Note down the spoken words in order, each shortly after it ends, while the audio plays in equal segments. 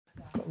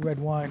red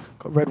wine.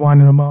 Got red wine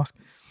in a mask.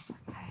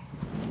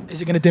 Is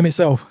it going to dim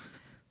itself?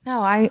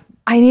 No, I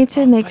need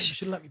to make You sure.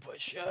 should let me put a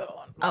shirt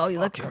on. Oh, you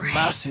look Fucking great.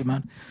 massive,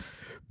 man.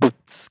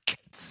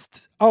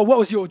 Oh, what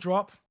was your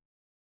drop?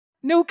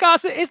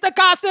 Newcastle. It's the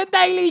Carson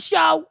Daily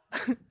Show.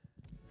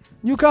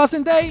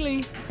 Newcastle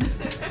Daily.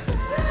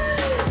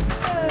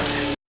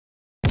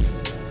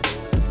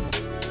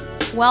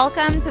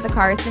 Welcome to the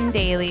Carson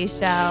Daily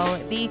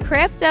Show, the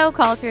crypto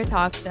culture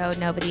talk show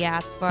nobody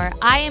asked for.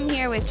 I am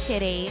here with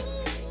KidEight.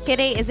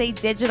 KidEight is a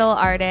digital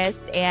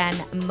artist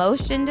and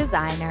motion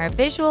designer,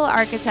 visual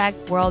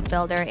architect, world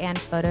builder, and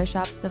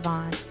Photoshop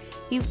savant.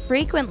 He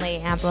frequently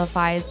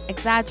amplifies,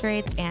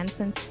 exaggerates, and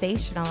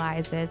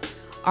sensationalizes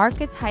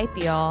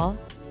archetypal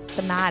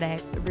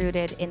thematics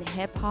rooted in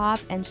hip-hop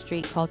and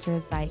street culture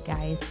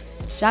zeitgeist,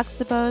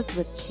 juxtaposed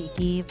with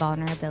cheeky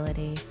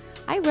vulnerability.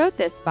 I wrote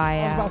this bio.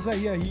 I was about to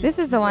say, yeah. This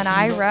is the one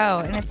I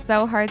wrote, and it's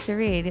so hard to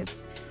read.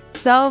 It's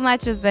so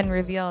much has been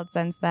revealed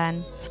since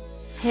then.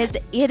 His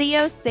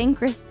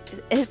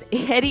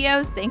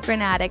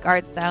idiosyncratic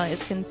art style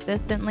is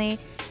consistently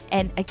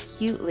and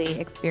acutely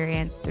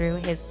experienced through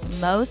his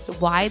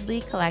most widely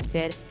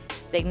collected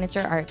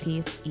signature art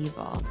piece,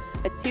 Evil,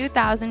 a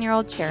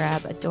 2,000-year-old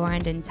cherub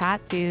adorned in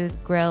tattoos,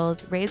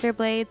 grills, razor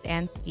blades,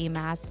 and ski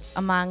masks,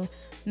 among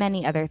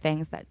many other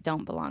things that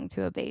don't belong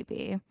to a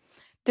baby.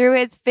 Through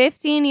his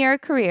 15-year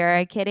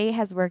career, KidEight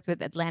has worked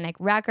with Atlantic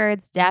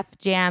Records, Def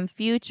Jam,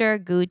 Future,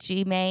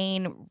 Gucci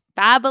Mane,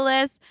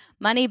 Fabulous,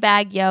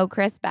 Moneybagg Yo,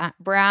 Chris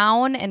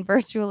Brown, and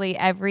virtually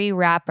every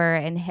rapper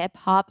and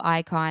hip-hop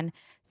icon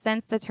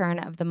since the turn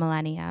of the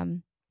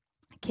millennium.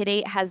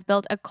 KidEight has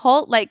built a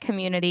cult-like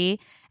community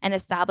and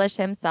established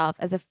himself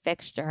as a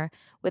fixture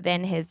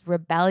within his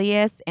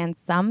rebellious and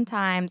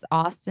sometimes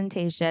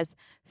ostentatious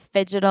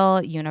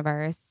phygital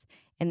universe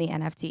in the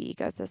NFT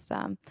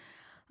ecosystem.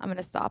 I'm going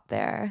to stop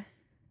there.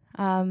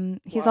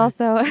 He's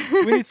also...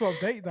 we need to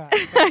update that.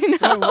 That's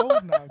so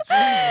old now.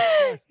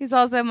 Jesus. He's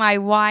also my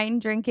wine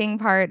drinking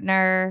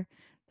partner,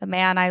 the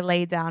man I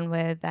lay down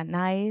with at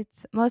night,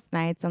 most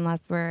nights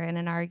unless we're in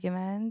an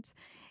argument,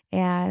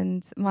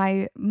 and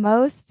my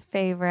most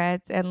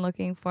favorite and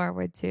looking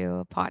forward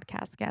to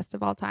podcast guest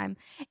of all time.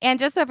 And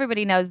just so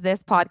everybody knows,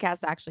 this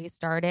podcast actually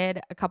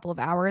started a couple of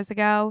hours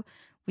ago.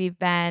 We've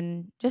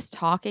been just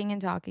talking and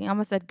talking. I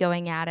almost said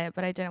going at it,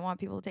 but I didn't want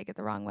people to take it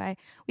the wrong way.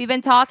 We've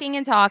been talking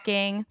and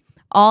talking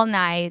all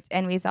night,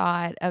 and we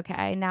thought,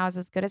 okay, now is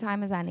as good a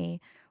time as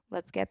any.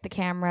 Let's get the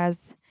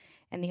cameras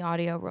and the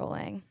audio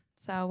rolling.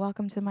 So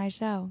welcome to my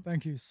show.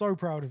 Thank you. So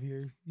proud of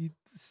you. You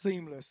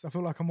seamless. I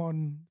feel like I'm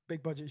on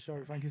big budget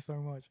show. Thank you so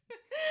much.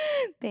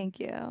 Thank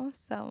you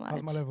so much.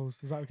 How's my levels?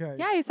 Is that okay?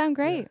 Yeah, you sound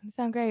great. Yeah. You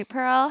sound great.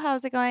 Pearl,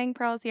 how's it going?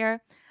 Pearl's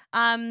here.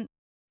 All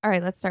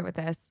right, let's start with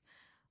this.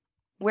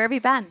 Where have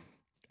you been?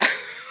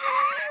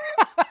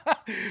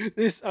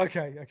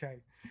 Okay.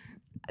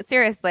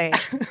 Seriously,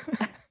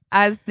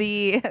 as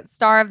the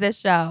star of this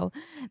show,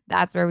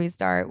 that's where we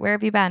start. Where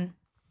have you been?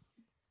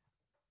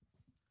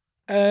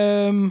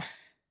 So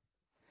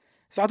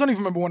I don't even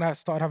remember when I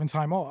started having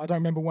time off. I don't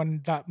remember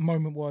when that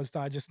moment was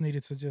that I just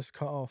needed to just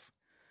cut off,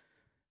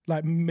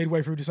 like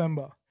midway through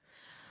December.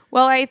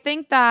 Well, I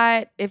think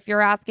that if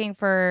you're asking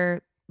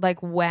for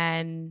like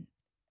when,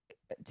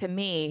 to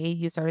me,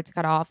 you started to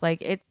cut off,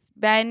 like it's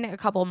been a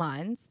couple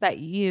months that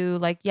you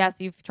like, yes,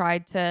 you've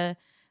tried to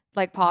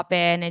like pop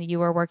in and you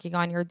were working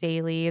on your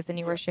dailies and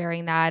you were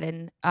sharing that.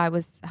 And I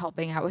was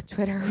helping out with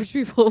Twitter, which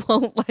people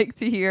won't like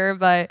to hear,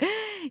 but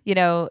you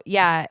know,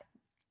 yeah,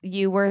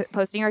 you were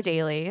posting your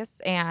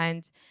dailies.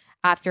 And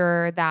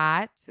after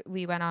that,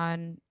 we went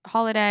on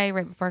holiday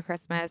right before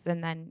Christmas.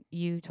 And then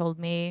you told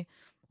me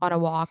on a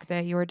walk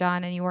that you were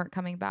done and you weren't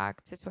coming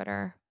back to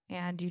Twitter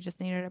and you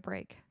just needed a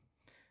break.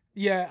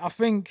 Yeah, I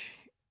think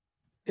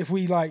if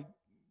we like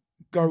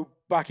go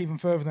back even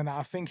further than that,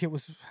 I think it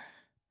was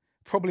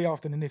probably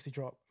after the Nifty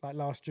drop, like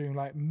last June,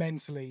 like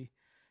mentally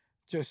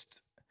just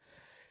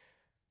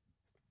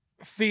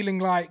feeling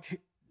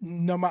like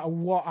no matter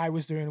what I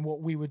was doing and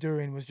what we were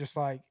doing was just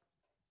like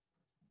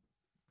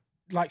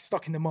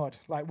stuck in the mud.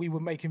 Like we were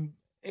making,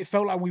 it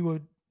felt like we were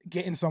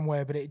getting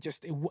somewhere, but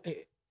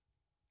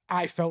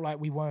I felt like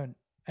we weren't.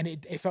 And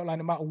it felt like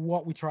no matter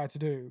what we tried to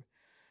do,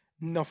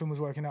 nothing was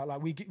working out.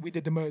 Like we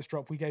did the merch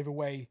drop, we gave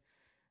away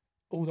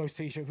all those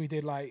t-shirts, we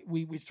did like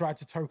we tried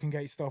to token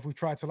gate stuff, we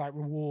tried to like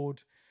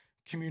reward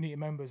community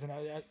members, and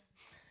I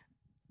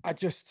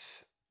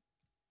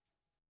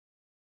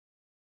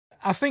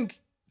think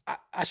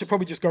I should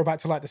probably just go back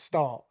to like the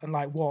start and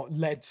like what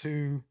led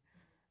to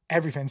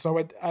everything.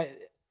 So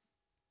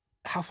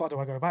how far do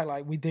I go back?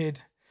 Like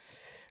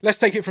let's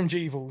take it from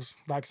Jevils,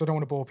 like, because I don't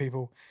want to bore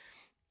people.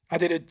 I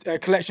did a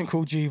collection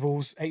called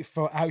Jevils,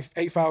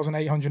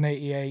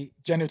 8,888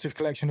 generative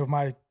collection of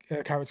my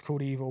character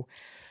called Evil.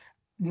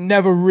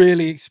 Never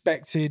really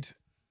expected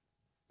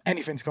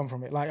anything to come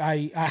from it. Like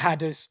I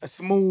had a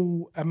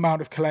small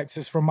amount of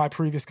collectors from my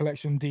previous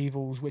collection,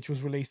 Devils, which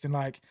was released in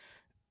like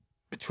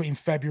between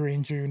February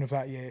and June of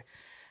that year,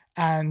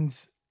 and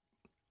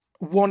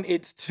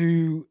wanted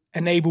to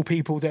enable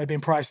people that had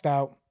been priced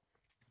out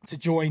to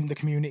join the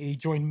community,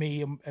 join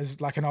me as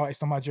like an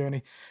artist on my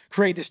journey,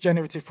 create this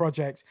generative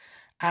project.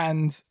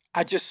 And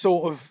I just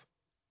sort of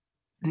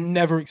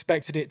never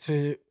expected it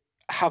to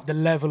have the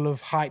level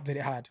of hype that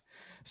it had.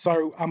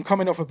 So I'm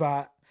coming off of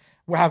that.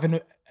 We're having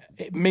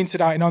it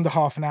minted out in under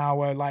half an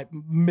hour, like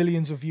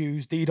millions of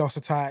views, DDoS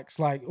attacks,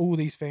 like all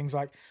these things.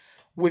 Like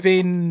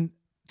within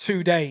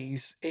 2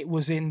 days, it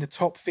was in the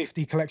top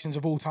 50 collections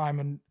of all time,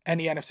 and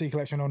any NFT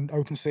collection on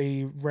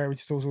OpenSea,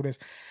 Rarity Stores, all this.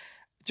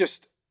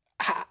 Just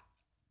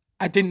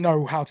I didn't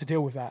know how to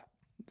deal with that.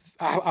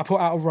 I put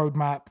out a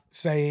roadmap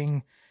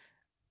saying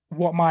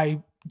what my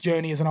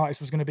journey as an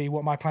artist was going to be,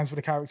 what my plans for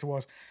the character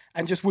was,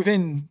 and just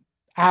within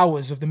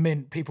hours of the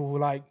mint, people were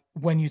like,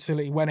 "When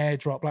utility, when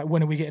airdrop, like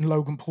when are we getting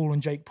Logan Paul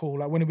and Jake Paul?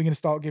 Like when are we going to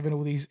start giving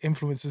all these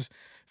influencers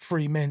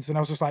free mints?" And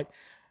I was just like,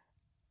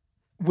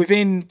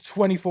 within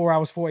 24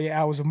 hours, 48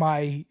 hours of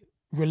my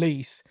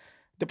release,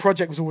 the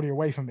project was already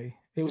away from me.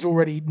 It was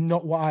already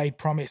not what I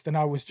promised, and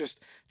I was just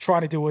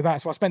trying to deal with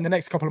that. So I spent the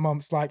next couple of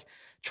months like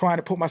trying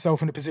to put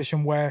myself in a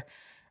position where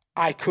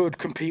I could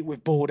compete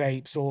with Bored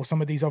Apes or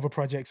some of these other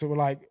projects that were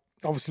like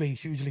obviously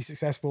hugely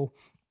successful.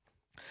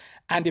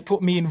 And it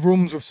put me in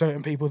rooms with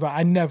certain people that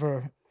I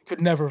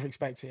could never have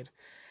expected.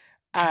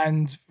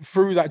 And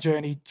through that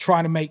journey,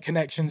 trying to make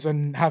connections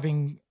and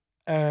having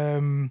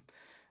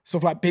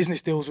sort of like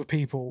business deals with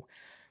people,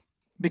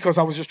 because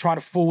I was just trying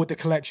to forward the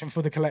collection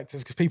for the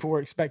collectors, because people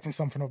were expecting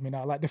something of me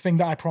now. Like the thing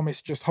that I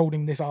promised, just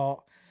holding this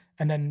art,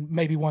 and then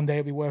maybe one day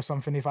it'll be worth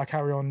something if I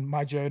carry on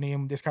my journey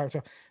and this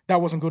character,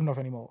 that wasn't good enough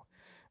anymore.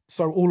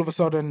 So all of a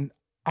sudden,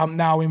 I'm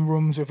now in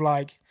rooms with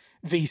like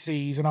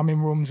VCs, and I'm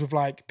in rooms with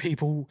like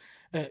people,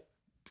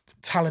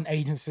 talent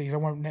agencies. I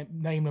won't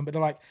name them, but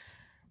they're like,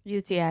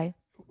 UTA.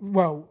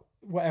 well,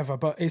 whatever.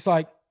 But it's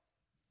like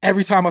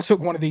every time I took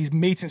one of these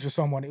meetings with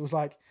someone, it was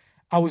like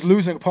I was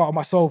losing a part of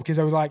my soul, because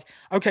they were like,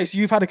 okay, so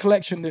you've had a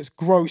collection that's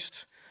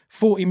grossed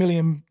 $40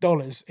 million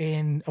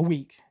in a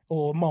week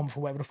or a month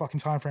or whatever the fucking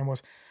time frame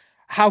was.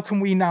 How can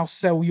we now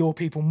sell your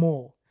people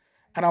more?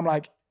 And I'm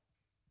like,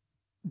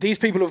 these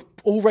people have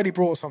already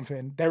brought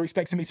something. They're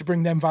expecting me to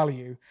bring them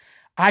value.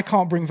 I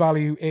can't bring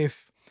value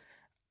if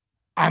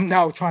I'm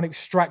now trying to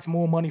extract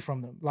more money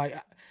from them. Like,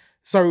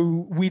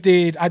 so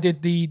I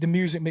did the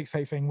music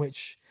mixtape thing,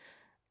 which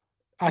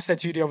I said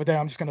to you the other day,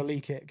 I'm just going to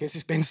leak it because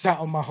it's been sat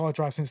on my hard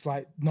drive since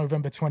like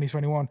November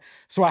 2021.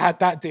 So I had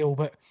that deal,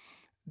 but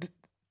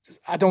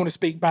I don't want to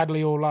speak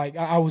badly or like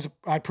I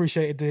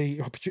appreciated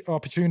the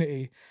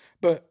opportunity,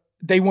 but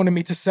they wanted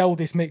me to sell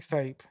this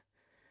mixtape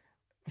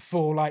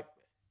for like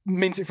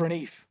mint it for an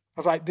ETH. I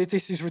was like,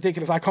 this is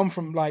ridiculous. I come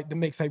from like the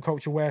mixtape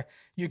culture where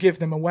you give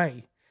them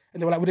away.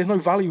 And they were like, well, there's no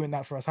value in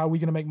that for us. How are we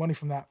going to make money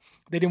from that?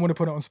 They didn't want to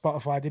put it on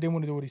Spotify. They didn't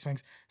want to do all these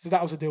things. So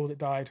that was a deal that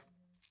died.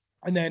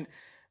 And then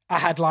I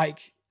had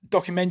like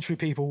documentary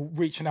people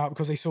reaching out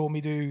because they saw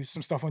me do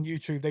some stuff on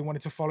YouTube. They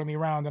wanted to follow me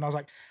around. And I was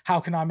like, how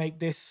can I make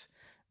this?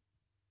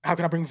 How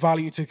can I bring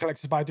value to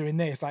collectors by doing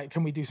this? Like,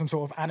 can we do some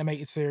sort of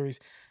animated series?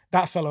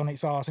 That fell on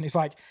its ass. And it's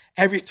like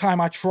every time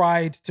I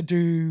tried to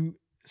do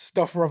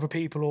stuff for other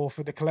people or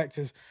for the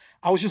collectors,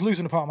 I was just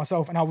losing a part of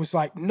myself. And I was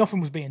like, nothing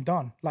was being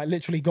done. Like,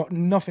 literally got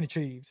nothing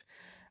achieved.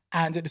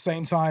 And at the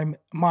same time,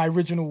 my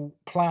original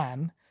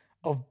plan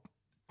of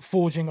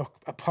forging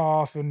a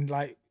path and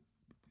like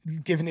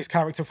giving this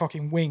character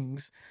fucking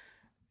wings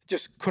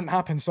just couldn't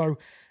happen. So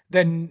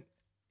then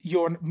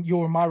your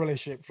and my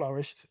relationship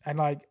flourished, and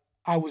like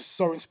I was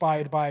so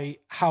inspired by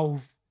how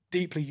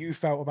deeply you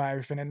felt about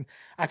everything, and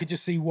I could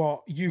just see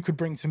what you could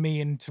bring to me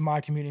and to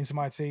my community and to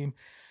my team.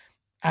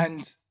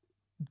 And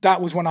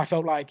that was when I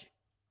felt like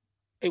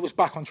it was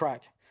back on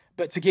track.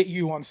 But to get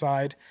you on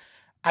side,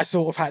 I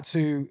sort of had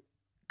to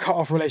cut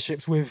off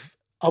relationships with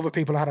other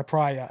people I had a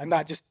prior, and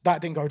that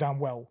didn't go down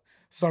well.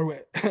 So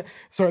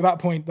so at that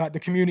point, like the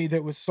community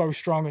that was so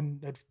strong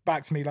and had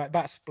backed me, like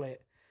that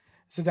split.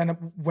 So then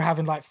we're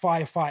having like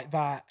firefight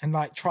that and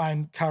like try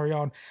and carry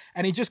on,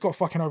 and it just got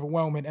fucking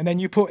overwhelming. And then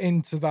you put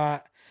into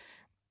that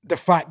the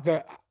fact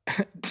that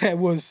there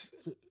was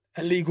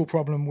a legal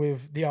problem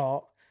with the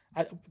art.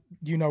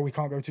 We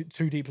can't go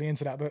too deeply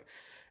into that, but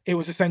it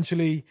was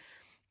essentially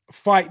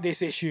fight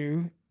this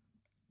issue,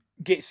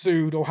 get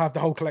sued, or have the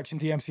whole collection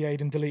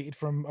DMCA'd and deleted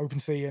from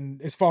OpenSea.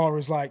 And as far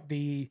as like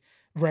the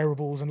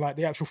rareables and like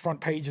the actual front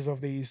pages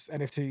of these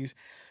NFTs,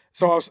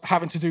 so I was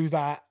having to do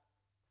that,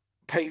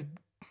 pay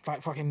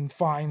like fucking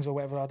fines or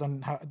whatever. I don't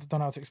know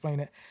how to explain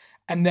it.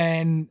 And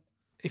then,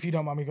 if you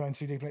don't mind me going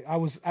too deeply, I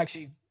was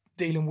actually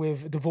dealing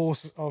with a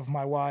divorce of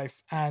my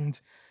wife and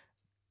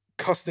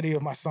custody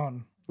of my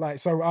son. Like,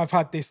 so I've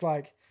had this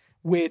like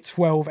weird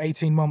 12,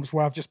 18 months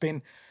where I've just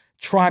been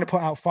trying to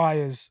put out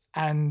fires,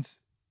 and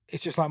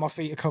it's just like my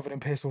feet are covered in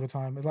piss all the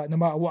time. It's like no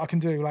matter what I can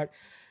do, like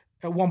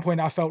at one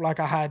point I felt like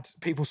I had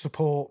people's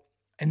support,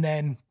 and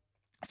then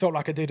I felt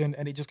like I didn't,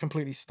 and it just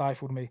completely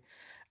stifled me.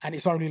 And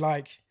it's only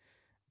like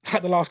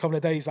the last couple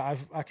of days that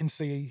I can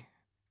see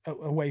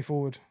a way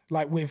forward,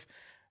 like with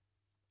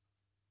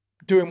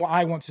doing what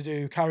I want to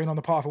do, carrying on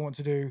the path I want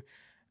to do,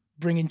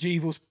 bringing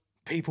Jeevel's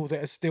people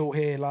that are still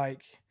here,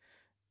 like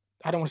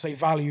I don't want to say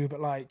value, but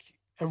like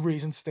a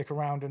reason to stick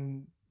around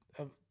and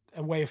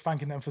a way of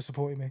thanking them for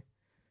supporting me.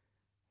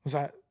 Was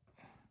that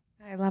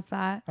I love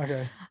that.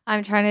 okay?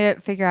 I'm trying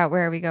to figure out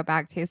where we go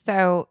back to.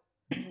 So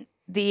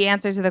the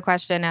answer to the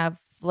question of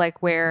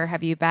like, where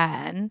have you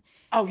been?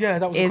 Oh yeah,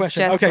 that was the Is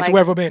question. just Okay, so like,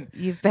 where have I been?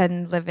 you've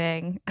been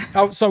living.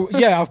 Oh, so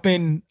yeah,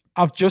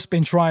 I've just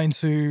been trying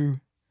to.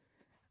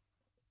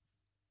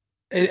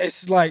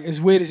 It's like, as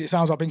weird as it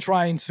sounds, I've been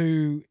trying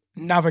to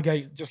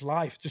navigate just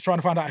life, just trying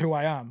to find out who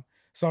I am.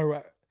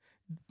 So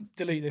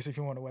delete this if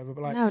you want or whatever.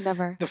 But like No,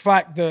 never. the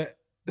fact that,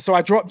 so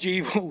I dropped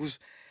G-Balls,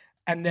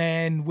 and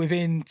then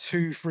within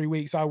 2-3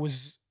 weeks, I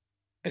was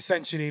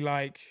essentially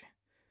like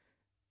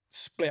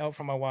split up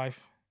from my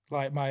wife,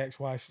 like my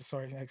ex-wife.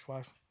 Sorry,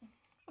 ex-wife.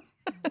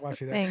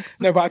 Wifey there. Thanks.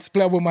 No, but I'd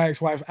split up with my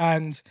ex-wife,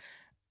 and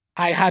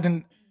I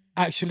hadn't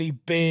actually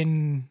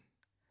been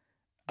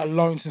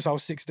alone since I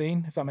was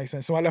 16, if that makes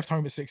sense. So I left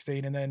home at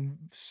 16 and then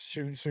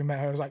soon met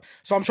her. I was like,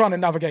 so I'm trying to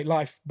navigate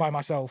life by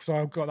myself. So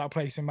I got that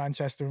place in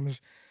Manchester and was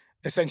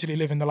essentially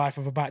living the life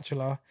of a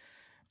bachelor.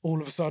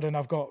 All of a sudden,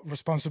 I've got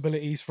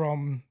responsibilities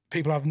from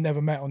people I've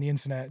never met on the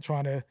internet,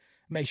 trying to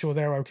make sure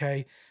they're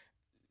okay,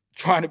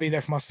 trying to be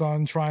there for my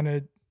son, trying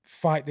to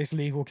fight this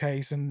legal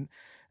case. And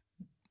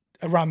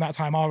around that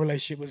time, our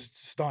relationship was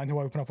starting to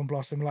open up and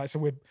blossom. Like, so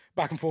we're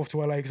back and forth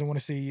to LA because I want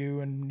to see you,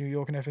 and New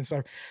York and everything.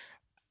 So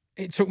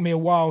it took me a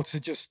while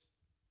to just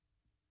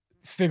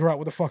figure out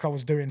what the fuck I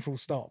was doing, full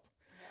stop.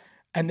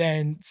 And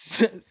then,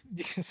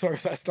 sorry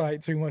if that's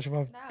like too much, if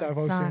I've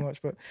divulged too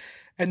much, but,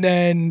 and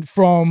then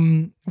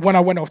from when I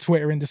went off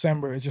Twitter in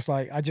December, it's just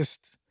like,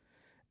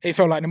 it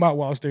felt like no matter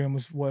what I was doing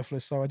was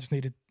worthless. So I just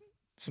needed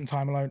some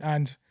time alone,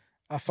 and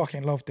I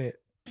fucking loved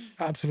it.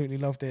 Absolutely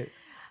loved it.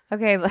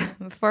 Okay,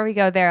 before we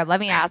go there,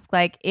 let me ask,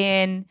 like,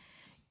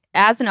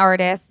 as an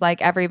artist,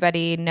 like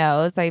everybody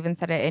knows, I even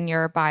said it in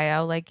your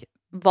bio, like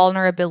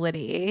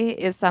vulnerability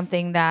is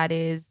something that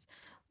is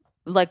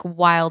like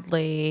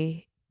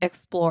wildly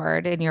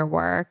explored in your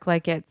work.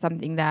 Like, it's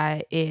something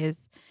that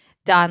is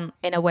done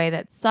in a way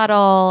that's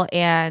subtle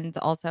and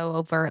also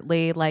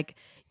overtly. Like,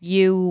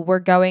 you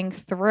were going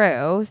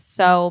through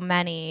so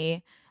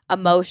many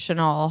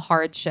emotional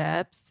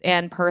hardships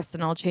and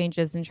personal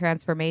changes and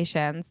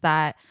transformations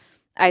that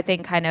I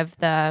think kind of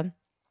the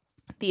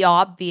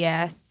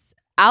obvious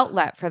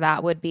outlet for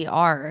that would be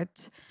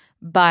art.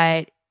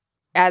 But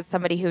as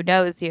somebody who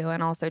knows you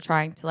and also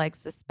trying to like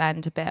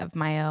suspend a bit of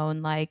my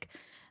own like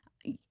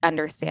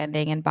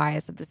understanding and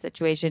bias of the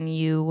situation,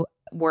 you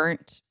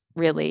weren't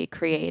really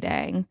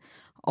creating,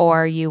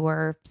 or you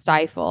were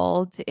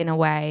stifled in a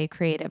way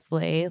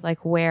creatively.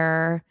 Like,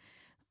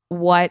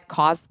 what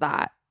caused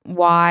that?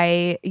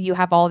 Why you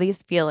have all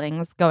these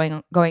feelings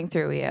going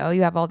through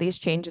you have all these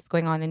changes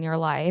going on in your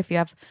life, you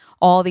have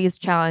all these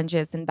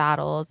challenges and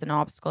battles and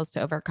obstacles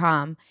to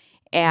overcome,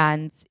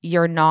 and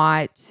you're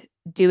not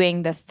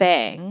doing the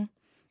thing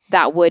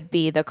that would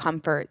be the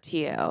comfort to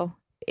you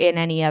in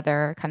any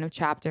other kind of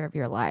chapter of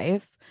your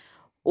life.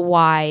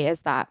 Why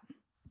is that?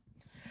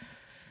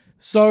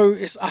 So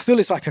I feel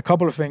it's like a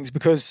couple of things,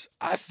 because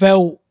I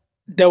felt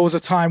there was a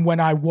time when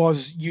I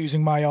was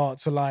using my art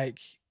to like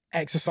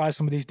exercise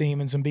some of these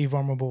demons and be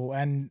vulnerable,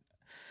 and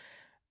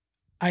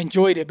I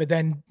enjoyed it. But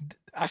then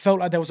I felt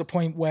like there was a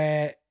point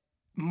where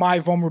my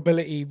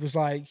vulnerability was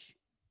like,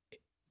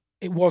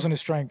 it wasn't a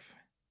strength.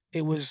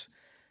 It was,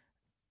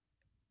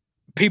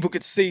 people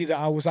could see that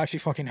I was actually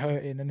fucking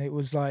hurting, and it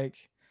was like,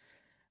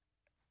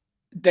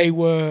 they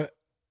were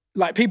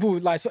like, people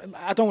like,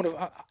 I don't want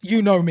to,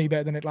 you know me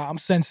better than it. Like, I'm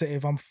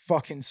sensitive, I'm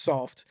fucking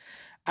soft.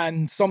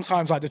 And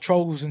sometimes like the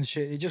trolls and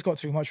shit, it just got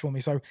too much for me.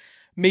 So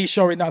me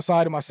showing that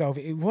side of myself,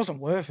 it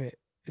wasn't worth it.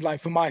 Like,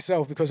 for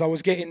myself, because I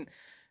was getting,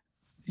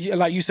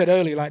 like you said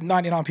earlier, like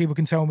 99 people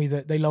can tell me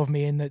that they love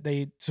me and that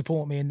they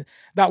support me, and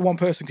that one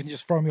person can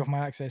just throw me off my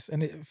axis.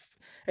 And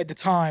at the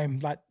time,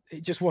 like,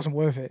 it just wasn't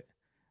worth it.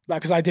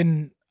 Like, because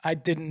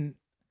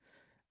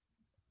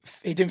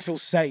it didn't feel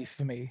safe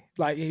for me.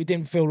 Like, it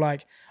didn't feel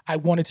like I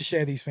wanted to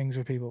share these things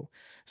with people.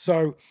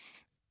 So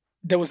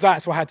there was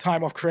that. So I had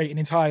time off creating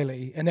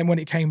entirely. And then when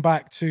it came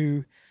back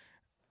to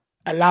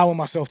allowing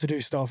myself to do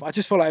stuff, I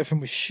just felt like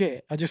everything was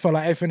shit. I just felt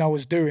like everything I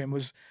was doing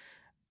was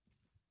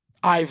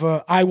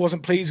either I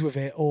wasn't pleased with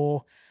it,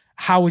 or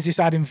how is this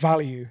adding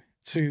value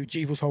to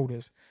Jeeves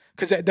holders?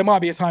 Because there might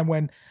be a time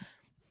when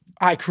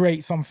I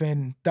create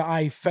something that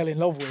I fell in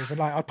love with, and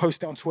like I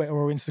post it on Twitter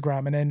or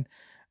Instagram, and then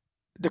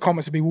the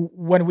comments would be, well,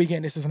 when are we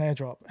getting this as an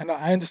airdrop? And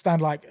I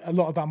understand like a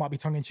lot of that might be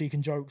tongue in cheek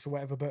and jokes or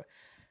whatever, but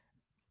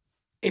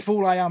if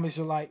all I am is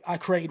just like, I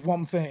created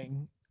one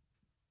thing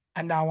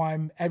and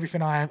now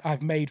everything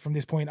I've made from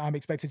this point, I'm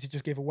expected to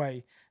just give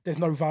away. There's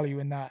no value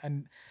in that.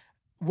 And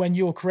when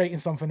you're creating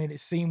something and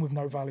it's seen with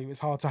no value, it's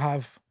hard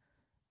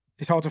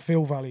to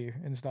feel value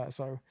in that.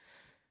 So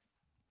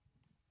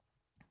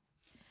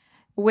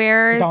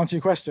Where, did that answer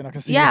your question? I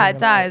can see. yeah, it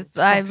does.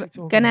 Like,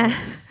 I'm gonna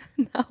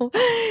no,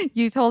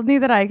 you told me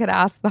that I could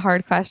ask the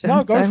hard questions,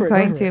 no, so I'm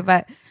going to.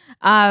 But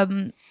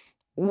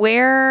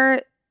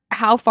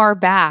how far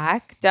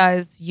back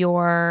does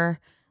your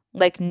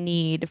like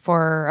need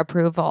for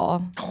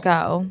approval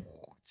go?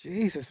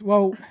 Jesus.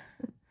 Well,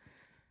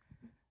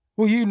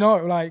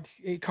 like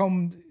it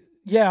come.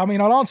 Yeah, I mean,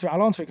 I'll answer it.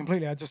 I'll answer it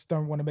completely. I just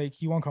don't want to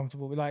make you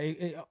uncomfortable. But like,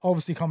 it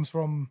obviously comes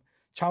from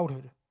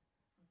childhood.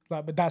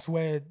 Like, but that's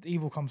where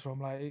evil comes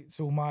from. Like, it's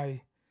all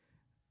my.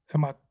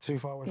 Am I too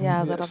far away from?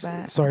 Yeah, a little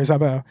Yes. bit. Sorry, is that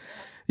better?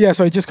 Yeah.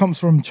 So it just comes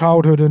from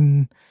childhood.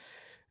 And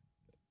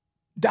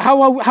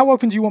how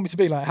open do you want me to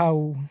be? Like,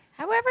 how?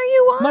 However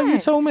you want. No, you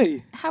tell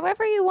me.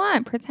 However you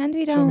want. Pretend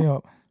we Turn don't. me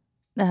up.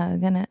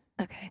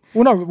 Okay.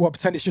 Well, no. What?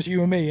 Pretend it's just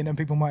you and me, and then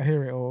people might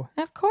hear it, or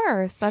Of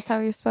course. That's how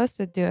you're supposed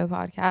to do a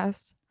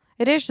podcast.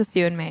 It is just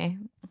you and me.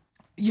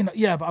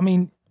 Yeah. But I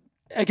mean,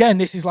 again,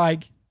 this is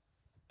like,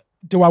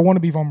 do I want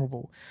to be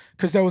vulnerable?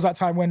 Because there was that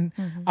time when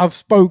I've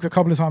spoke a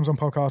couple of times on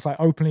podcasts, like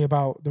openly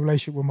about the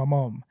relationship with my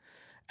mom,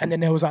 and then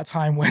there was that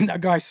time when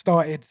that guy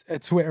started a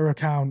Twitter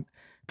account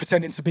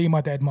pretending to be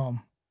my dead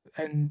mom,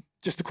 and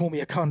just to call me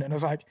a cunt, and I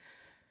was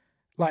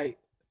like.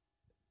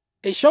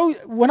 It showed,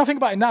 when I think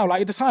about it now,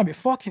 like at the time, it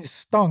fucking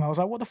stung. I was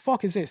like, what the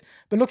fuck is this?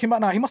 But looking back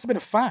now, he must have been a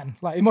fan.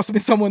 Like, it must have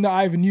been someone that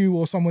I either knew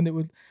or someone that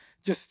would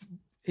just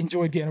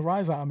enjoy getting a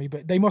rise out of me.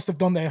 But they must have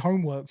done their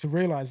homework to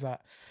realize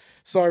that.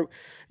 So,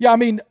 yeah, I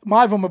mean,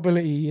 my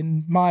vulnerability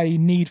and my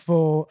need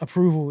for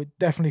approval, it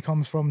definitely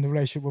comes from the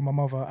relationship with my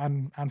mother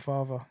and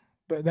father.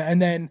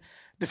 And then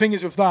the thing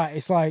is with that,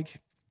 it's like,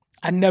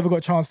 I never got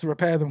a chance to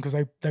repair them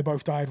because they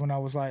both died when I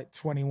was like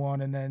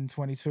 21 and then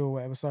 22 or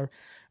whatever. So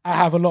I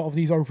have a lot of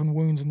these open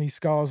wounds and these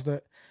scars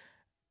that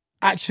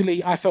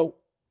actually I felt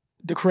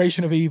the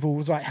creation of evil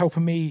was like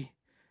helping me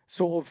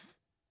sort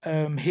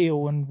of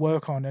heal and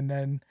work on, and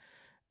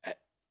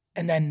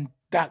then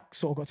that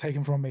sort of got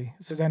taken from me.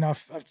 So then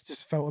I've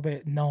just felt a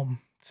bit numb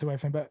to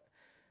everything, but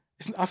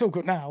I feel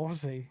good now.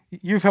 Obviously,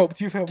 you've helped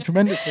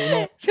tremendously.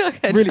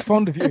 Like, really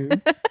fond of you.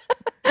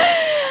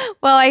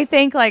 Well, I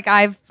think like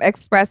I've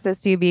expressed this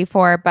to you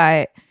before,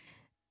 but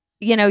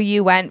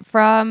you went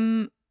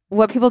from,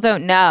 what people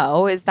don't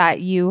know is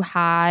that you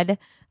had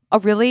a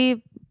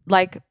really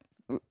like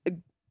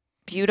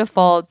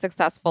beautiful,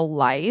 successful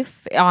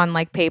life on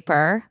like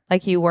paper.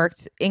 Like, you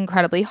worked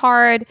incredibly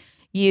hard.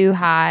 You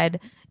had,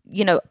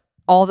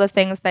 all the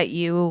things that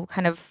you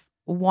kind of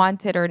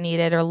wanted or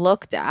needed or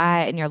looked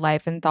at in your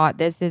life and thought,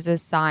 this is a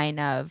sign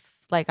of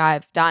like,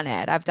 I've done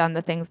it. I've done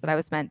the things that I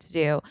was meant to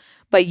do.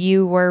 But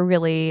you were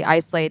really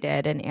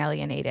isolated and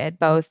alienated,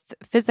 both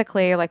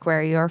physically, like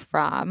where you're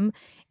from,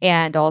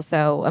 and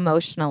also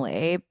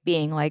emotionally,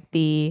 being like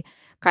the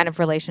kind of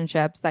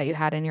relationships that you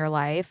had in your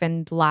life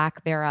and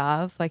lack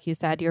thereof. Like you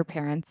said, your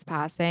parents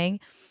passing.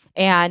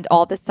 And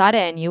all of a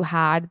sudden, you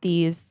had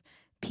these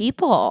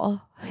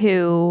people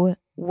who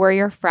were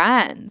your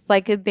friends.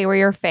 Like, they were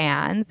your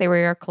fans, they were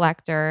your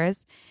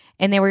collectors,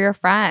 and they were your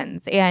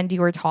friends. And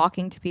you were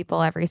talking to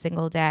people every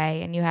single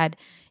day. And you had,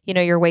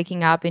 you're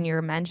waking up and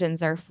your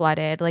mentions are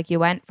flooded. Like, you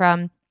went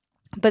from,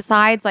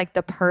 besides like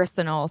the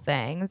personal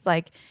things,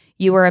 like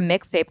you were a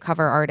mixtape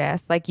cover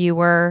artist, like you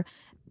were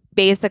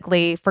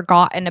basically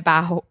forgotten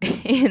about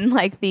in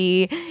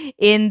the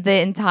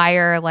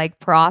entire like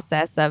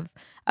process of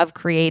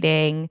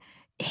creating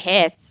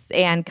hits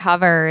and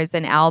covers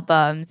and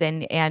albums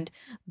and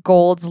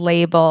gold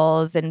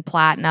labels and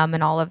platinum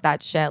and all of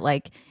that shit.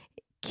 Like,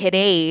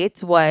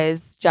 KidEight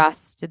was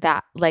just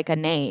that, like a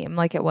name,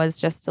 like it was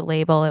just a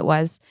label. It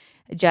was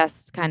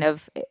just kind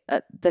of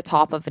the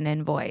top of an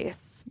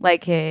invoice.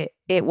 Like, it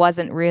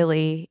wasn't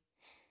really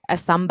a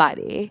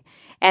somebody.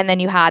 And then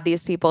you had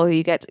these people who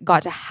you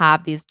got to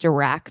have these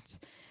direct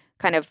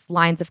kind of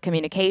lines of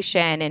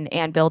communication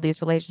and build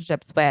these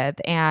relationships with.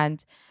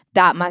 And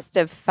that must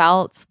have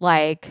felt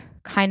like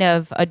kind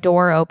of a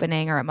door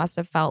opening, or it must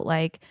have felt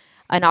like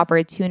an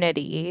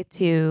opportunity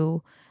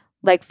to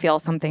like feel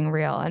something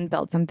real and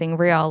build something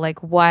real.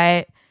 Like,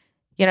 what,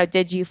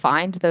 did you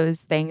find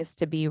those things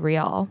to be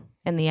real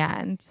in the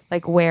end?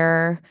 Like,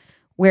 what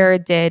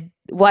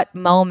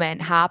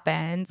moment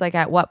happened? Like,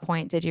 at what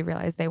point did you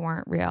realize they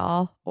weren't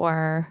real,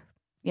 or,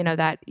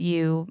 that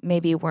you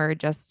maybe were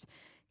just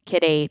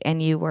KidEight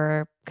and you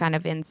were kind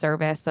of in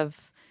service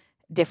of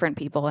different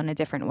people in a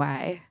different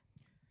way?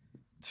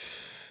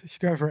 Let's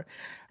go for it.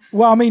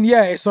 Well, I mean,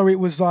 yeah. So it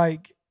was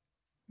like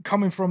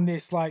coming from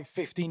this like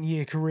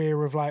 15-year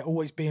career of like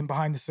always being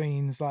behind the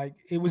scenes. Like,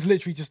 it was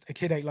literally just a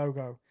KidEight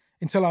logo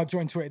until I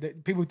joined Twitter.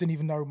 That people didn't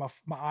even know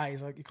my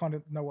eyes. Like, you kind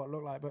of know what it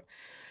looked like, but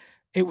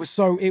it was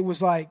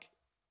like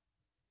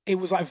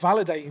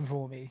validating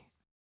for me,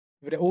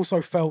 but it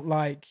also felt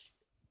like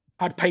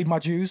I'd paid my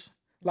dues.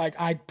 Like,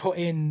 I'd put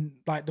in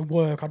like the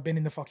work. I'd been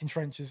in the fucking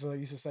trenches, as I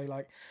used to say.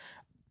 Like,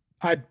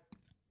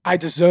 I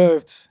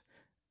deserved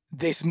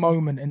this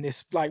moment, and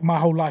this, like, my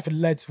whole life had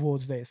led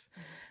towards this.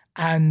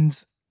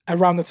 And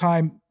around the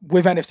time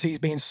with NFTs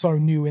being so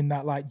new in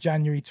that like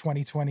January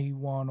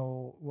 2021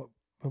 or what,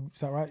 is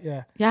that right?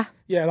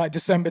 Yeah, like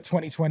December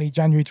 2020,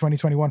 January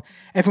 2021,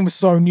 everything was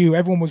so new.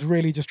 Everyone was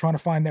really just trying to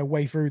find their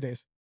way through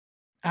this,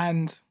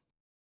 and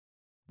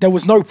there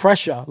was no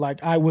pressure. Like,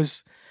 I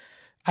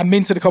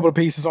minted a couple of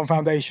pieces on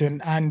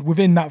Foundation, and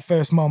within that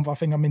first month, I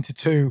think I minted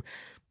 2,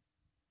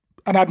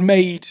 and I'd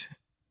made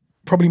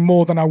probably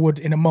more than I would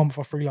in a month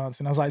of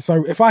freelancing. I was like,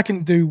 so if I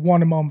can do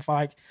one a month,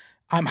 like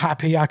I'm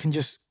happy. I can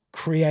just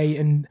create.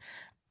 And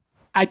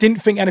I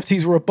didn't think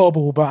NFTs were a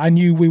bubble, but I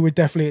knew we were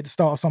definitely at the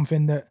start of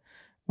something that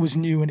was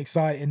new and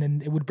exciting,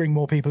 and it would bring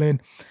more people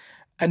in.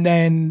 And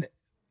then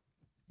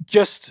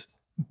just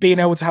being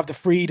able to have the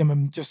freedom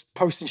and just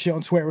posting shit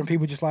on Twitter and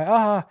people just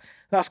like,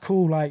 that's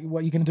cool. Like,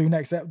 what are you going to do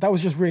next? That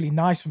was just really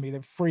nice for me.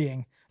 They're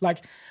freeing.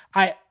 Like,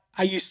 I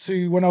used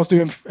to, when I was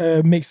doing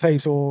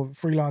mixtapes or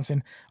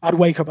freelancing, I'd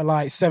wake up at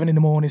like 7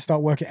 a.m,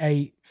 start work at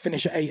 8,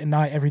 finish at 8 at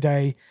night every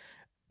day,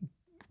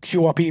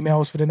 queue up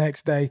emails for the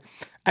next day.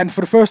 And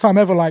for the first time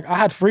ever, like I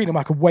had freedom.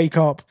 I could wake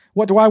up.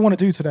 What do I want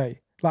to do today?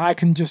 Like I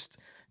can just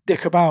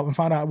dick about and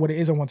find out what it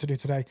is I want to do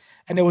today.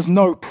 And there was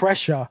no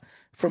pressure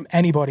from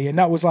anybody. And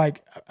that was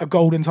like a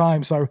golden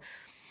time. So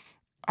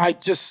I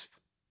just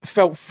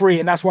felt free.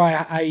 And that's why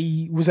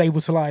I was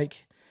able to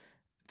like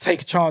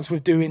take a chance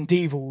with doing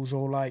Devils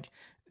or like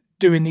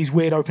doing these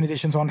weird open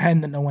editions on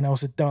Hen that no one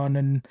else had done.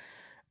 And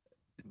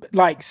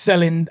like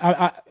selling,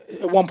 at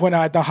one point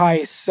I had the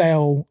highest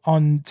sale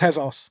on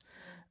Tezos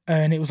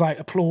and it was like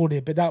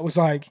applauded, but that was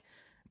like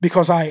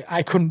because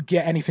I couldn't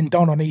get anything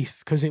done on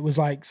ETH because it was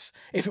like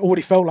it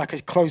already felt like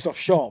a closed off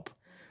shop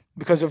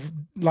because of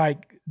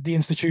like the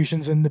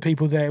institutions and the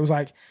people there. It was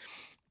like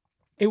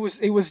it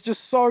was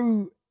just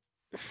so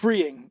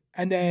freeing.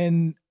 And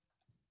then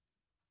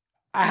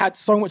I had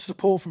so much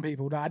support from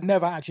people that I'd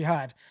never actually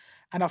had.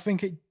 And I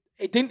think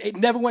it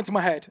never went to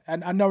my head.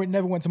 And I know it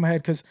never went to my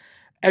head because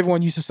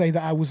everyone used to say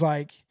that I was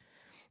like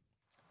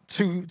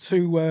too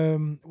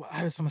I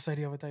heard someone say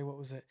the other day, what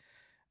was it?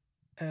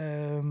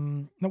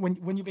 No,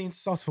 when you're being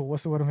subtle,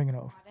 what's the word I'm thinking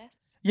of?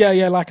 Modest?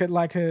 Yeah, like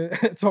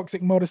a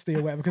toxic modesty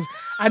or whatever. Because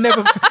I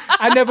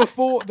never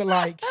thought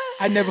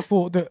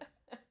that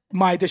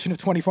my edition of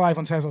 25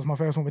 on Tesla, my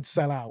first one, would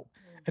sell out,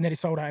 and then it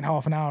sold out in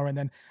half an hour. And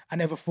then I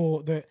never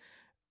thought that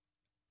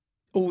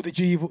all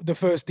the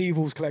first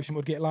Devils collection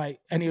would get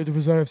like any of the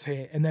reserves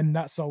here, and then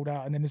that sold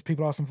out, and then there's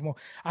people asking for more.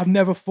 I've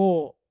never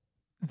thought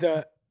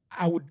that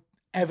I would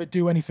ever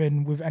do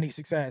anything with any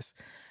success,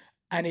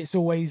 and it's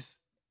always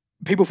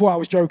people thought I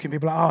was joking.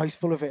 People are like, oh, he's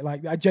full of it.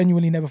 Like I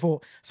genuinely never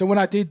thought. So when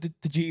I did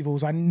the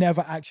Devils, I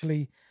never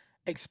actually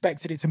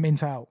expected it to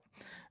mint out.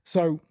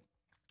 So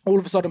all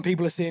of a sudden,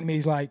 people are seeing me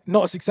as like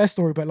not a success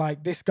story, but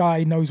like this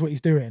guy knows what he's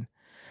doing,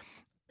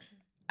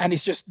 and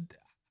it's just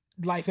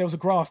like if there was a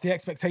graph, the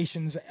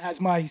expectations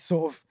as my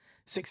sort of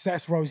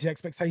success rose, the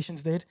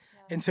expectations did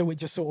until it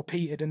just sort of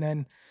petered, and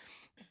then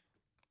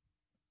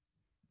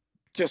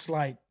just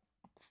like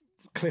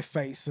cliff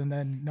face, and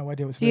then no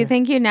idea what's. Do you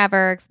think you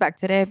never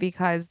expected it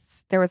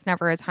because there was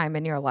never a time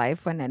in your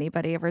life when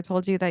anybody ever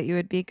told you that you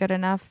would be good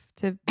enough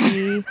to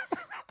be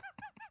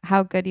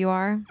how good you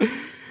are?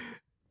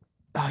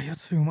 Oh, you're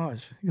too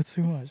much. You're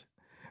too much.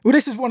 Well,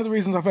 this is one of the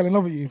reasons I fell in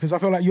love with you, because I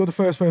feel like you're the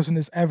first person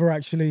that's ever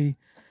actually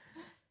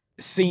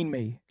seen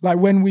me. Like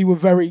when we were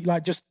very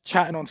like just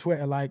chatting on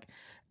Twitter, like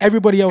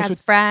everybody else as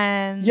would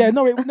friends. Yeah,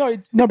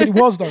 nobody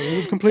was though. It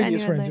was completely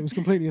as friends. It was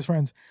completely as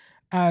friends,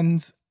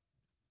 and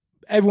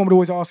everyone would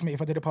always ask me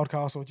if I did a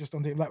podcast or just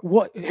on the like,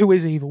 who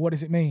is evil? What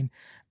does it mean?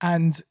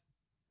 And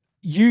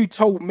you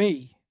told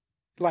me,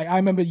 like, I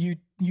remember you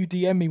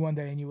DM'd me one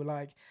day and you were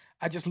like,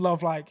 I just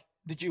love like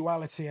the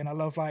duality, and I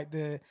love like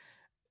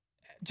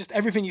just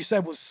everything you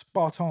said was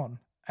spot on,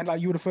 and like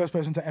you were the first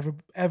person to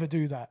ever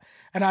do that.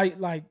 And I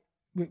like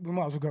we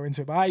might as well go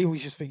into it, but I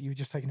always just think you were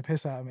just taking a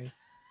piss out of me.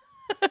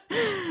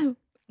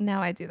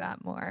 Now I do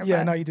that more.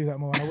 Yeah, now you do that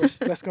more. And I wish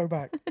let's go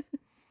back.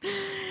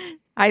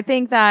 I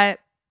think that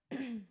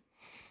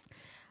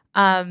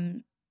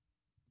well,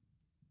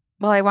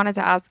 I wanted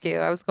to ask you.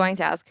 I was going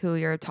to ask who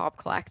your top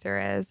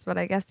collector is, but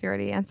I guess you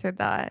already answered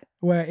that.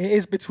 Well, it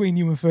is between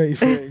you and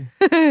 33.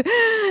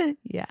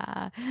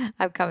 Yeah,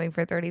 I'm coming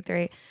for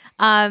 33.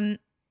 I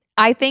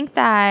think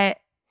that,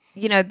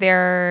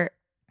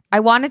 I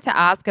wanted to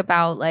ask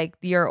about like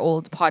your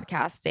old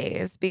podcast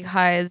days,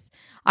 because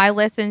I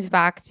listened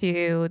back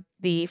to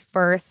the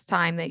first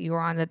time that you were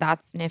on the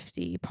That's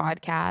Nifty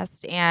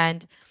podcast,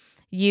 and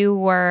you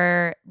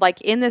were like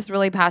in this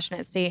really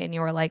passionate state, and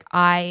you were like,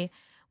 I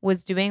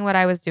was doing what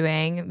I was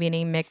doing,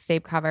 meaning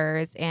mixtape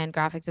covers and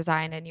graphic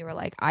design. And you were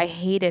like, I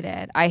hated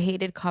it. I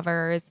hated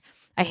covers.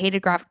 I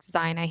hated graphic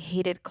design. I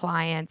hated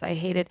clients. I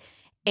hated,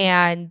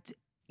 and,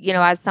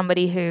 as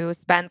somebody who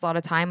spends a lot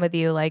of time with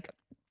you, like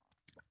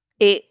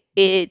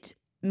it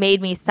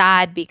made me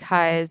sad,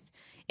 because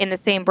in the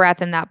same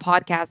breath in that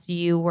podcast,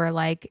 you were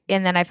like,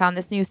 and then I found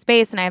this new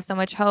space and I have so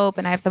much hope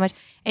and I have so much,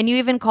 and you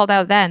even called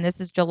out then,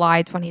 this is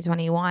July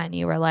 2021.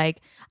 You were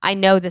like, I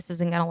know this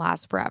isn't going to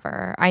last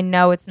forever. I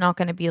know it's not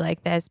going to be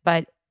like this,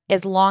 but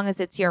as long as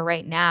it's here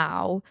right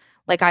now,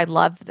 like I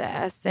love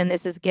this and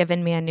this has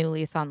given me a new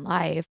lease on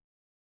life.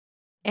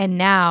 And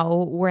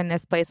now we're in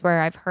this place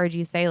where I've heard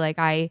you say like,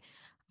 I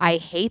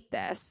hate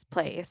this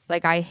place.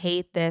 Like I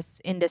hate this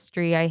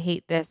industry. I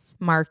hate this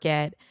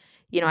market.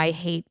 I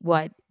hate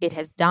what it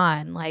has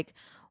done. Like,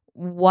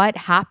 what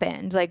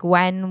happened? Like,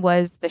 when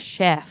was the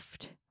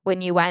shift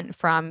when you went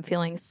from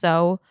feeling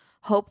so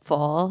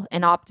hopeful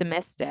and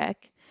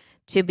optimistic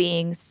to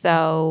being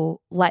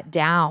so let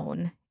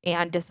down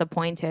and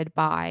disappointed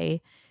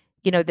by,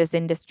 this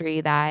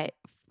industry that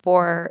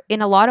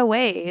in a lot of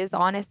ways,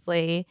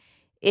 honestly,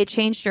 it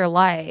changed your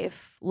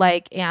life.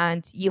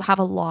 And you have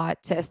a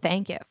lot to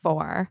thank it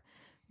for,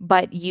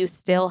 but you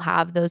still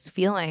have those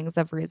feelings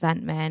of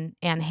resentment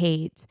and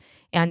hate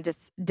and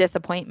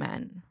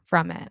disappointment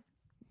from it.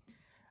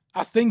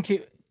 I think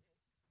it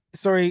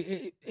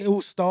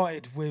all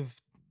started with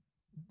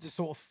the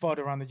sort of FUD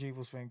around the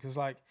Jeebles thing, because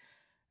like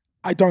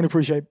I don't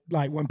appreciate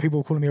like when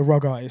people are calling me a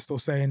rug artist or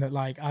saying that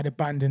like I'd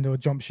abandoned or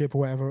jumped ship or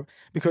whatever,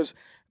 because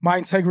my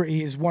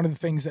integrity is one of the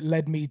things that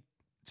led me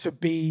to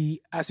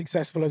be as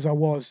successful as I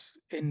was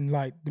in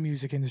like the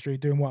music industry,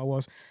 doing what I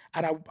was.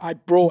 And I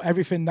brought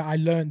everything that I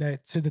learned there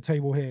to the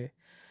table here.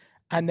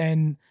 And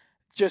then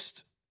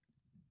just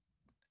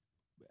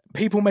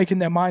people making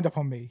their mind up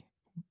on me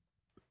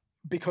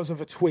because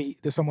of a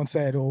tweet that someone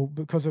said, or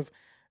because of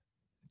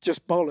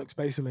just bollocks,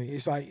 basically.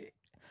 It's like,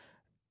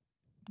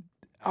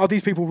 are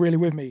these people really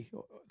with me?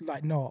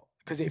 Like, not,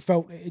 because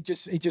it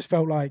just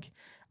felt like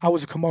I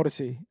was a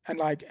commodity, and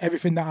like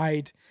everything that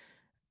I'd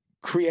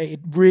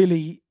created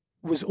really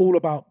was all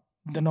about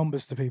the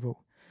numbers to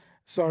people.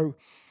 So,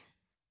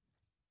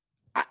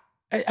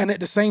 and at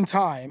the same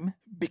time,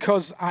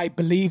 because I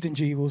believed in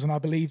Jeebles and I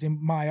believed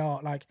in my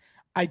art, like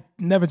I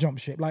never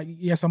jumped ship. Like,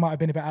 yes, I might have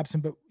been a bit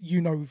absent, but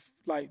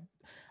like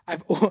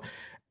I've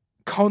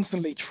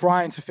constantly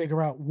trying to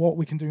figure out what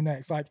we can do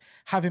next. Like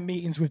having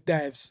meetings with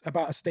devs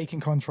about a staking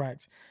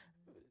contract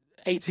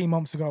 18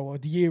 months ago or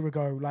a year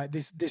ago, like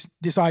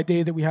this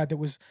idea that we had that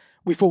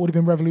we thought would have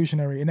been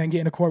revolutionary, and then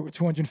getting a quote of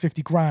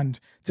 250 grand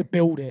to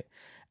build it.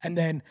 And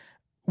then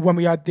when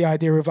we had the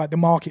idea of like the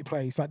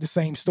marketplace, like the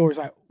same stories,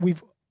 like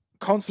we've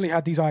constantly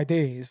had these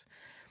ideas,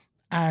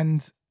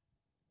 and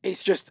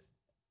it's just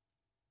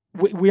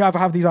we either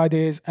have these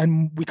ideas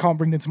and we can't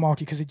bring them to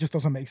market because it just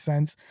doesn't make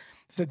sense.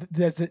 So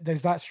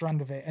there's that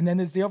strand of it, and then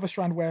there's the other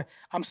strand where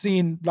I'm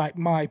seeing like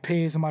my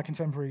peers and my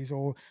contemporaries,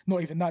 or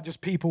not even that,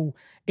 just people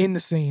in the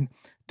scene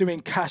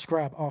doing cash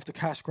grab after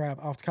cash grab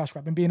after cash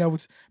grab, and being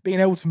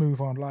able to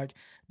move on. Like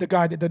the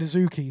guy that did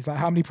Azukis, like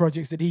how many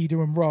projects did he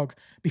do in Rug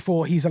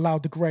before he's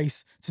allowed the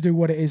grace to do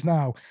what it is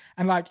now?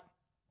 And like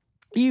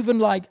even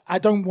like I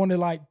don't want to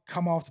like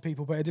come after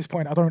people, but at this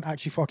point I don't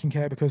actually fucking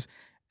care, because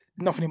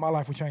nothing in my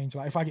life will change.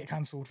 Like if I get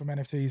cancelled from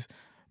NFTs,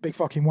 big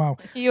fucking wow.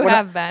 You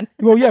have been.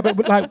 Well, yeah,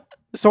 but like,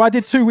 so I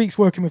did 2 weeks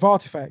working with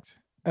Artifact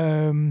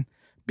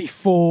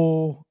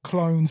before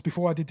Clones,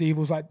 before I did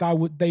Devils. Like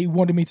they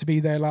wanted me to be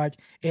their like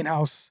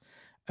in-house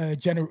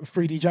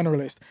 3D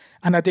generalist,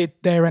 and I did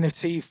their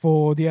NFT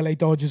for the LA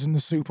Dodgers and the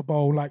Super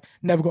Bowl. Like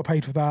never got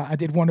paid for that. I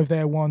did one of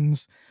their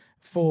ones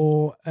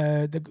for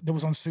that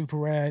was on Super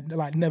Rare.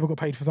 Like never got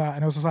paid for that,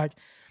 and I was just like,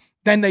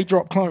 then they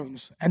drop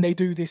Clones and they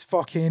do this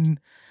fucking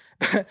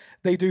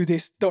they do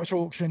this Dutch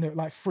auction at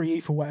like free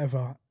ETH or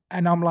whatever.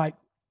 And I'm like,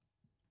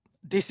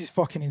 this is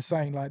fucking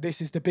insane. Like,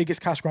 this is the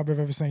biggest cash grab I've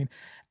ever seen.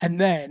 And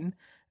then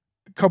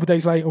a couple of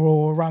days later,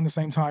 or around the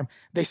same time,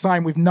 they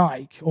signed with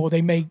Nike, or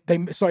they made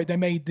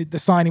the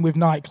signing with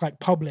Nike like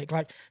public.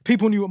 Like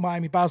people knew at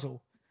Miami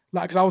Basel.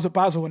 Like, because I was at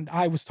Basel and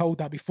I was told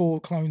that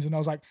before Clones, and I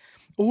was like,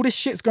 all this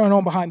shit's going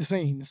on behind the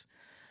scenes.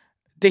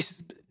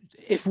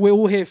 If we're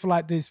all here for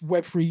like this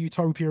Web3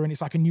 utopia and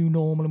it's like a new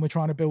normal and we're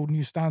trying to build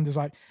new standards,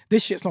 like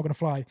this shit's not going to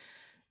fly.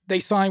 They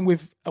sign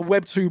with a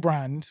Web2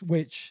 brand,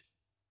 which,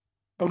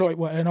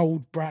 an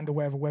old brand or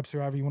whatever, Web2,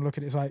 however you want to look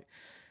at it. It's like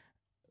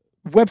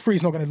Web3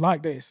 is not going to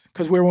like this,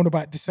 because we're all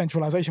about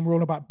decentralization. We're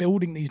all about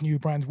building these new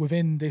brands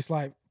within this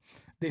like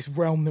this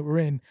realm that we're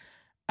in.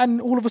 And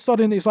all of a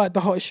sudden it's like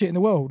the hottest shit in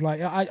the world.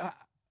 Like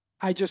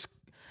I just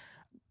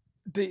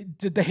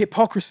the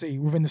hypocrisy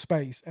within the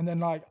space. And then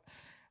like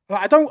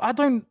I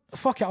don't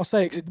fuck it, I'll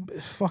say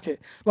it, fuck it.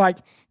 Like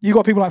you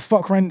got people like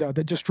Fuck Render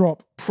that just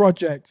drop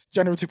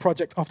generative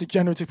project after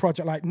generative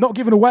project, like not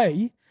giving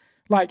away.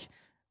 Like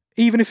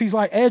even if he's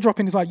like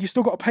airdropping, he's like, you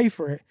still got to pay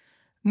for it.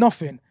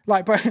 Nothing.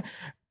 Like, but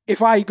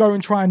if I go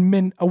and try and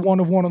mint a 1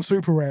 of 1 on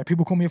Super Rare,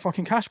 people call me a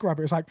fucking cash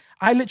grabber. It's like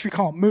I literally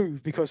can't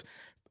move, because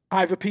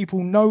either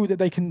people know that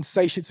they can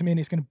say shit to me and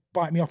it's going to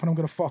bite me up and I'm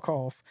going to fuck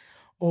off,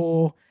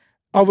 or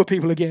other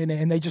people are getting it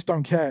and they just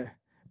don't care.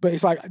 But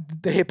it's like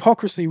the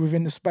hypocrisy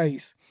within the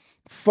space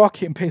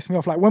fucking pissed me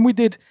off. Like when we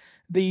did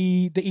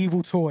the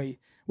evil toy,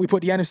 we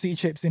put the NFC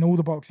chips in all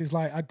the boxes.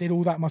 Like I did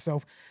all that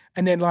myself.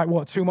 And then like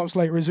 2 months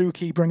later,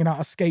 Azuki bringing out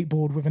a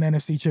skateboard with an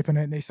NFC chip in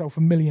it, and they sell for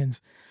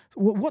millions.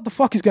 What the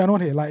fuck is going on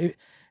here? Like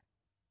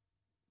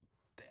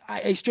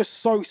it's just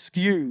so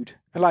skewed.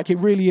 And like it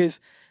really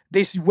is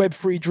this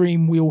Web3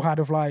 dream we all had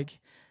of like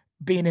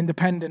being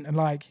independent and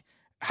like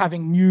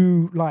having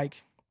new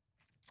like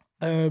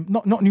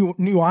not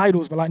new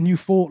idols, but like new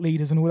thought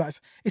leaders and all that.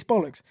 It's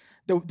bollocks.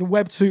 The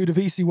Web 2, the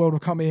VC world will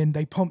come in,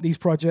 they pump these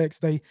projects,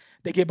 they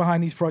get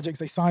behind these projects,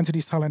 they sign to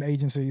these talent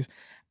agencies,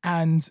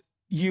 and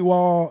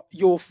your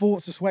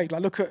thoughts are swayed.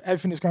 Like look at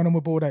everything that's going on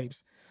with Bored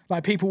Apes.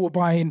 Like people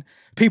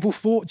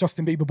thought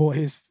Justin Bieber bought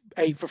his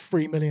ape for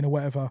 3 million or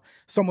whatever.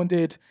 Someone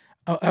did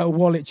a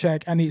wallet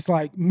check, and it's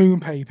like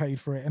MoonPay paid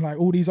for it, and like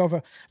all these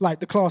other, like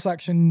the class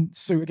action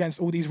suit against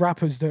all these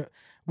rappers that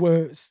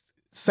were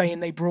saying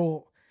they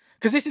brought.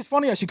 Because this is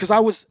funny actually, because I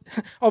was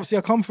obviously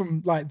I come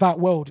from like that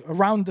world.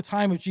 Around the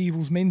time of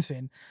Jeevel's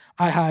minting,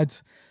 I had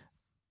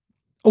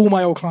all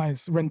my old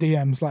clients run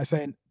DMs like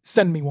saying,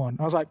 "Send me one."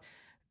 I was like,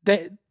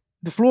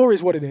 the floor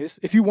is what it is.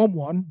 If you want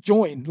one,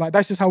 join. Like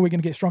that's just how we're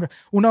gonna get stronger.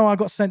 Well, no, I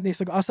got sent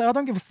this. I say I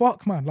don't give a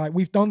fuck, man. Like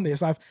we've done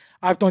this.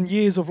 I've done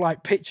years of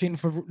like pitching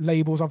for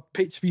labels. I've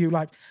pitched for you.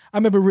 Like I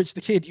remember Rich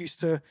the Kid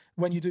used to,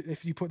 when you do,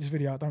 if you put this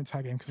video out, don't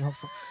tag him because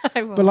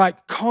but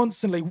like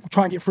constantly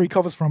try and get free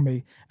covers from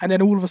me. And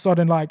then all of a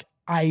sudden, like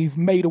I've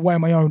made a way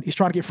on my own. He's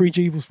trying to get free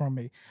Jeevels from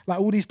me.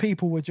 Like all these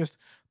people were just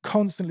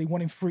constantly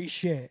wanting free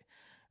shit.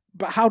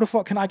 But how the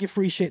fuck can I give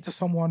free shit to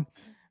someone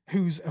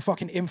who's a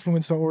fucking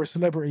influencer or a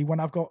celebrity when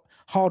I've got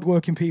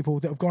hardworking people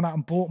that have gone out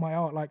and bought my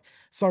art? Like,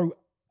 so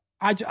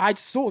I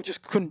sort of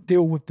just couldn't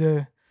deal with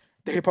the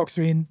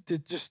hypocrisy and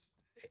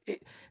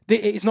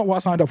it's not what I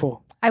signed up for.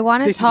 I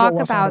want to talk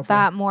about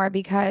that more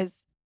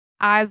because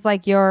as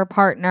like your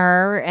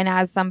partner and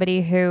as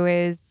somebody who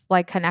is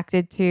like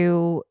connected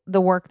to the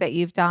work that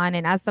you've done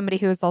and as somebody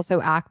who is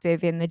also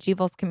active in the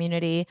Jeevels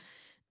community,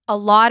 a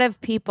lot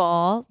of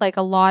people, like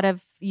a lot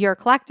of your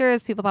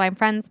collectors, people that I'm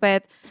friends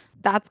with,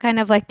 that's kind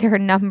of like their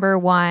number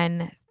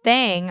one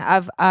thing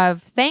of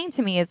saying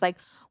to me is like,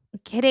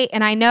 KidEight,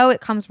 and I know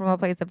it comes from a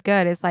place of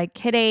good, is like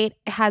KidEight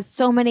has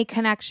so many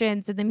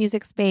connections in the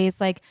music space.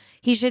 Like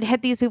he should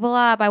hit these people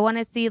up. I want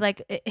to see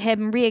like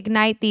him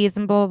reignite these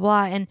and blah,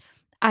 blah, blah. And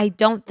I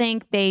don't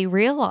think they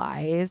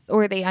realize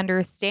or they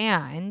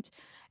understand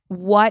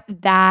what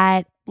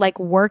that like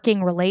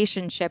working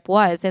relationship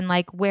was. And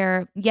like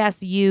where,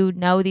 yes, you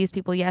know these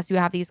people, yes, you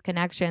have these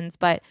connections,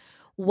 but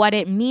what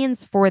it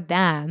means for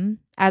them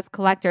as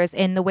collectors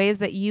in the ways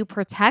that you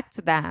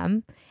protect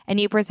them and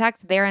you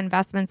protect their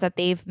investments that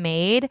they've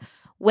made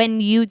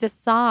when you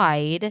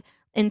decide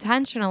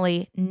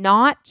intentionally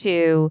not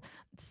to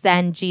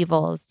send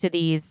Jeevels to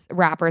these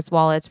rappers'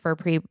 wallets for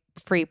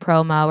free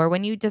promo, or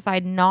when you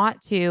decide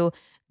not to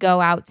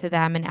go out to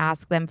them and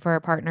ask them for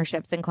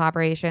partnerships and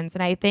collaborations.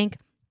 And I think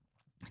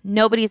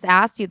nobody's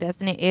asked you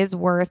this, and it is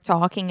worth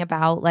talking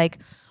about, like,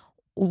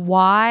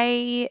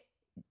 why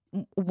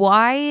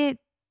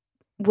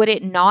would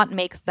it not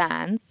make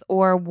sense,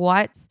 or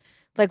why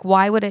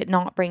would it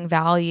not bring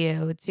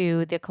value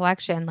to the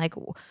collection? Like,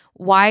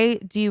 why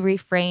do you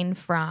refrain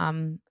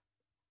from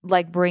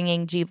like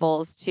bringing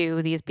Jeevels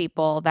to these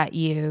people that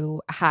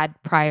you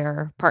had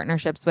prior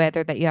partnerships with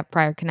or that you have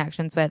prior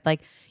connections with,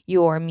 like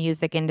your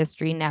music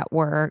industry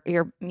network,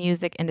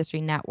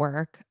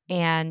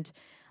 and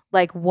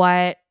like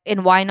why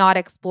not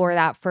explore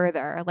that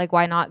further? Like,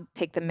 why not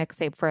take the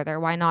mixtape further?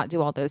 Why not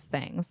do all those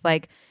things?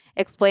 Like,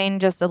 explain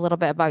just a little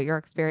bit about your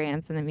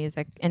experience in the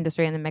music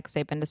industry and the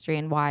mixtape industry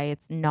and why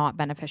it's not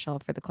beneficial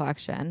for the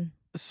collection.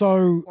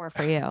 Or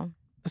for you.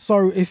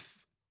 So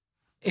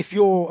if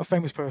you're a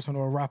famous person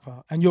or a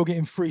rapper and you're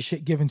getting free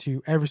shit given to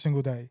you every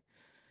single day,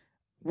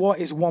 what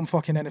is one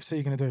fucking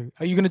NFT going to do?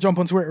 Are you going to jump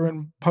on Twitter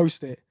and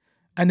post it?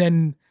 And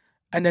then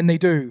they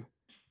do.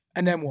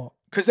 And then what?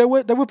 Because there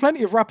were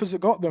plenty of rappers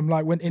that got them,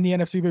 like when in the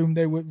NFT boom,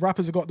 there were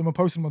rappers that got them and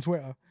posted them on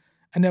Twitter.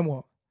 And then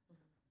what?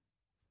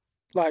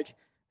 Like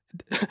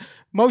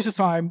most of the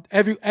time,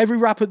 every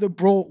rapper that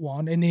brought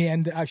one in the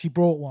end that actually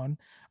brought one,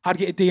 I'd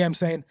get a DM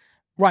saying,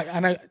 right,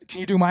 and can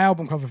you do my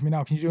album cover for me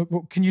now?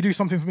 Can you do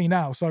something for me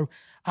now? So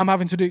I'm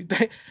having to do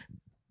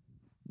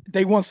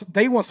they want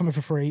something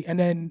for free, and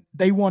then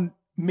they want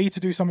me to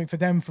do something for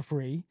them for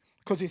free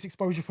because it's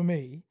exposure for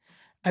me.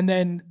 And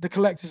then the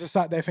collectors are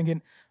sat there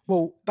thinking,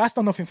 well, that's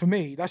done nothing for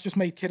me. That's just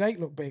made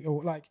KidEight look big.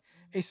 Or like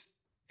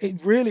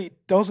it really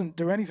doesn't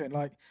do anything.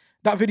 Like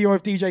that video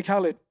of DJ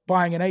Khaled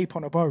buying an ape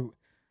on a boat.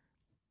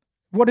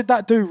 What did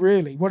that do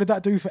really? What did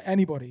that do for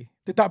anybody?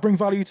 Did that bring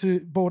value to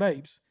Bored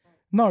Apes?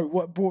 No.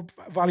 What brought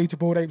value to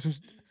Bored Apes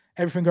was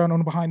everything going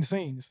on behind the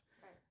scenes.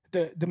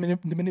 The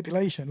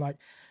manipulation. Like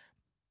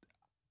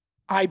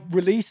I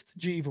released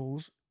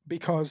Jeevels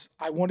because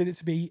I wanted it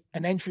to be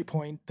an entry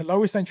point, the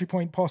lowest entry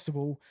point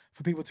possible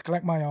for people to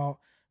collect my art,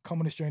 come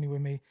on this journey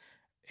with me.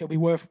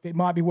 It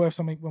might be worth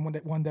something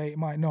one day, it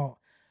might not.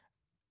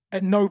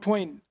 At no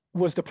point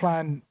was the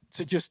plan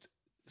to just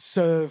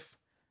serve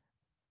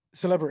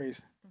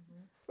celebrities.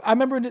 Mm-hmm. I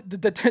remember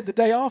the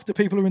day after,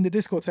 people are in the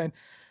Discord saying,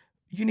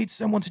 you need to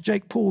send one to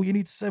Jake Paul, you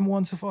need to send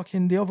one to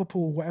fucking the other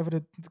Paul, whatever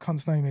the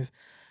cunt's name is.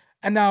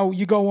 And now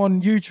you go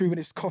on YouTube and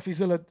it's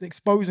CoffeeZilla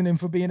exposing him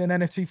for being an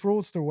NFT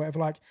fraudster or whatever.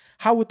 Like,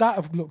 how would that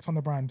have looked on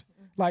the brand?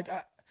 Like,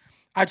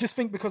 I just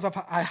think because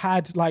I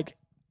had like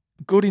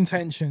good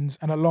intentions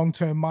and a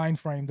long-term mind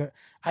frame that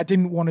I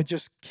didn't want to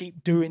just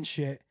keep doing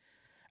shit.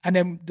 And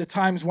then the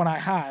times when I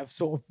have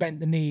sort of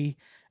bent the knee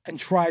and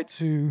tried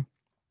to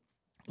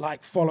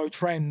like follow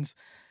trends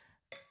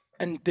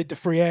and did the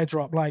free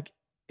airdrop, like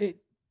it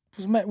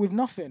was met with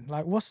nothing.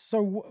 Like, what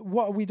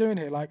are we doing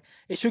here? Like,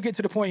 it should get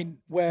to the point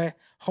where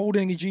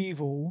holding a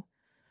Jeevel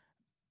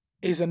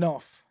is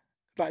enough.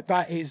 Like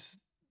that is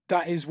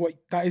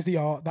the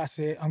art. That's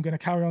it. I'm gonna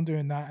carry on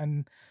doing that,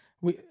 and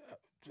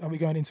Are we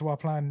going into our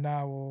plan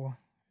now, or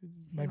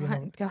maybe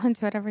another? Go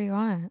into whatever you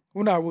want.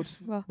 Well, no,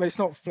 Well, but it's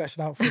not fleshed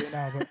out fully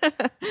now.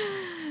 But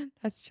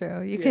that's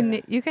true. You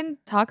Yeah. can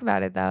talk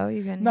about it though.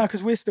 You can. no,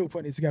 because we're still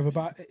putting it together.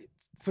 But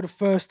for the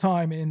first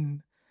time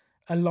in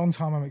a long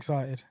time, I'm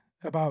excited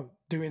about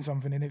doing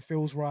something, and it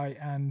feels right,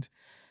 and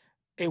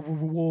it will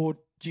reward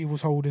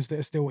Jewels holders that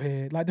are still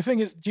here. Like the thing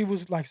is,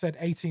 Jewels, like I said,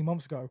 18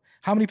 months ago,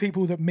 how many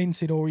people that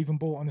minted or even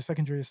bought on the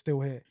secondary are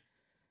still here?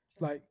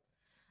 Like,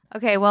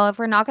 Okay, well, if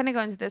we're not going to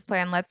go into this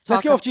plan, let's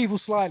let's talk. get off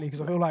Jewels slightly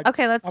because I feel like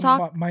Okay, let's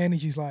talk. my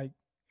energy's like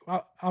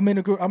I'm in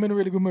a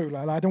really good mood.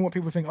 Like I don't want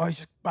people to think, oh, he's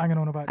just banging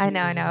on about. I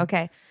know.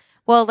 Okay,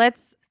 well,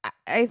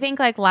 I think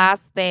like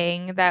last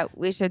thing that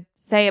we should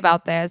say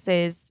about this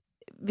is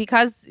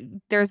because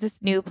there's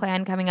this new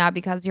plan coming up,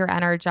 because you're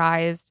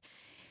energized,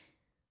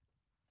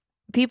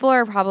 people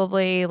are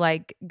probably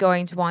like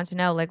going to want to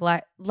know, like,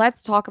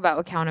 let's talk about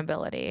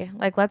accountability.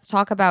 Like, let's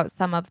talk about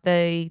some of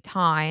the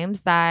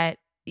times that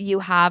you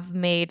have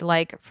made,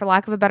 like, for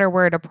lack of a better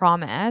word, a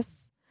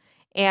promise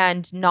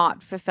and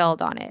not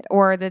fulfilled on it,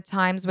 or the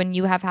times when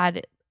you have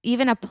had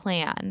even a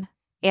plan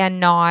and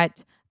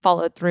not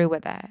followed through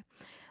with it.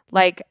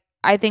 Like,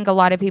 I think a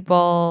lot of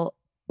people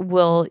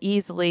will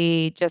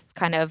easily just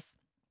kind of,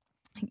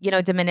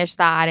 diminish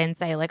that and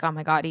say like, oh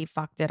my God, he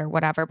fucked it or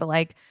whatever. But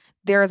like,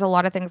 there's a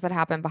lot of things that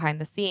happen behind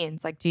the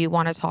scenes. Like, do you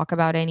want to talk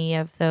about any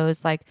of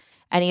those, like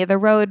any of the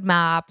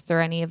roadmaps or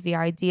any of the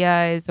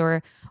ideas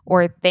or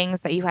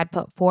things that you had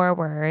put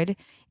forward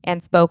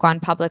and spoke on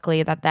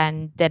publicly that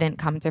then didn't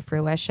come to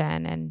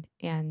fruition,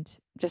 and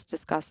just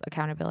discuss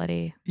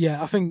accountability?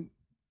 Yeah, I think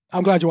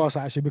I'm glad you asked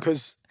that actually,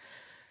 because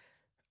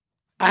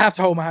I have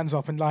to hold my hands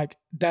up, and like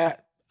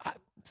that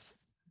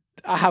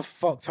I have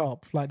fucked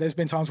up. Like there's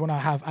been times when I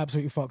have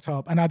absolutely fucked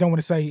up, and I don't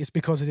want to say it's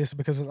because of this,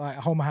 because of, like, I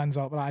hold my hands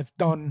up. But I've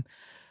done.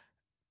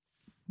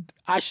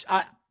 I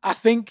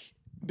think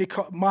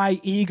because my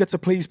eager to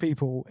please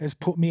people has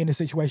put me in a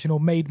situation or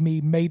made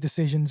me make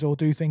decisions or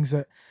do things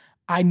that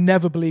I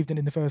never believed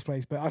in the first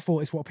place, but I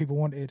thought it's what people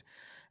wanted,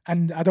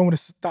 and I don't want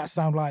to that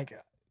sound like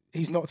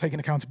he's not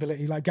taking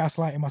accountability, like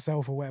gaslighting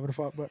myself or whatever the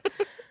fuck. But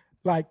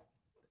like,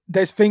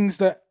 there's things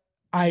that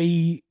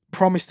I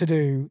promised to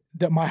do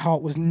that my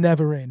heart was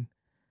never in.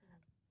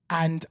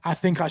 And I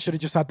think I should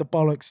have just had the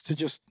bollocks to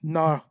just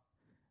not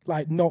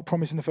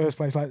promise in the first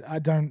place. Like I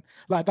don't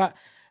like that.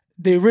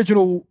 The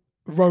original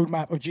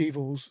roadmap of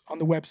Jevils on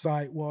the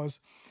website was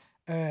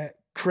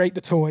create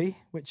the toy,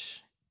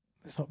 which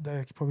it's up there.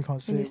 You probably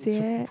can't see Can you it. see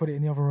it? Put it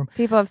in the other room.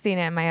 People have seen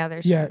it in my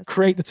other shows. Yeah,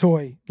 create the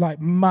toy. Like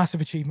massive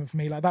achievement for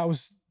me. Like that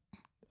was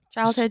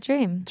Childhood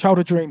dream.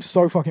 Childhood dream.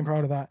 So fucking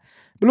proud of that.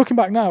 But looking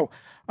back now,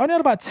 I only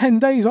had about 10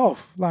 days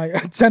off,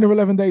 like 10 or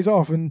 11 days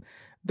off. And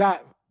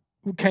that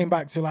came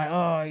back to like,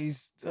 oh,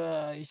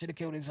 he should have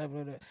killed himself.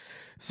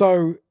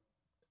 So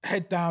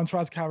head down,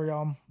 try to carry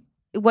on.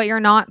 What you're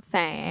not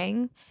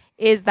saying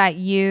is that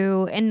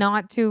you, and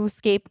not to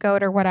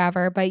scapegoat or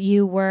whatever, but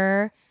you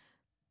were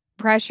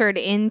pressured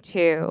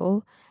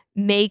into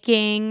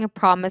making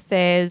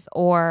promises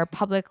or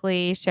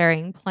publicly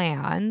sharing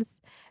plans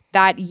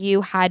that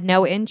you had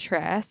no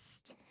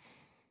interest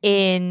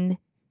in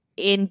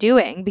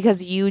doing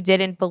because you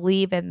didn't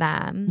believe in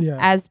them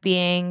as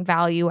being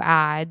value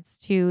adds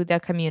to the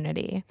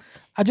community.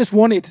 I just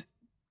wanted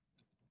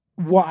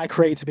what I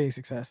created to be a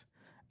success.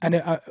 And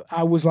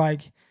I was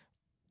like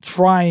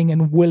trying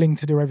and willing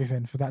to do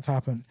everything for that to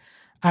happen.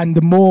 And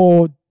the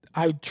more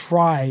I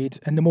tried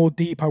and the more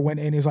deep I went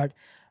in, it was like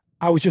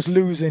I was just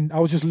losing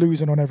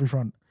on every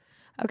front.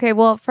 Okay,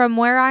 well, from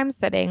where I'm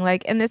sitting,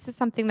 like, and this is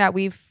something that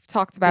we've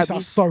talked about. This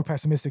sounds so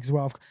pessimistic as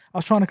well. I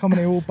was trying to come in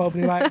here all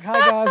bubbly, like, "Hi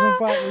guys, I'm back."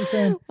 What are you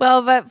saying?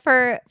 Well, but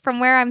from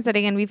where I'm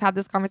sitting, and we've had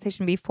this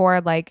conversation before,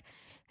 like,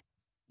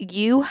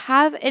 you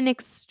have an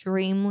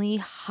extremely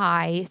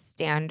high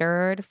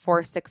standard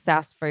for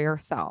success for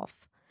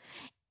yourself.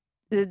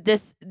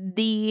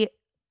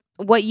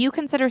 What you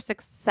consider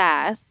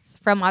success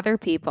from other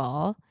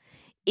people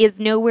is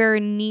nowhere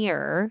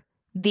near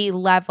the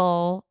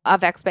level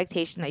of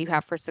expectation that you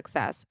have for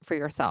success for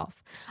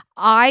yourself.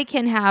 I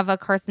can have a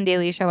Carson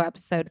Daly Show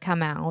episode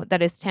come out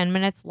that is 10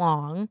 minutes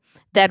long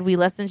that we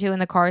listen to in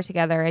the car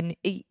together, and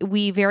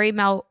we very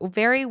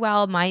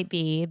well might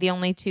be the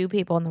only two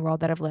people in the world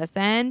that have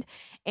listened.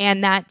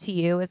 And that to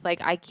you is like,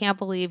 I can't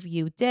believe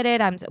you did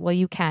it. Well,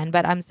 you can,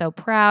 but I'm so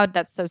proud.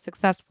 That's so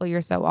successful.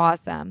 You're so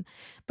awesome.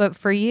 But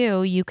for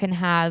you, you can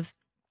have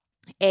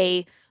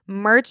a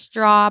merch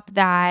drop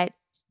that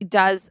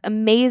does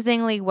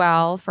amazingly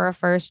well for a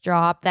first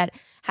drop, that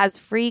has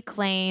free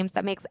claims,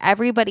 that makes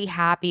everybody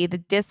happy. The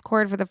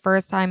Discord for the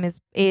first time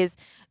is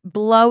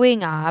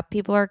blowing up.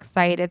 People are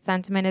excited.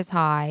 Sentiment is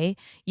high.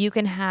 You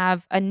can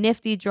have a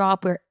nifty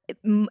drop where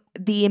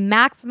the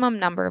maximum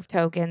number of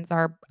tokens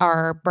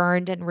are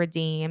burned and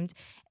redeemed,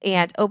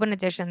 and open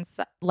editions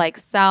like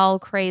sell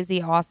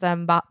crazy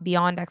awesome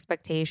beyond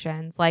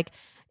expectations. Like,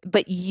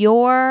 but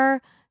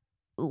your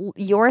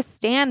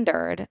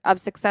standard of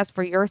success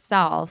for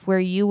yourself, where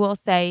you will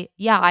say,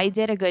 yeah, I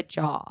did a good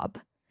job,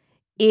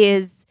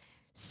 is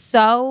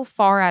so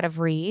far out of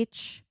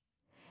reach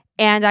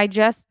And I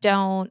just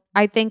don't,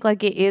 I think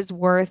like it is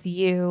worth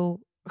you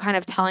kind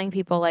of telling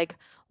people like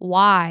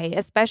why,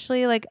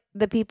 especially like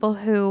the people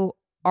who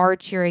are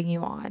cheering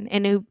you on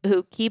and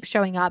who keep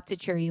showing up to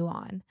cheer you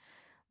on.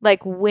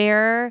 Like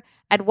where,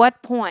 at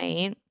what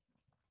point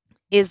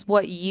is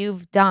what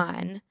you've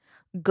done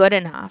good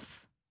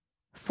enough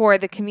for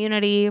the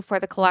community, for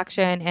the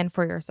collection, and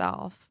for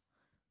yourself?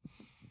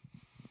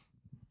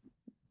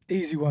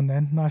 Easy one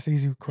then. Nice,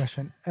 easy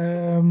question.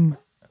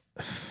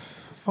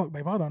 Fuck,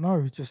 babe. I don't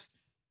know. Just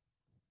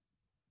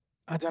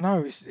I don't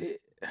know.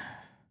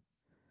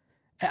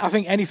 I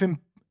think anything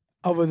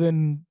other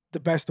than the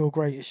best or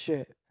great is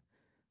shit.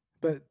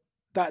 But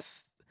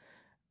that's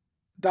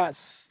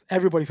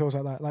everybody feels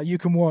like that. Like you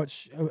can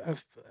watch a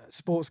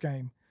sports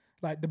game,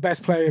 like the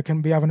best player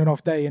can be having an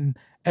off day, and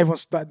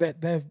everyone's like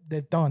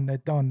they're done,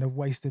 they've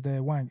wasted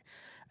their wank,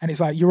 and it's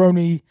like you're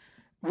only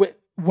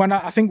when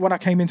I think when I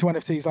came into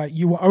NFTs, like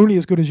you were only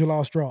as good as your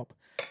last drop.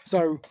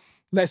 So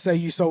let's say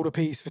you sold a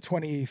piece for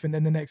 20 ETH, and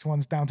then the next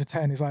one's down to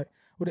 10. It's like,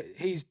 well,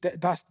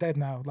 that's dead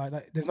now.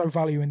 Like there's no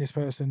value in this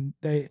person.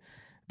 They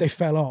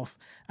fell off,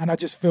 and I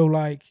just feel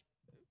like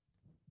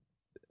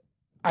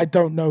I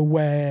don't know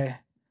where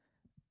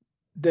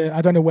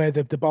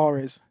the bar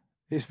is.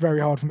 It's very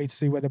hard for me to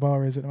see where the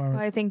bar is at the moment.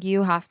 Well, I think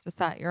you have to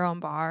set your own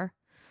bar.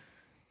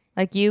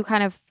 Like you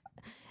kind of,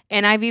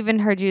 and I've even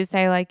heard you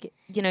say like,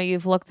 you know,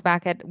 you've looked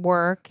back at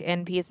work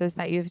and pieces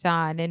that you've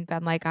done and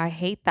been like, I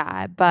hate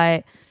that.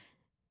 But,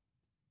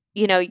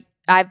 you know,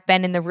 I've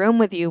been in the room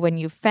with you when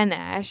you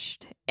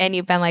finished and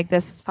you've been like,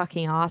 this is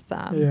fucking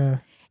awesome. Yeah.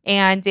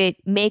 And it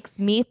makes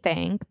me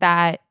think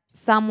that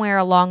somewhere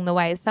along the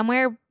way,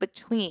 somewhere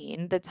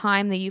between the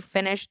time that you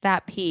finished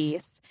that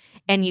piece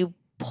and you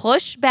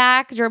push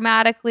back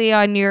dramatically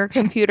on your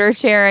computer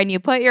chair and you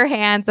put your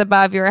hands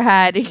above your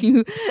head and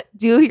you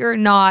do your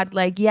nod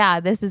like, yeah,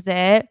 this is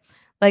it.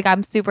 Like,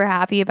 I'm super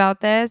happy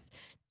about this,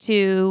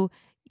 to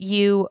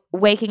you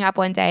waking up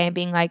one day and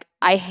being like,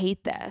 I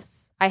hate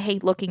this. I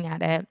hate looking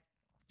at it.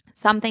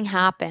 Something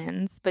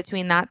happens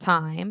between that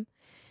time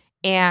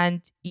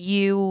and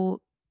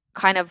you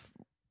kind of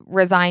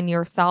resign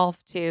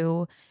yourself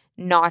to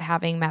not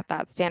having met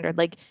that standard.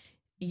 Like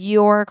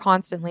you're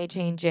constantly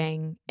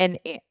changing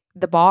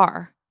the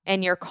bar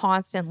and you're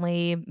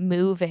constantly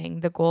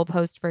moving the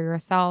goalpost for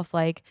yourself.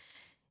 Like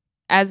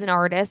as an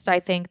artist, I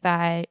think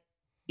that,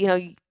 you know,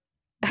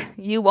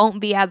 you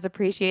won't be as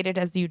appreciated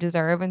as you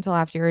deserve until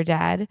after you're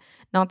dead.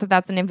 Not that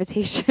that's an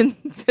invitation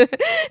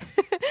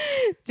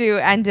to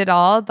end it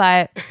all,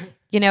 but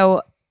you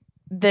know,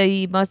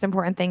 the most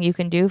important thing you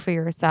can do for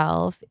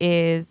yourself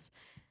is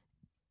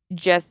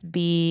just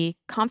be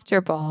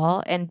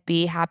comfortable and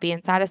be happy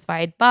and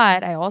satisfied.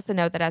 But I also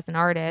know that as an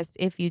artist,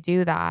 if you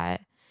do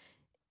that,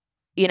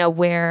 you know,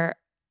 where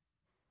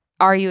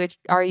are you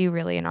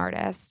really an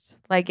artist?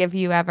 Like if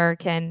you ever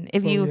can,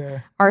 if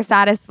you are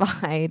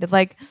satisfied,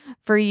 like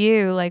for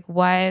you, like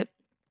what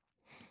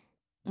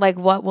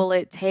will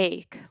it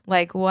take?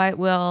 Like what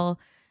will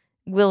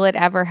it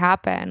ever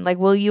happen? Like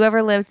will you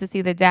ever live to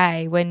see the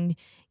day when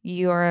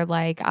you're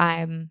like,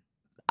 I'm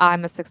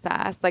a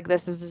success. Like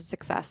this is a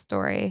success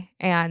story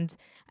and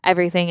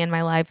everything in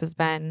my life has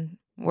been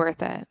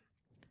worth it.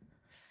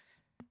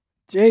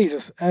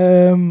 Jesus.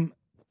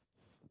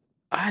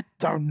 I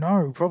don't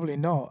know. Probably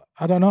not.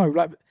 I don't know.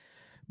 Like,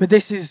 but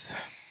this is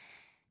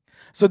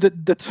so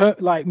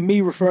like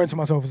me referring to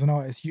myself as an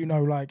artist. You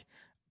know, like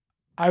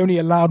I only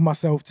allowed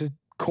myself to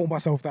call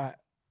myself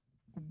that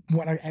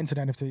when I entered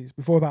NFTs.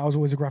 Before that, I was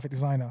always a graphic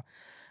designer,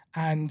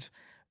 and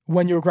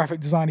when you're a graphic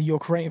designer, you're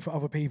creating for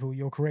other people.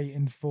 You're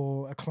creating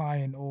for a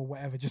client or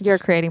whatever. You're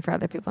creating for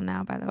other people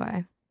now, by the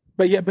way.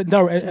 But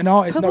no, an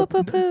artist. No,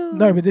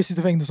 but this is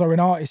the thing. So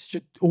an artist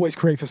should always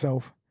create for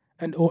self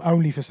or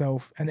only for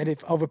self. And then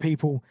if other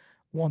people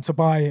want to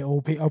buy it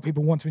or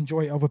people want to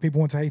enjoy it, other people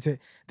want to hate it,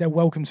 they're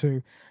welcome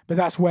to. But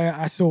that's where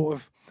I sort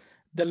of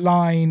the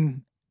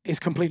line is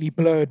completely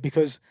blurred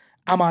because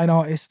am I an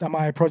artist? Am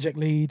I a project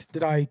lead?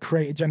 Did I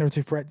create a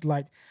generative project?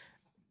 Like,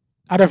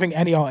 I don't think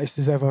any artist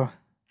has ever.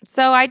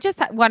 So I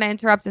just want to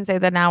interrupt and say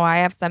that now I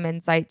have some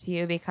insight to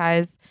you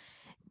because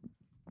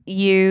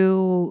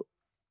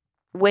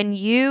when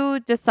you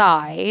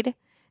decide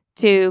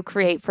to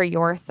create for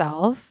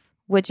yourself,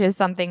 which is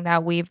something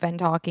that we've been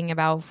talking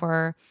about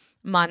for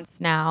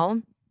months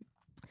now,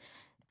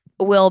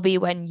 will be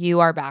when you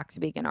are back to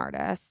being an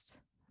artist.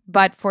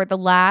 But for the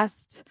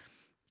last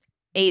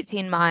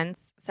 18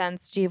 months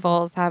since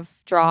GVols have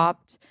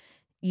dropped,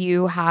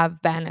 you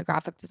have been a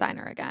graphic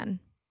designer again.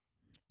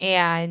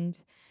 And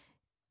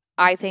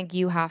I think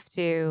you're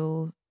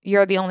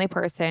the only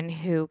person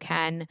who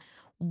can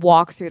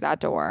walk through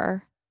that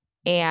door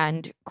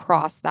and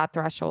cross that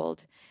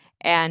threshold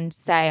and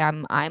say,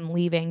 I'm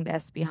leaving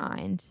this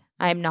behind.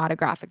 I'm not a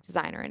graphic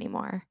designer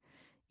anymore.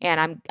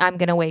 And I'm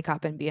gonna wake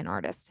up and be an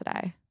artist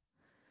today.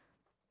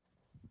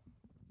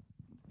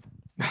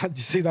 Did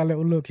you see that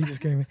little look he just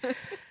gave me?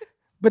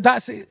 But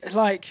that's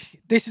like,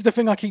 this is the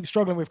thing I keep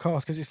struggling with,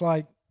 Cast, because it's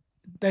like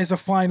there's a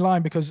fine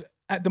line because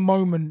at the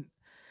moment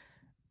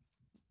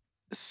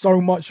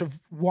so much of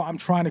what I'm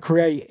trying to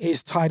create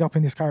is tied up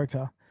in this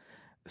character.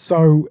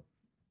 So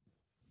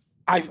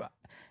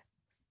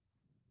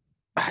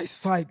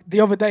it's like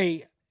the other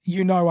day,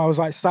 I was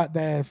like sat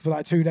there for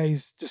like 2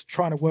 days just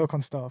trying to work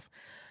on stuff.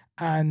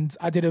 And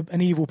I did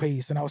an evil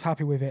piece and I was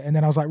happy with it. And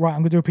then I was like, right,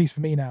 I'm gonna do a piece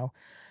for me now.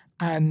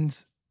 And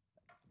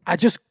I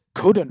just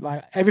couldn't,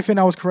 like, everything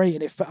I was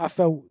creating, I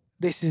felt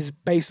this is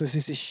baseless,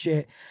 this is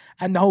shit.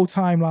 And the whole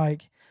time,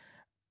 like,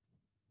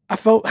 I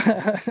felt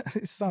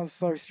it sounds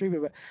so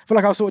stupid, but I feel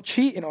like I was sort of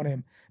cheating on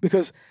him,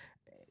 because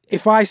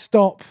if I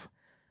stop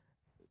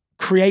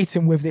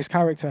creating with this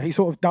character, he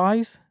sort of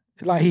dies.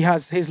 Like,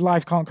 his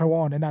life can't go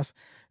on, and that's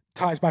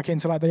ties back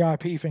into like the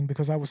IP thing,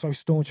 because I was so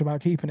staunch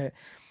about keeping it.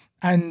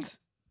 And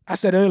I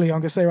said earlier,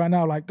 I'm gonna say right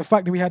now, like, the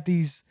fact that we had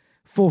these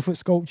 4-foot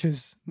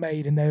sculptures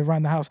made and they're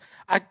around the house,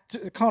 I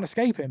can't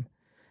escape him.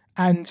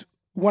 And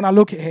when I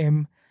look at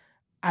him,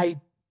 I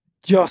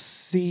just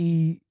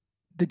see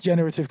the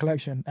generative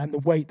collection and the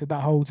weight that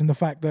holds, and the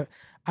fact that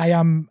I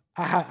don't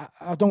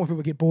want people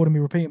to get bored of me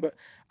repeating, but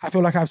I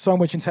feel like I have so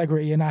much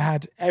integrity and I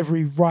had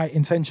every right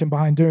intention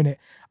behind doing it.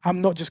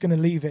 I'm not just going to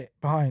leave it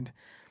behind.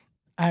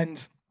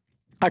 And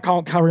I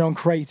can't carry on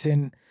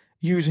creating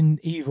using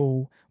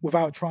evil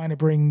without trying to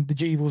bring the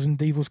Jevils and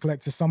Devils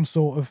collectors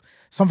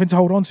something to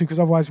hold on to, because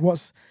otherwise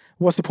what's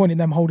the point in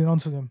them holding on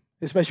to them,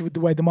 especially with the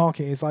way the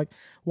market is. Like,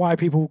 why are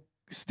people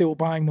still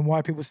buying them? Why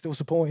are people still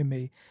supporting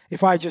me?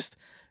 If I just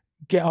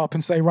get up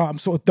and say, right, I'm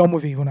sort of done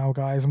with evil now,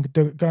 guys, I'm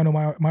going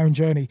on my own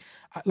journey,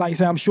 like you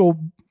say, I'm sure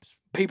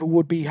people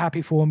would be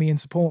happy for me and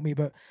support me,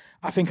 but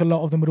I think a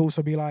lot of them would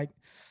also be like,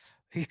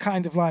 he's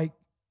kind of like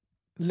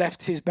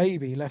left his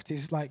baby,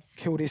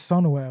 killed his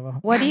son or whatever.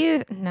 What do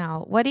you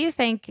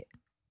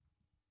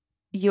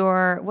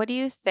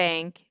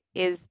think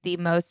is the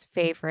most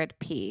favorite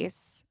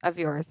piece of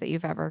yours that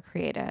you've ever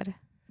created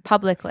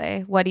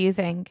publicly? What do you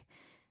think?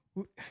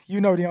 You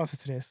know the answer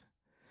to this.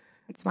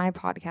 It's my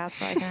podcast,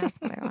 so I can ask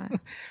what I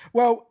want.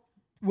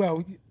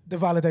 well, the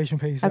validation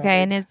piece.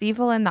 Okay, and is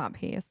evil in that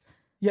piece?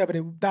 Yeah, but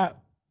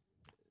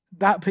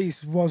that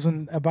piece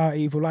wasn't about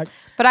evil. Like,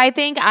 but I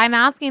think I'm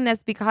asking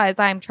this because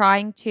I'm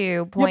trying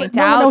to point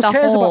no out one else the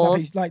cares holes. About that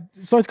piece. Like,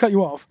 sorry to cut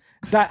you off.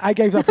 That I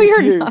gave that piece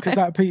to you because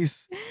that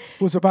piece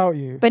was about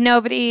you. But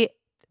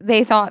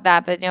they thought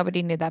that, but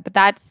nobody knew that. But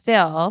that's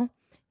still,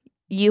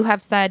 you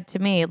have said to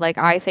me, like,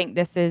 I think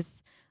this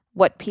is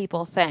what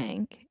people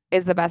think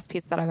is the best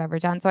piece that I've ever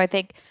done. So I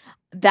think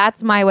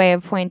that's my way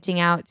of pointing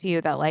out to you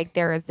that, like,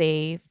 there's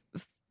a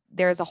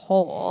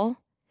hole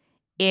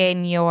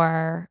in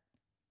your,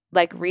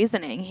 like,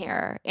 reasoning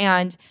here,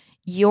 and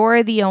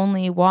you're the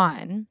only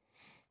one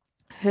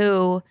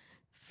who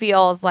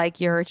feels like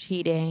you're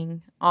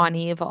cheating on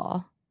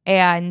evil.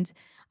 And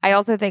I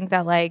also think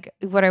that, like,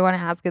 what I want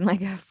to ask in,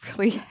 like, a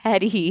really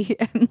heady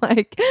and,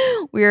 like,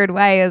 weird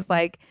way is,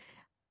 like,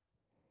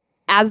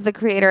 as the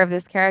creator of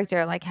this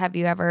character, like, have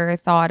you ever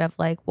thought of,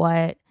 like,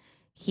 what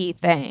he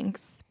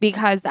thinks?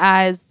 Because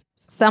as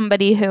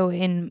somebody who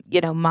in,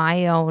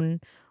 my own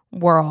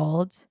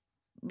world,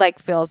 like,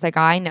 feels like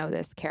I know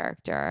this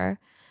character,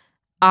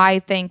 I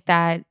think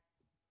that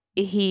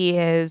he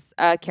is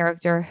a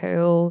character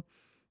who,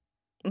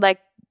 like,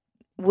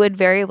 would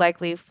very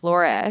likely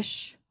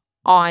flourish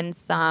on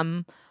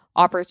some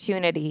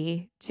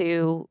opportunity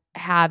to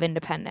have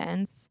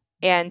independence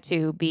and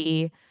to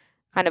be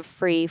kind of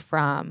free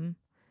from,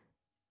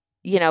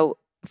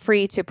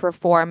 free to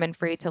perform and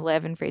free to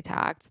live and free to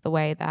act the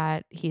way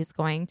that he's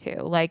going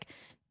to. Like,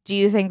 do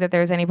you think that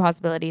there's any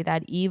possibility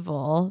that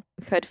evil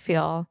could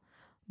feel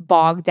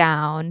bogged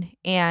down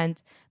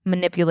and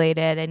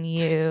manipulated and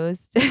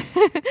used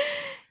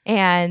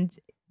and,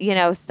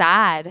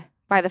 sad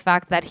by the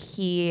fact that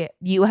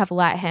you have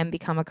let him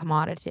become a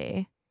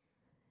commodity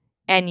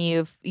and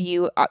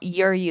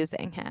you're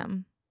using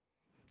him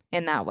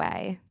in that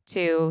way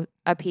to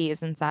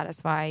appease and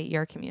satisfy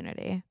your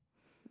community?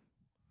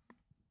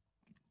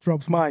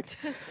 Drops mic.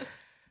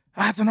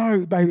 I don't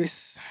know, baby.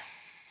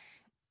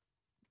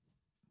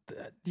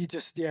 It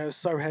was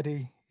so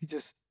heady. You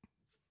just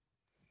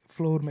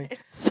floored me.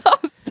 It's so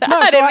sad.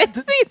 No, so it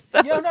makes me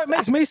so sad. No, it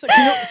makes me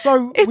sad.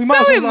 So it's we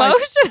might so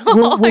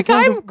emotional.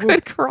 I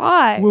could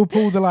cry. We'll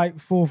pull the, like,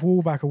 fourth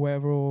wall back or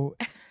whatever. Or,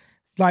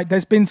 like,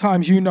 there's been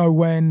times,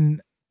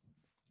 when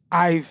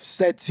I've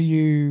said to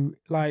you,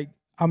 like,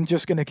 I'm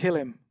just going to kill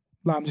him.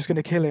 Like, I'm just going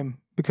to kill him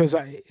because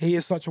he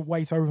is such a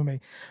weight over me.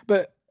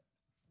 But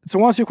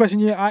to answer your question,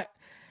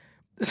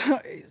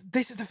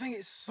 this is the thing.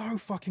 It's so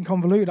fucking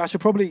convoluted. I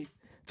should probably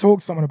talk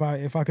to someone about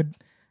it if I could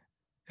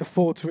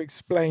afford to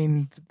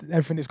explain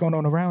everything that's gone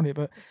on around it.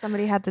 But if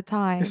somebody had the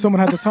time. If someone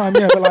had the time,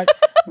 yeah. But, like,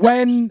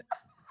 when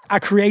I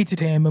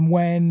created him and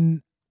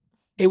when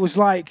it was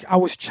like I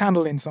was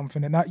channeling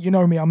something, and that,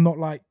 me, I'm not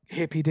like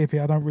hippy dippy.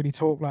 I don't really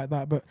talk like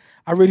that, but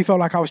I really felt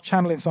like I was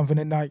channeling something,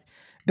 and, like,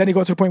 then it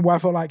got to the point where I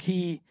felt like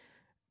he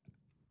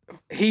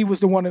was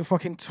the one that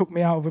fucking took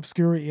me out of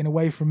obscurity and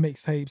away from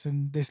mixtapes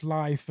and this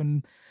life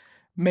and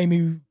made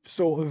me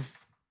sort of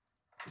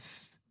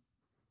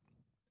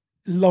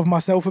love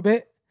myself a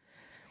bit.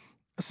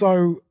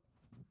 So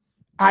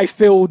I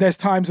feel there's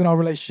times in our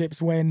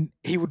relationships when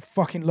he would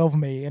fucking love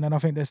me, and then I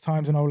think there's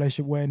times in our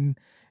relationship when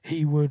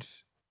he would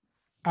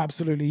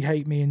absolutely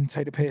hate me and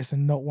take the piss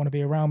and not want to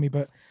be around me.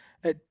 But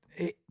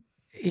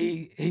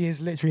he is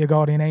literally a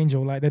guardian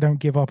angel. Like, they don't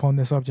give up on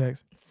the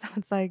subject.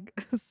 Sounds like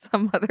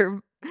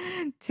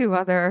two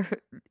other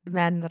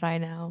men that I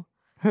know.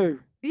 Who?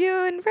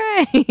 You and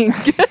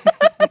Frank.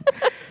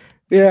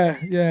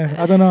 Yeah.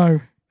 I don't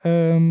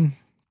know.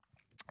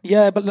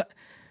 Yeah, but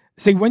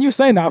see, when you're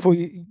saying that, I thought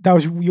that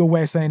was your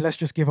way of saying let's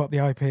just give up the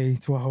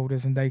IP to our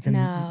holders and they can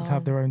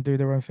have do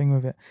their own thing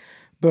with it.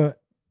 But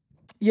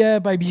yeah,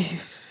 baby,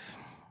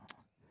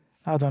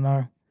 I don't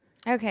know.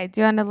 Okay, do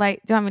you want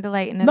me to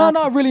lighten it No, up?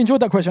 I really enjoyed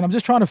that question. I'm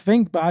just trying to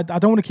think, but I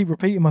don't want to keep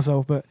repeating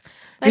myself. But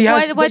Like, he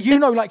has, what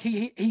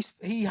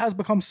he has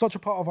become such a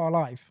part of our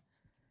life.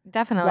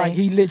 Definitely. Like,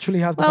 he literally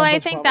has become Well, I such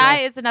a think part of our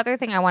that life. is another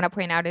thing I want to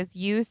point out is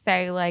you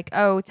say like,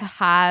 oh, to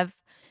have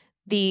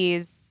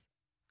these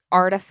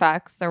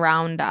artifacts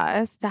around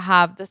us, to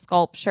have the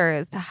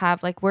sculptures, to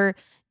have like, we're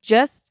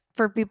just,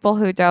 for people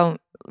who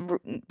don't,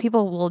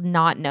 people will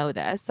not know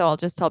this. So I'll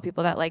just tell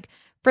people that like,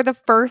 for the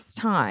first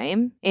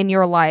time in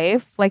your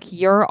life, like,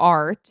 your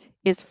art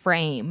is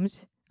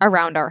framed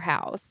around our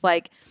house.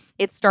 Like,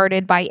 it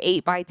started by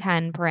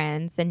 8x10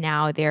 prints and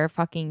now they're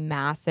fucking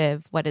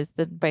massive. What is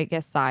the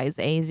biggest size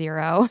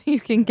A0 you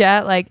can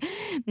get? Like,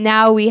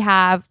 now we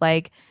have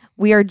like,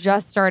 we are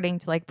just starting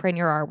to like print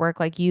your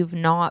artwork. Like, you've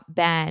not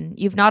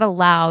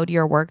allowed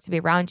your work to be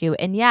around you.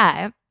 And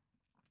yet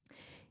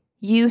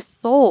you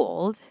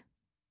sold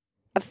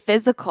a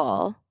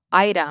physical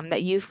item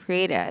that you've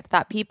created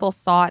that people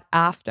sought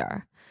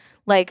after.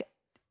 Like,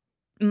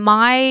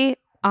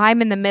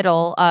 I'm in the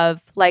middle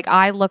of like,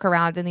 I look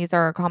around and these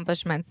are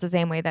accomplishments the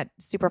same way that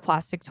super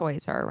plastic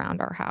toys are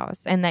around our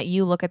house, and that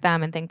you look at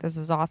them and think this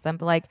is awesome.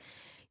 But like,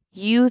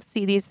 you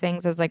see these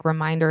things as like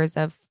reminders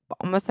of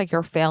almost like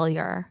your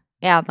failure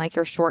and like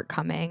your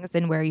shortcomings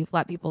and where you've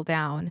let people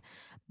down.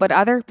 But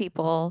other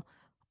people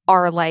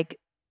are like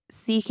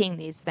seeking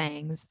these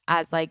things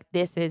as like,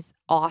 this is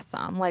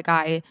awesome. Like,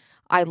 I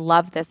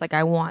love this. Like,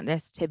 I want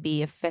this to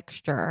be a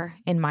fixture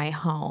in my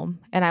home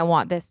and I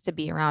want this to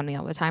be around me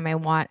all the time. I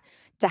want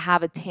to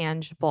have a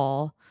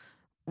tangible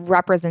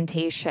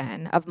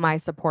representation of my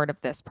support of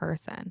this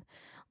person.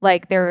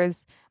 Like, there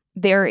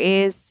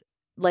is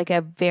like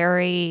a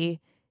very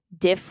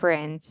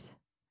different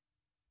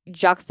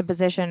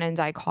juxtaposition and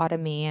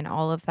dichotomy and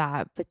all of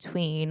that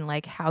between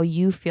like how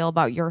you feel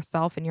about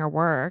yourself and your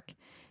work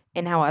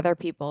and how other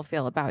people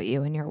feel about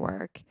you and your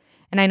work.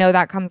 And I know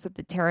that comes with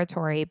the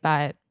territory,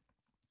 but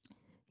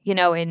you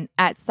know,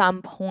 at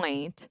some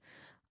point,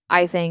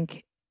 I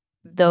think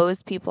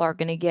those people are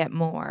going to get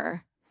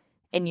more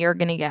and you're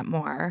going to get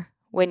more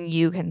when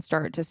you can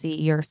start to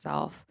see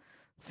yourself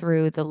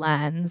through the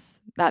lens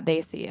that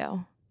they see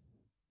you.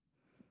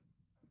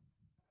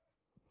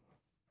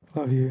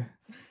 Love you.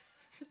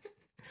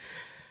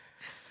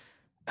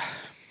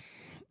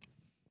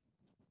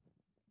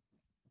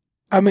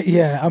 I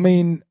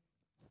mean,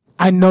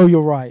 I know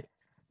you're right.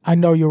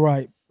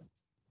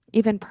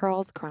 Even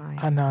Pearl's crying.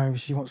 I know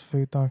she wants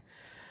food though.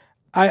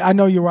 I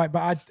know you're right,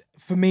 but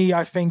for me,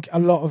 I think a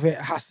lot of it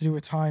has to do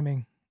with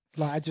timing.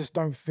 Like, I just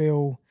don't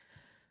feel,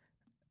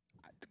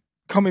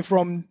 coming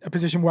from a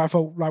position where I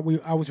felt like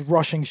I was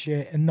rushing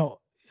shit and not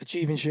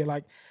achieving shit.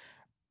 Like,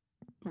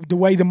 the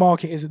way the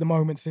market is at the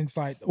moment, since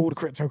like all the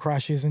crypto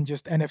crashes and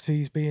just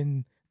NFTs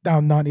being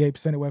down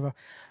 98% or whatever,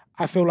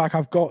 I feel like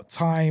I've got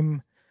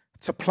time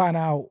to plan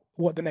out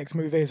what the next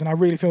move is. And I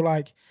really feel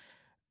like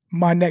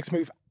my next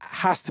move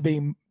has to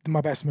be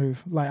my best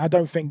move. Like, I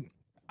don't think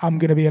I'm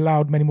going to be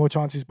allowed many more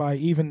chances by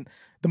even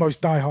the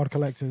most diehard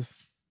collectors.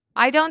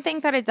 I don't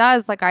think that it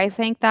does. Like, I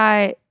think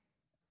that.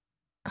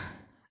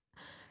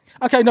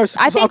 Okay, no.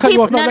 I think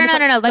people. No.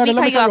 Let me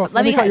cut you off.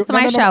 It's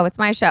my show. It's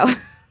my show.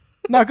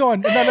 No, go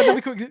on. No, let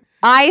me quick.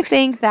 I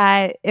think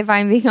that if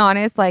I'm being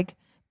honest, like,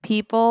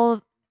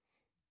 people,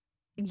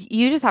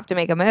 you just have to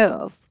make a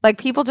move. Like,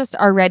 people just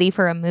are ready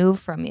for a move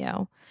from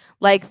you.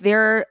 Like,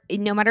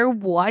 no matter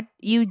what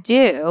you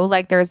do,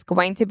 like, there's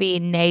going to be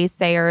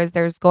naysayers.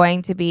 There's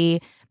going to be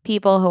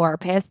people who are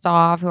pissed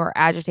off, who are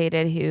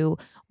agitated, who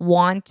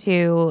want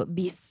to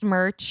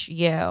besmirch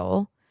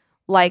you.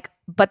 Like,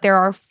 but there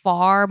are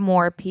far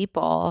more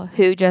people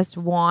who just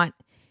want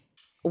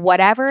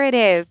whatever it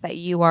is that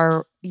you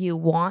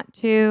want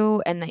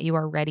to and that you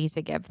are ready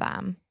to give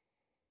them.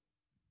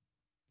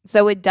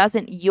 So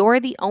you're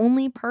the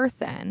only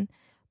person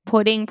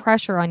putting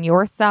pressure on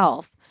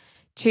yourself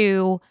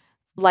to,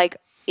 like,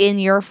 in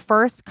your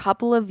first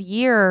couple of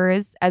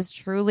years as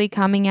truly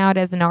coming out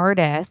as an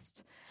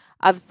artist,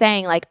 of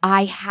saying like,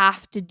 I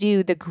have to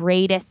do the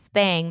greatest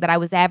thing that I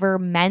was ever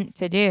meant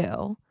to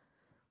do.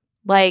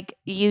 Like,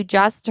 you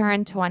just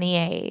turned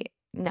 28.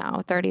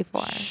 No,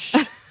 34.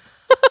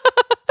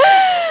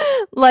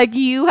 Like,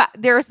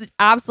 there's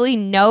absolutely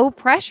no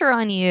pressure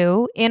on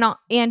you,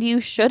 and you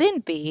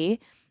shouldn't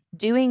be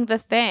doing the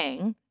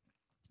thing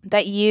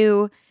that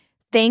you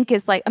think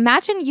is like,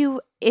 imagine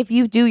if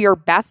you do your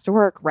best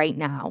work right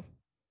now.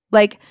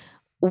 Like,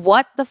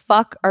 what the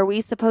fuck are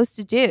we supposed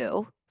to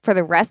do for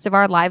the rest of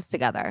our lives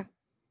together?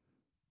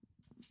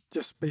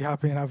 Just be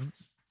happy and have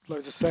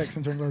loads of sex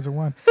and drink loads of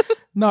wine.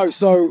 No,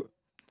 so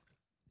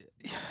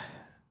yeah,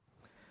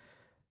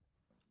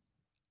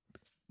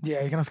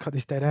 you're gonna have to cut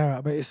this dead air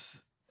out, but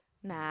it's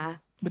Nah.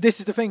 but this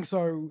is the thing.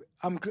 So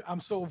I'm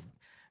sort of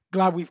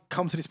glad we've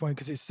come to this point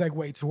because it's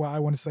segued to what I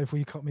want to say before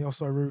you cut me off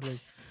so rudely.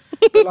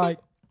 But like,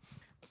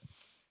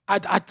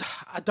 I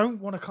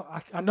don't want to.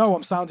 I know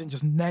I'm sounding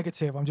just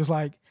negative. I'm just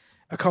like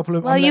a couple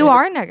of. Well, you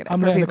are negative. I'm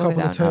for letting a people who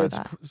couple of don't know turds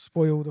that.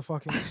 spoil the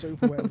fucking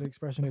soup or whatever the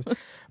expression is.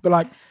 But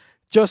like,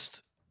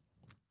 just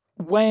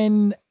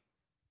when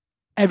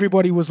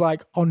everybody was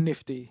like on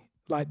Nifty,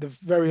 like the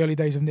very early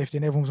days of Nifty,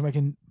 and everyone was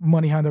making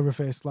money hand over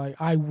fist. Like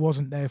I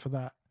wasn't there for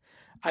that.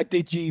 I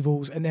did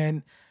Gevals, and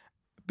then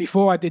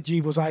before I did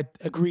Gevals, I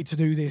agreed to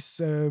do this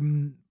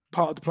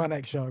part of the Plan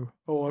X show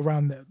or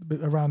around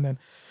then,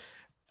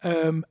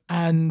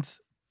 and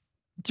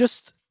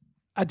just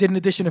I did an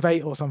edition of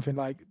 8 or something.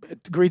 Like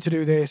agreed to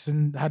do this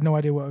and had no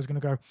idea where I was going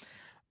to go.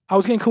 I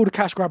was getting called a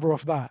cash grabber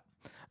off that.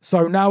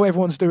 So now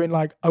everyone's doing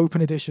like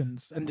open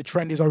editions, and the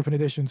trend is open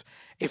editions.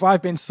 If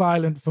I've been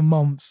silent for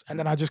months and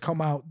then I just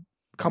come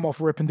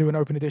off rip and do an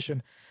open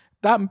edition,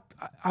 that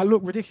I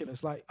look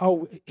ridiculous. Like,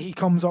 oh, he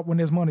comes up when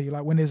there's money.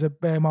 Like when there's a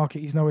bear market,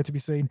 he's nowhere to be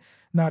seen.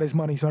 Now there's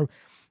money. So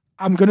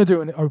I'm gonna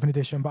do an open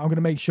edition, but I'm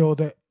gonna make sure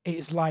that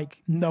it's like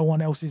no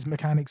one else's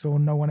mechanics or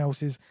no one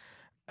else's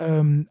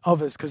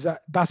others, because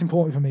that's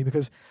important for me.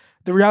 Because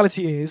the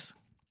reality is,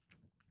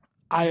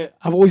 I've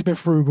always been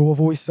frugal. I've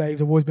always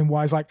saved. I've always been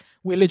wise. Like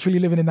we're literally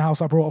living in the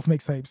house I brought off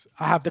mixtapes.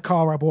 I have the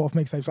car I bought off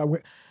mixtapes.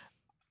 Like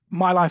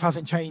my life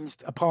hasn't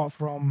changed apart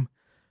from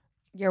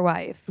Your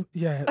wife.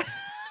 yeah.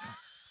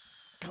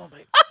 Come on,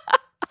 babe.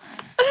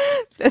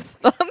 This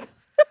bump.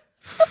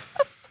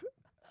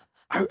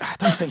 I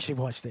don't think she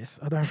watched this.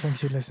 I don't think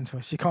she'd listen to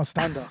us. She can't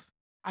stand us.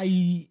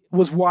 I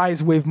was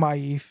wise with my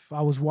ETH.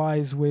 I was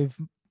wise with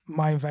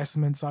my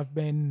investments. I've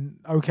been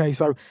okay.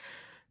 So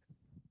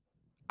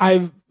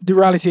the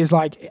reality is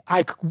like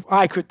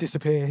I could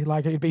disappear.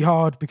 Like it'd be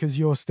hard because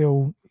you're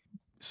still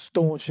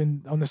staunch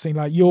and on the scene.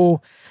 Like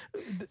you're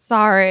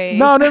Sorry.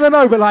 no.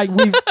 But like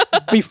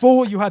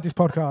before you had this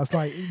podcast,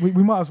 like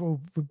we might as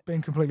well have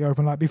been completely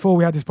open. Like before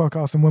we had this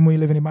podcast and when we were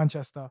living in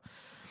Manchester,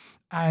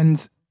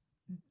 and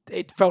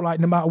it felt like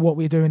no matter what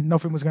we were doing,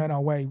 nothing was going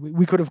our way.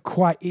 We could have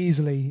quite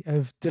easily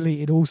have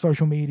deleted all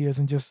social medias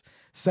and just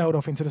sailed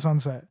off into the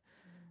sunset.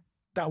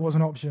 That was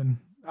an option.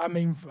 I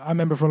mean, I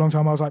remember for a long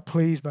time I was like,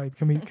 "Please, babe,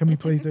 can we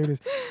please do this?"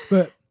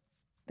 But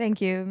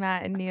thank you,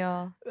 Matt and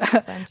Neil.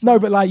 no,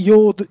 but like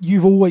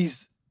you've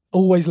always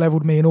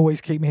leveled me and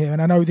always keep me here.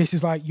 And I know this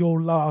is like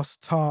your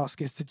last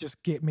task is to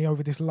just get me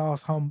over this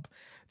last hump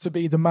to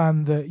be the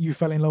man that you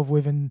fell in love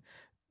with and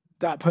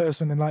that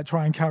person and like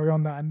try and carry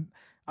on that. And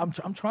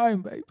I'm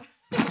trying, babe.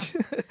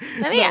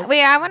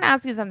 I want to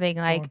ask you something.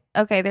 Like,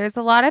 okay, there's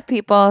a lot of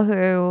people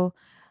who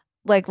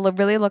like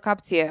really look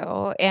up to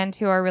you and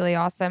who are really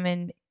awesome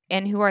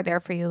and who are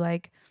there for you.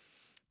 Like,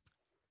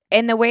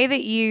 in the way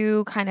that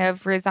you kind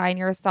of resign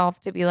yourself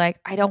to be like,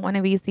 I don't want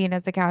to be seen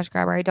as a cash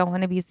grabber. I don't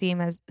want to be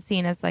seen as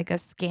like a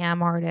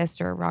scam artist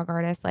or a rug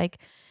artist. Like,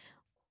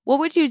 what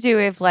would you do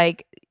if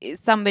like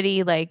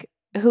somebody like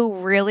who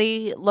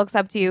really looks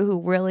up to you,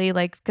 who really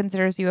like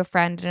considers you a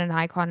friend and an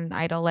icon and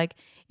idol, like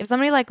if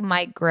somebody like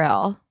Mike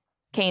Grill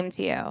came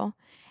to you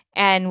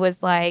and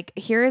was like,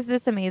 here's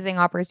this amazing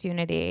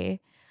opportunity.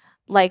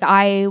 Like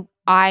I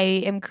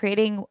am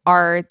creating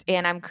art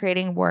and I'm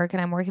creating work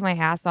and I'm working my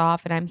ass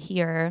off and I'm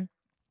here.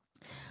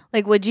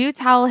 Like, would you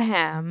tell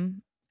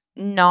him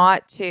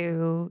not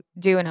to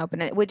do an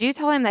open? Would you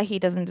tell him that he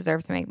doesn't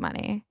deserve to make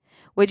money?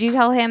 Would you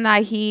tell him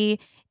that he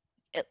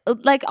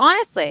like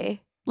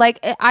honestly, like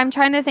I'm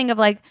trying to think of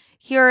like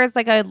here's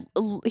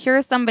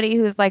somebody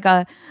who's like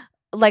a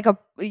KidEight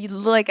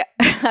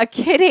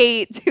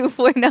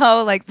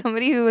 2.0, like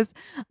somebody who is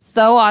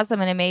so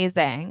awesome and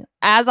amazing,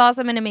 as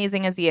awesome and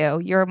amazing as you.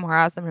 You're more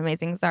awesome and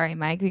amazing. Sorry,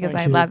 Mike, because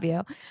I love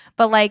you.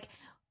 But like,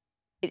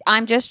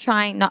 I'm just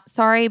trying not.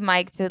 Sorry,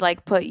 Mike, to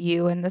like put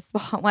you in the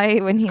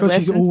spotlight when he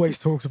listens. Because she always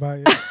talks about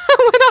you.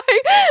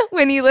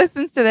 when he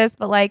listens to this,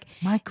 but like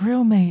Mike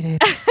Grill made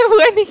it.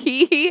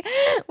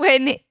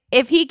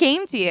 if he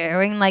came to you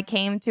and like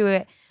came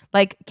to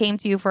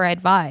you for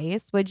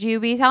advice, would you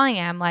be telling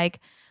him like,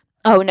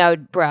 oh no,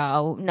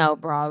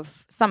 bro,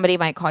 somebody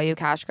might call you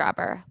cash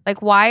grabber?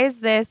 Like, why is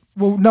this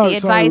the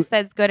advice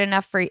that's good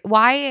enough for you?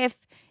 Why,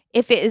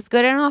 if it is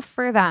good enough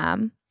for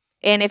them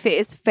and if it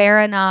is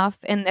fair enough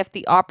and if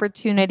the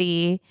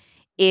opportunity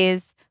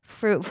is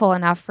fruitful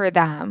enough for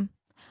them,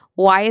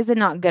 why is it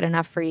not good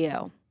enough for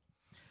you?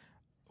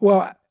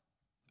 Well,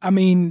 I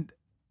mean,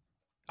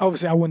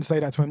 obviously I wouldn't say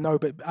that to him, no,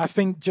 but I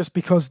think just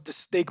because the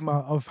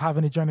stigma of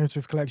having a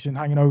generative collection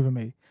hanging over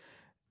me,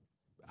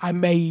 I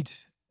made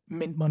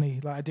mint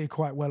money. Like I did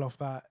quite well off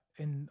that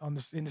in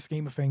the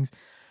scheme of things.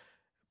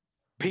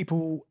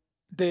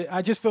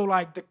 I just feel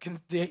like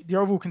the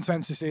overall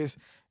consensus is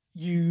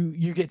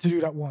you get to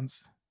do that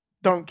once.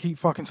 don't keep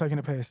fucking taking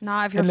a piss.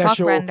 Not if you're unless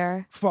fuck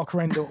render. fuck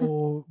render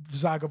or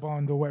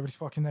Zagabond or whatever his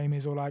fucking name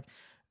is, or like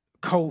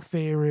Cole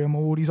Therium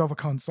or all these other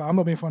cunts. Like, I'm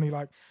not being funny.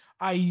 Like,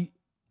 I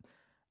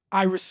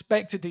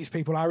respected these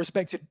people. I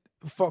respected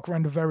fuck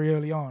render very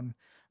early on,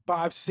 but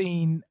I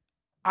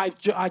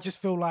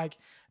just feel like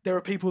there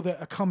are people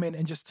that are coming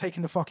and just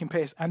taking the fucking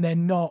piss, and they're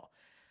not.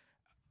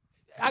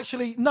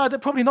 Actually, no, they're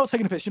probably not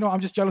taking the piss. You know,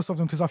 I'm just jealous of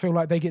them because I feel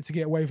like they get to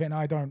get away with it and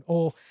I don't,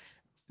 or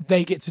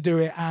they get to do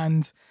it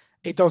and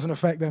it doesn't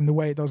affect them the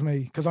way it does me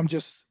because I'm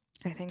just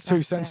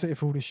too sensitive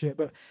for all this shit.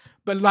 But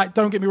like,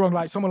 don't get me wrong,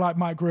 like someone like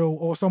Mike Grill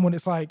or someone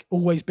that's like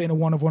always been a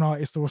one of one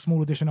artist or a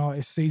small edition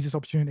artist sees this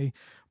opportunity,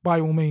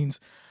 by all means.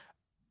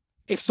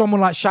 If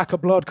someone like Shaka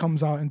Blood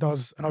comes out and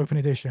does an open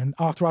edition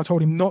after I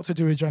told him not to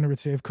do a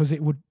generative because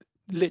it would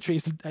literally,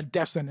 it's a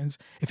death sentence.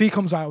 If he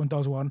comes out and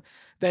does one,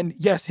 then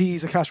yes,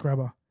 he's a cash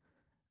grabber.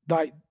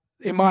 Like,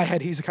 in my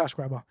head, he's a cash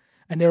grabber.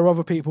 And there are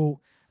other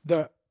people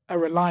that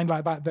are aligned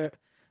like that that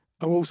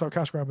are also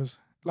cash grabbers,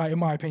 like, in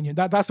my opinion.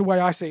 That's the way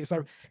I see it.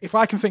 So if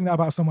I can think that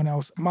about someone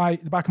else, the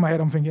back of my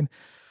head, I'm thinking,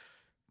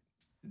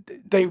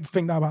 they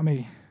think that about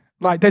me.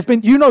 Like, there's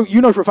been, you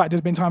know for a fact, there's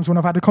been times when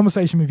I've had a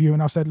conversation with you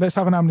and I've said, let's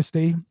have an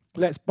amnesty.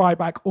 Let's buy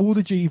back all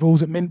the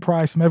G-Vols at mint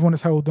price from everyone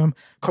that's held them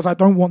because I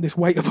don't want this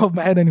weight above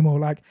my head anymore.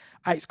 Like,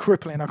 it's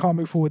crippling. I can't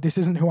move forward. This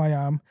isn't who I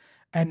am.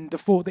 And the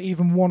thought that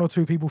even one or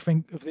two people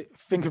think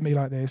of me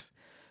like this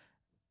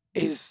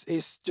is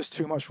just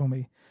too much for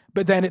me.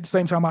 But then at the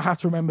same time, I have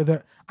to remember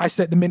that I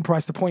set the mint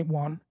price to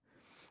 0.1.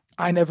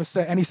 I never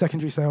set any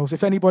secondary sales.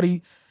 If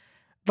anybody,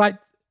 like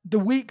the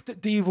week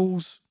that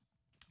G-Vols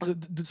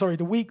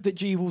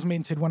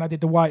minted when I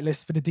did the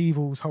whitelist for the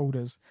D-Vols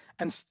holders,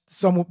 and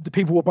the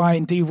people were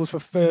buying D-Vols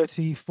for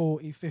 30,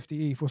 40,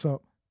 50 ETH, what's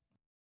up?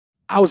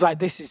 I was like,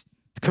 this is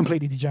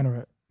completely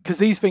degenerate because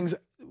these things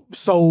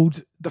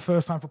sold the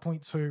first time for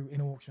 0.2 in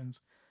auctions.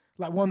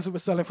 Like, ones that were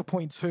selling for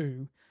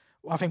 0.2,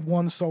 I think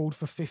one sold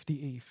for 50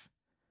 ETH.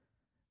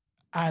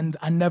 And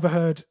I never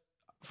heard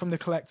from the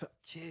collector,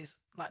 cheers,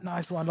 like,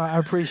 nice one, like, I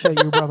appreciate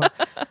you, brother.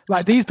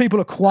 Like, these people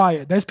are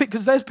quiet.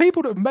 Because there's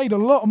people that have made a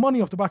lot of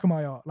money off the back of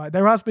my art. Like,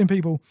 there has been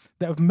people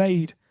that have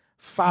made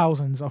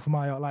thousands off of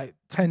my art, like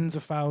tens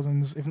of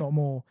thousands, if not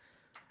more.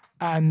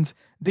 And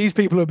these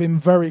people have been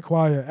very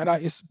quiet, and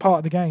it's part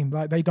of the game.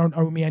 Like, they don't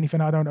owe me anything,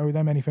 I don't owe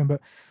them anything.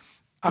 But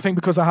I think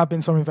because I have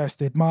been so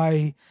invested,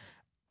 my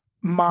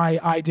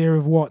idea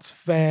of what's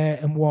fair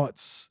and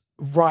what's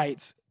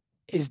right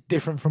is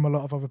different from a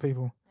lot of other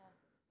people.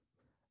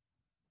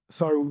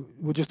 So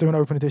we'll just do an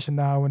open edition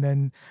now, and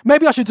then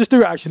maybe I should just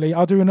do it, actually.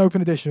 I'll do an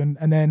open edition,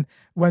 and then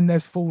when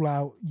there's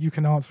fallout, you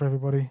can answer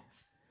everybody.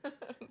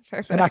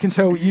 Perfect. And I can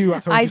tell you I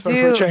told you so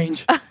for a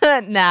change.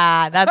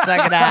 Nah, that's not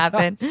gonna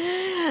happen.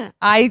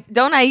 I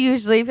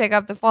usually pick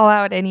up the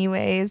fallout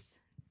anyways.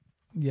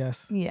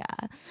 Yes. Yeah.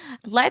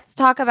 Let's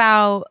talk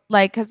about,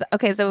 like,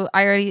 so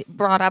I already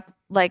brought up,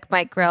 like,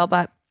 Mike Grill,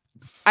 but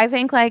I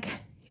think, like,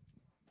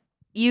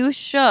 you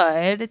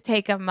should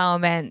take a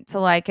moment to,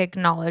 like,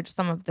 acknowledge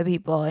some of the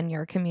people in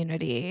your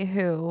community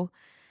who,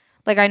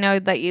 like, I know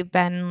that you've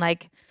been,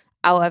 like,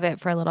 out of it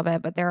for a little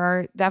bit, but there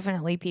are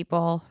definitely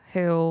people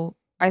who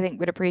I think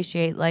would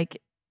appreciate,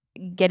 like,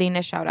 getting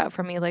a shout out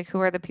from you. Like, who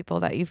are the people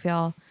that you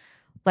feel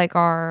like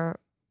are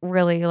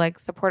really, like,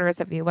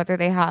 supporters of you, whether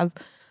they have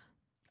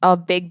a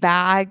big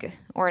bag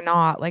or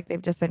not, like,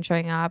 they've just been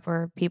showing up,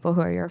 or people who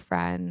are your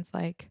friends,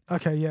 like.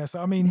 Okay, yeah.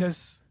 So I mean,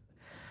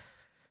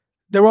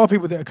 there are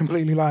people that are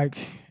completely, like,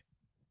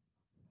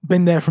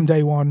 been there from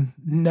day one,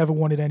 never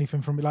wanted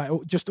anything from me, like,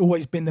 just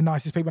always been the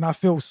nicest people. And I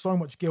feel so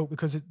much guilt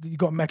because you've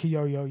got Mecha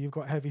Yo-Yo, you've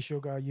got Heavy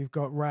Sugar, you've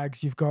got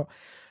Rags, you've got,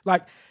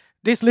 like,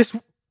 this list.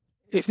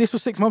 If this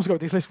was 6 months ago,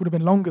 this list would have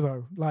been longer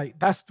though. Like,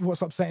 that's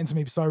what's upsetting to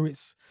me. So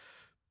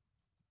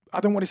I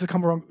don't want this to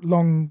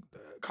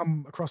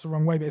come across the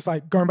wrong way, but it's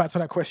like going back to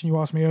that question you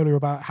asked me earlier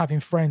about having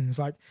friends.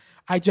 Like,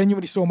 I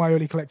genuinely saw my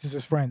early collectors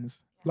as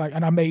friends, like,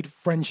 and I made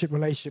friendship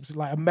relationships.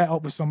 Like, I met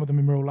up with some of them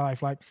in real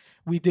life. Like,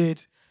 we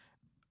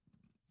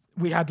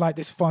had like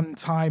this fun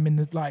time in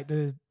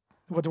the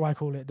what do I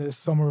call it? The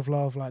Summer of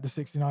Love, like the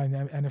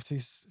 69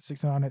 NFTs,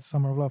 69 at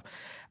Summer of Love.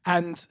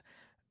 And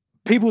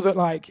people that,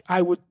 like,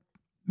 I would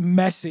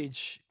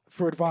message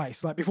for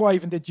advice. Like, before I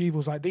even did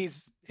G-Vols, like,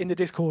 these in the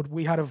Discord,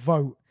 we had a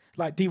vote,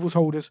 like, D-Vols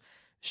holders,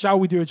 shall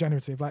we do a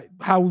generative? Like,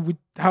 how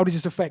does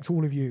this affect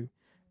all of you?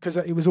 Because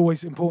it was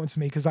always important to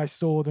me because I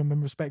saw them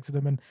and respected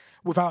them, and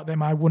without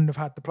them, I wouldn't have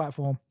had the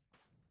platform.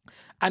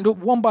 And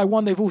one by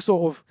one, they've all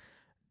sort of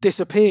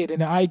disappeared.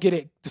 And I get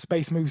it, the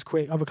space moves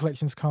quick, other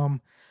collections come,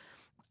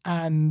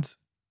 and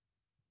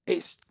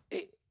it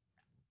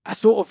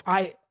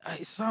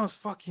sounds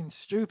fucking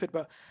stupid,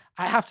 but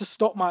I have to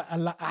stop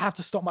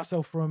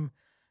myself from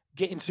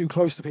getting too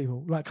close to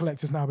people, like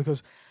collectors now,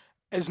 because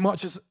as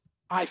much as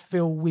I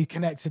feel we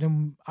connected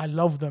and I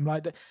love them,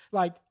 fuck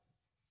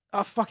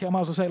it, I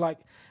might as well say, like,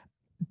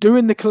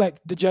 doing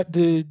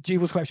the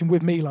G-Vols collection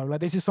with Milo,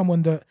 like, this is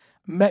someone that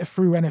met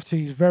through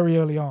NFTs very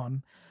early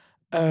on,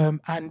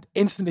 and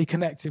instantly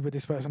connected with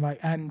this person. Like,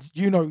 and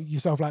you know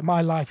yourself, like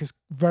my life is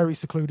very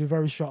secluded,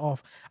 very shut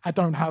off. I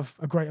don't have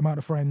a great amount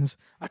of friends.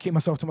 I keep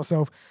myself to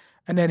myself.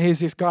 And then here's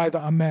this guy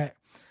that I met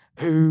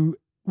who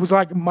was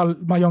like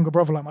my younger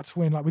brother, like my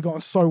twin. Like we got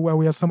on so well,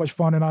 we had so much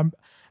fun, and I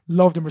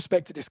loved and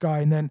respected this guy.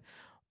 And then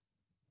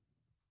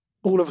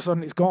all of a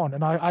sudden it's gone,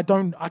 and I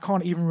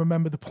can't even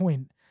remember the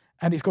point.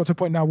 And it's got to a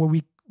point now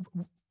where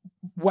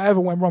whatever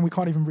went wrong, we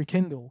can't even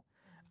rekindle.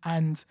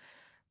 And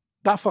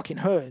that fucking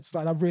hurts.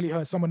 Like that really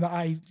hurts. Someone that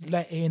I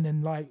let in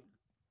and like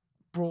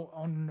brought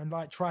on and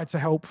like tried to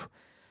help,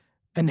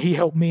 and he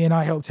helped me and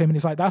I helped him, and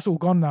it's like that's all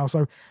gone now.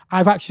 So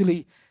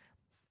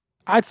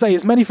I'd say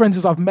as many friends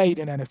as I've made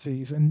in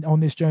NFTs and on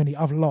this journey,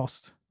 I've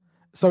lost.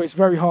 So it's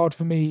very hard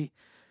for me.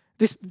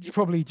 This, you're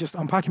probably just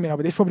unpacking me now,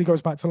 but this probably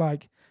goes back to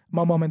like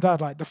my mom and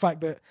dad, like the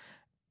fact that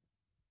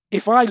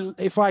if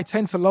I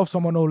tend to love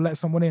someone or let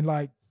someone in,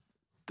 like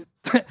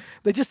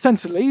they just tend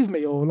to leave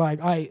me, or like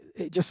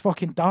it just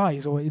fucking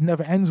dies, or it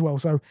never ends well.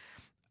 So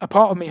a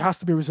part of me has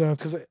to be reserved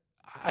because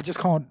I just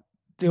can't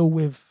deal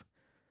with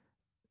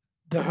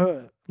the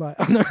hurt. Like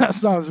I know that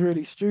sounds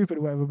really stupid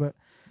or whatever, but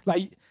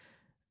like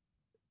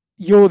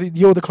you're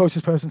the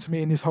closest person to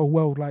me in this whole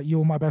world. Like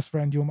you're my best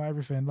friend, you're my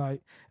everything.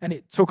 Like, and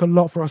it took a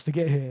lot for us to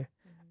get here,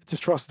 to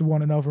trust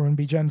one another and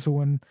be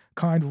gentle and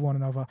kind with one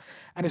another.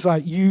 And it's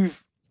like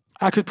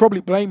I could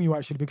probably blame you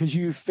actually because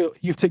you've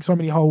ticked so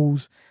many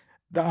holes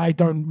that I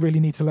don't really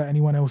need to let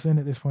anyone else in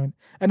at this point.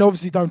 And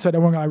obviously, don't take that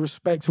wrong. I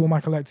respect all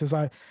my collectors.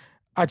 I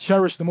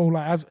cherish them all.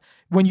 Like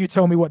when you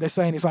tell me what they're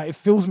saying, it's like it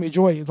fills me with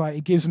joy. It's like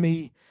it gives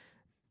me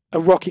a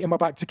rocket in my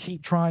back to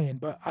keep trying.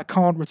 But I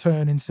can't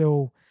return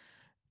until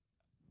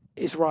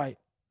it's right.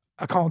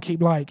 I can't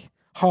keep like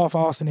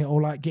half-arsing it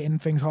or like getting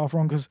things half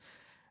wrong. Because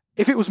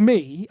if it was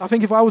me, I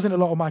think if I was in a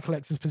lot of my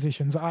collectors'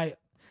 positions, I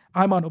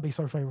might not be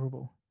so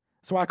favorable.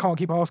 So I can't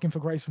keep asking for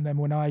grace from them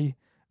when I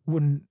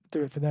wouldn't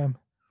do it for them.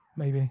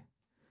 Maybe.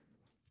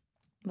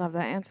 Love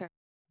that answer.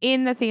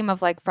 In the theme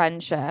of like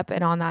friendship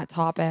and on that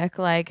topic,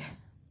 like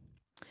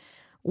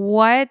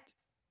what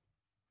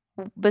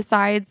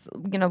besides,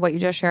 what you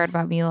just shared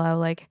about Milo,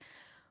 like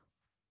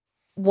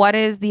what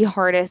is the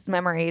hardest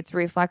memory to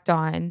reflect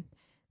on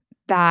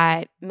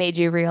that made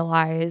you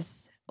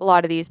realize a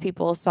lot of these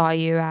people saw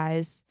you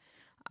as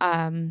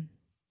an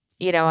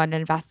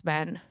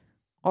investment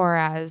or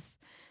as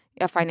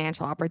a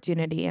financial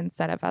opportunity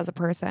instead of as a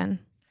person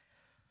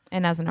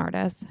and as an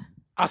artist?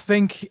 I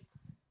think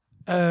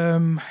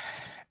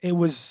it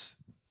was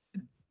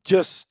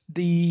just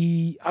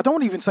I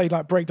don't even say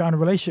like break down a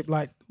relationship,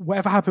 like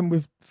whatever happened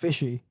with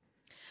Fishy.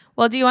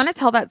 Well, do you want to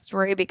tell that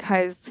story?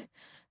 Because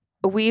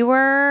we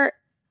were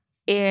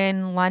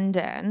in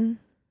London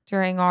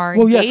during our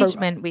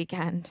engagement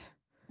weekend.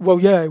 Well,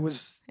 yeah, it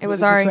was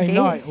our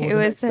engagement.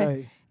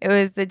 It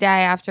was the day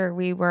after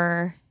we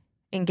were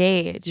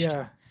engaged.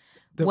 Yeah.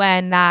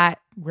 When that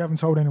we haven't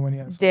told anyone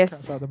yet. So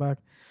cat's out the bag.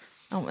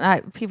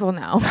 Oh, people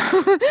know.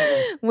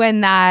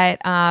 When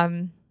that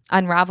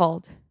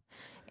unraveled,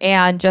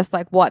 and just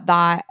like what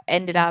that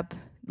ended up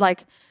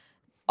like,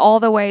 all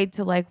the way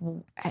to like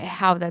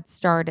how that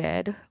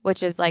started,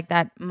 which is like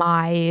that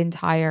my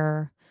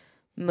entire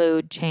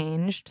mood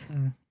changed,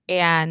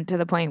 and to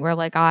the point where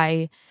like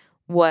I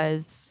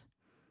was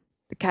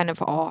kind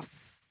of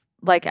off,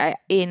 like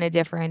in a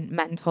different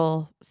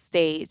mental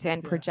state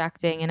and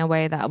projecting in a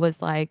way that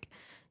was like,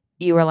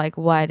 you were like,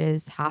 what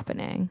is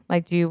happening?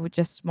 Like, do you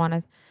just want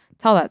to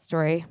tell that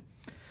story?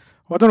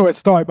 Well, I don't know where to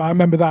start, but I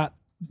remember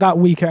that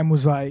weekend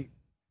was like,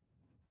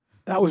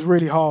 that was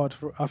really hard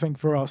I think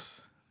for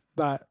us,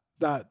 not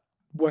that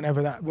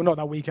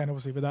weekend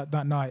obviously, but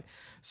that night.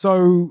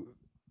 So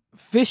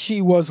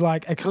Fishy was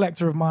like a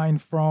collector of mine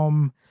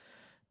from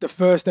the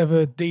first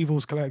ever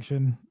Devils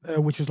collection,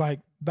 which was like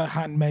the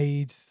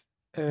handmade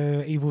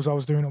Evils I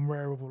was doing on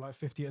Rarible, like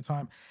 50 at a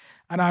time.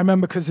 And I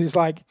remember because it's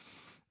like,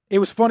 it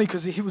was funny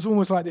because he was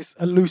almost like this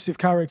elusive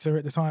character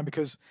at the time,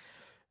 because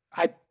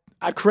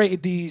I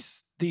created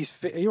these.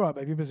 Are you right,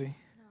 babe? You're busy.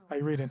 Are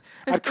you reading?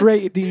 I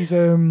created these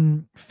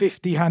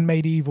 50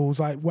 handmade Evils,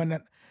 like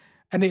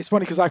and it's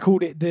funny because I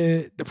called it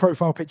the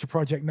profile picture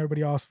project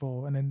nobody asked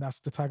for, and then that's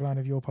the tagline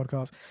of your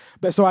podcast.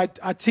 But so I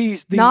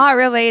teased these. Not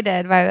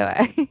related, by the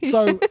way.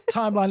 So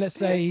timeline, let's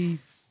say,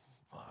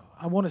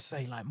 I want to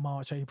say like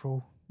March,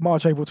 April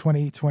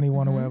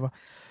 2021 or whatever.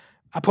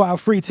 I put out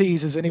 3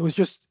 teasers, and it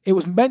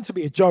was meant to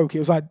be a joke. It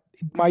was like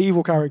my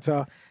evil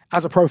character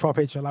as a profile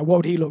picture. Like, what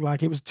would he look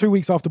like? It was 2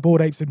 weeks after Bored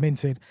Apes had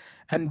minted,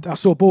 and I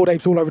saw Bored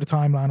Apes all over the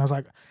timeline. I was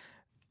like,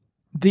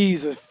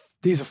 these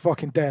are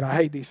fucking dead. I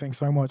hate these things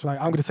so much. Like,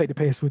 I'm going to take the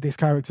piss with this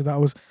character that I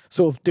was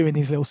sort of doing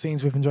these little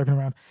scenes with and joking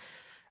around.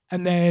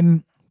 And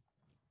then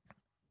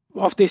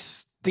off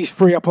these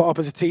 3 I put up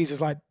as a teaser,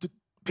 like,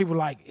 people were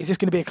like, is this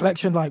going to be a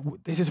collection? Like,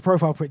 is this a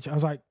profile picture? I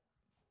was like,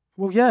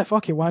 well, yeah,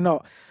 fuck it, why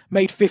not?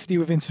 Made 50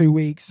 within 2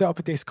 weeks, set up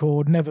a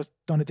Discord, never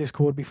done a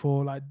Discord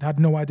before, like had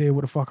no idea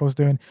what the fuck I was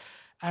doing.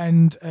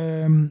 And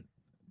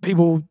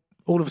people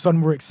all of a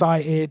sudden were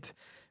excited,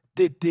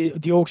 did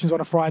the auctions on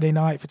a Friday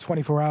night for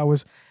 24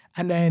 hours.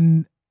 And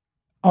then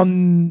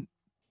on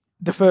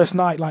the first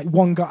night, like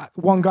one guy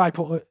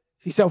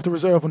he set off the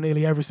reserve on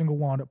nearly every single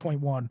one at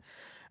point one,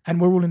 and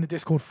we're all in the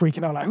Discord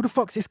freaking out, like, who the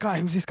fuck's this guy?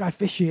 Who's this guy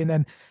fishy? And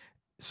then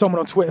someone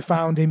on Twitter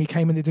found him. He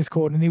came in the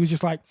Discord and he was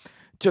just like,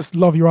 just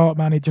love your art,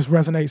 man. It just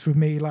resonates with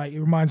me. Like, it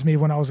reminds me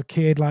of when I was a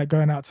kid, like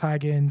going out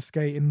tagging,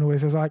 skating, and all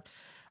this.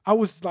 I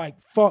was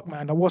like, fuck,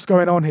 man, like, what's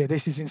going on here?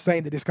 This is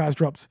insane that this guy's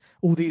dropped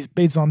all these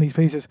bids on these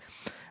pieces.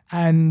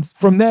 And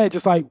from there,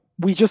 just like,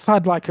 we just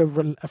had like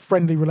a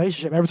friendly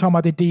relationship. Every time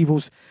I did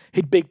Devils,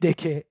 he'd big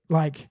dick it,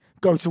 like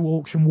go to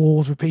auction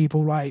wars with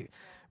people, like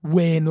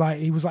win. Like,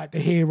 he was like the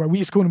hero. We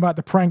used to call him like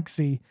the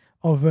Pranksy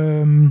of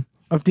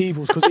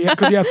Devils because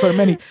he had so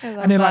many.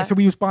 And then like, so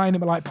we was buying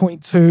him at like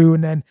 0.2,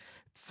 and then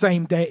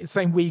same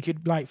week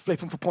he'd like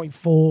flip him for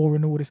 0.4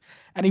 and all this.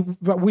 And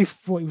we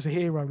thought he was a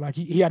hero. Like,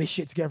 he had his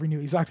shit together. He knew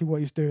exactly what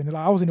he was doing. And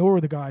like, I was in awe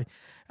of the guy,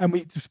 and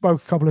we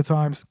spoke a couple of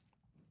times.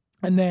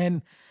 And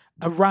then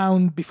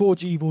around before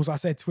Devils, I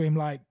said to him,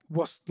 like,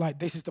 what's like,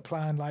 this is the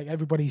plan. Like,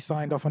 everybody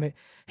signed off on it.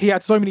 He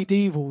had so many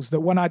Devils that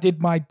when I did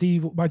my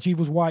Devils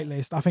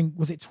whitelist, I think,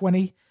 was it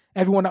 20?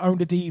 Everyone that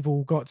owned a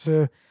Devil got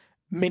to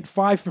mint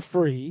 5 for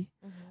free,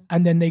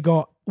 and then they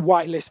got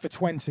whitelist for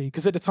 20.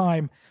 Because at the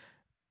time,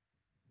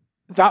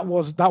 that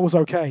was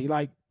okay.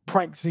 Like,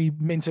 Pranksy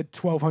minted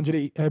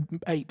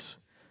 1,200 apes.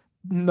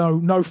 No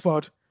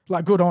FUD.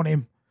 Like, good on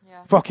him.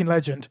 Yeah. Fucking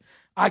legend.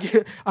 I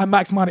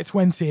maxed mine at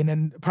 20, and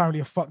then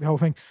apparently I fucked the whole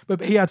thing. But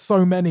he had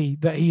so many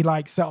that he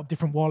like set up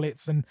different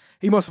wallets, and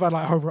he must have had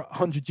like over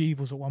 100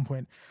 Gevils at one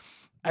point.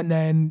 And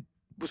then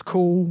it was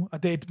cool. I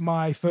did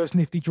my first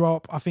nifty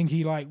drop. I think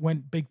he like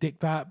went big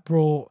dick that,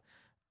 brought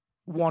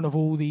one of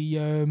all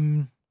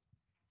the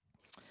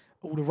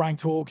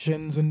ranked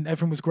auctions, and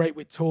everything was great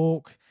with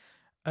talk.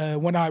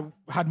 When I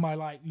had my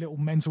like little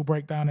mental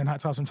breakdown and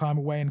had to have some time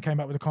away and came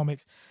back with the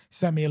comics, he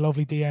sent me a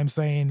lovely DM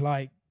saying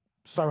like,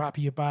 so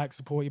happy you're back,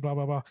 support you, blah,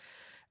 blah, blah.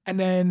 And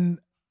then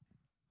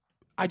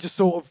I just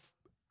sort of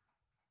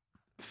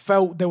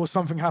felt there was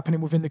something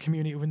happening within the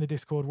community, within the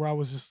Discord, where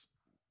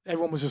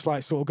everyone was just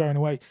like sort of going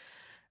away.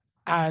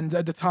 And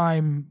at the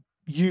time,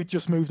 you'd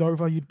just moved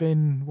over. You'd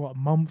been, what, a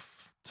month,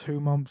 2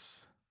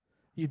 months?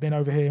 You'd been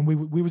over here, and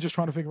we were just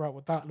trying to figure out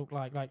what that looked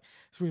like. Like,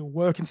 so we were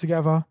working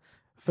together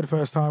for the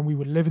first time. We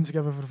were living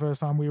together for the first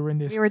time. We were in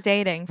this. We were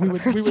dating. We were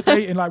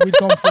dating. Like, we'd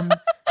gone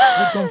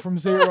from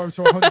 0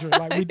 to 100.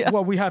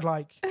 Like, we had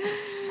like,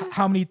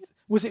 how many?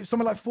 Was it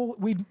something like 4?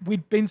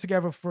 We'd been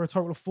together for a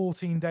total of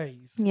 14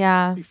 days.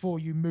 Yeah. Before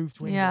you moved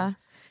to England. Yeah.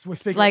 So we're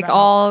figuring like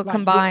all like,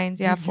 combined.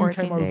 You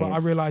 14 came days. Over. I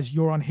realized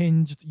you're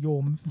unhinged.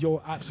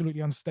 You're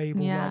absolutely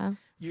unstable. Yeah. Like,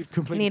 you'd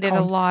completely needed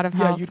a lot of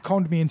help. Yeah, you'd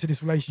conned me into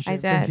this relationship, I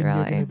did, thinking really.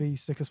 you're going to be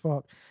sick as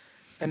fuck,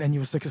 and then you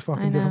were sick as fuck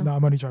and different. No,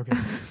 I'm only joking.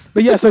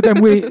 But yeah, so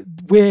then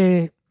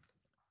we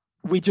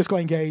just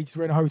got engaged.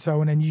 We're in a hotel,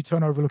 and then you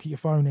turn over, look at your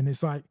phone, and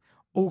it's like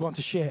all gone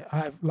to shit.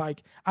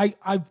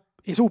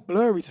 It's all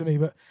blurry to me,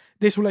 but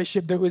this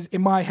relationship that was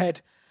in my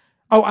head.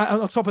 Oh,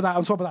 on top of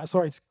that,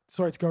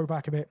 sorry to go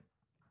back a bit.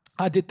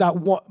 I did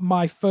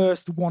my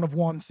first one of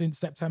one since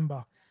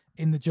September,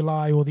 in the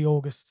July or the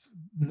August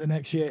the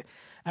next year,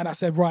 and I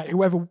said, right,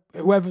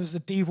 whoever's a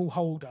Devil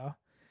holder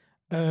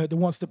that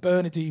wants to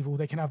burn a Devil,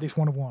 they can have this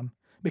one of one,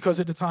 because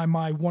at the time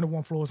my one of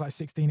one floor was like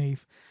 16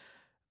 ETH.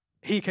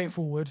 He came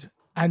forward,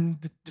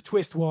 and the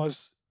twist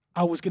was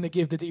I was going to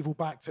give the Devil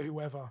back to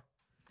whoever.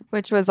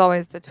 Which was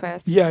always the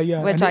twist.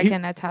 Yeah. Which I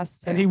can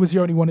attest to. And he was the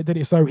only one that did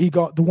it. So he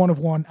got the one of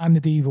one and the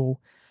Devil.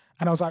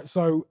 And I was like,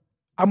 so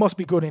I must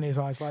be good in his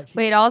eyes. Like,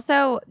 wait,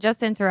 also, just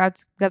to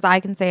interrupt, because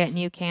I can say it and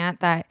you can't,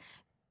 that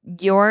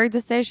your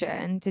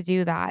decision to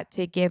do that,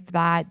 to give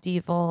that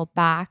Devil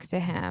back to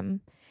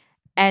him,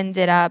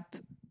 ended up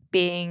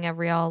being a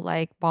real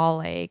like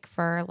ball ache,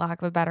 for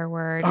lack of a better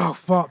word. Oh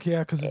fuck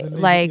yeah, because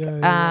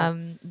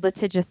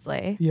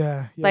litigiously.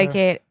 Yeah. Like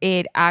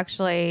it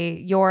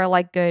actually, your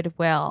like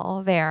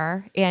goodwill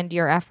there and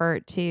your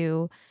effort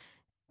to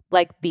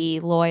like be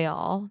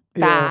loyal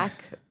back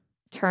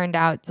turned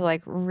out to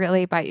like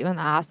really bite you in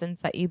the ass and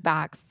set you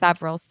back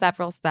several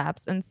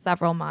steps and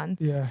several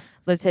months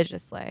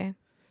litigiously,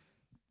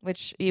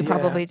 which you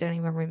probably didn't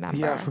even remember.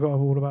 Yeah, I forgot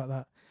all about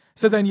that.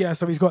 So then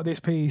so he's got this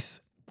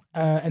piece.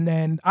 And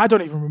then I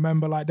don't even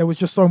remember, like, there was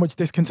just so much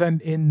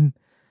discontent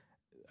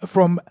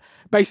from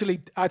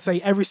basically, I'd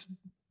say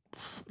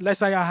let's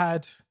say I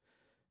had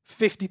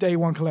 50 day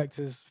one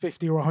collectors,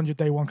 50 or 100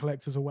 day one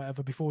collectors or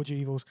whatever before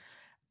Gevils.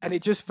 And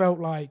it just felt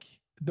like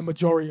the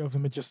majority of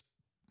them had just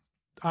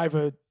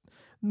either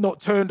not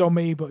turned on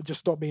me, but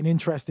just stopped being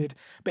interested.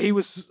 But he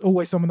was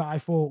always someone that I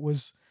thought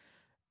was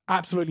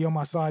absolutely on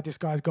my side. This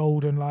guy's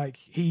golden. Like,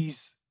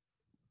 he's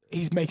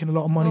making a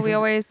lot of money. Well, we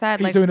always said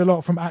he's doing a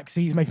lot from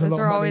Axie. He's making a lot of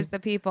money. Those were always the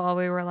people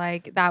we were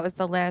like, that was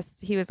the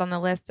list. He was on the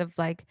list of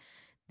like,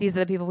 these are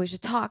the people we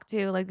should talk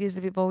to. Like, these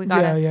are the people we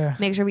gotta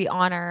make sure we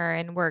honor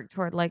and work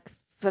toward like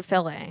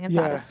fulfilling and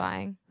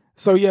satisfying.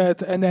 So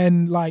and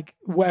then like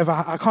whatever,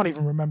 I can't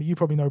even remember. You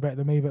probably know better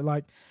than me, but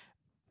like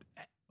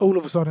all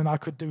of a sudden I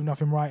could do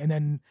nothing right, and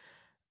then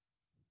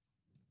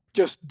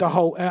just the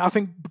whole. I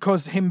think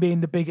because him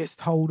being the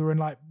biggest holder and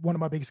like one of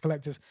my biggest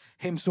collectors,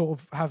 him sort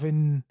of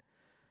having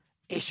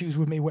issues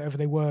with me, whatever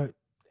they were,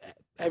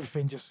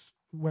 everything just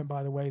went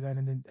by the way then,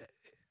 and then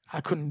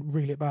I couldn't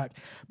reel it back.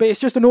 But it's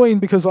just annoying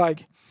because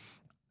like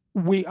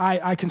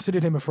I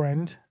considered him a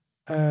friend.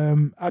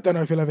 I don't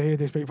know if he'll ever hear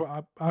this,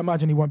 but I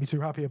imagine he won't be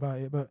too happy about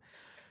it. But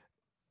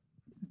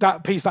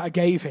that piece that I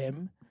gave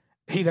him,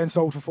 he then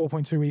sold for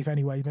 4.2 ETH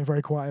anyway. He's been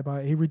very quiet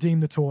about it. He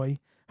redeemed the toy,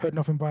 heard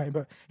nothing about it,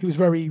 but he was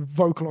very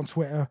vocal on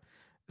Twitter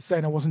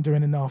saying I wasn't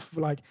doing enough.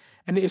 Like,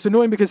 and it's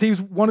annoying because he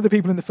was one of the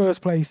people in the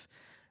first place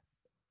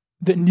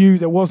that knew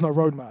there was no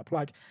roadmap.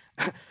 Like,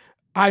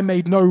 I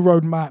made no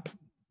roadmap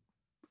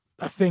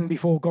a thing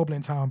before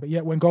Goblin Town, but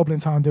yet when Goblin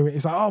Town do it,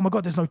 it's like, oh my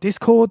god, there's no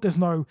Discord, there's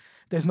no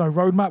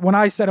roadmap. When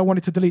I said I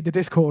wanted to delete the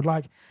Discord,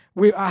 like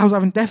I was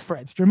having death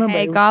threats. Do you remember?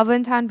 Hey,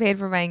 Goblin Town paid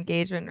for my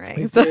engagement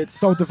rings. It did.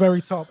 Sold the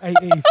very top 8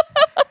 ETH.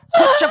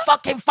 Put your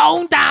fucking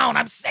phone down.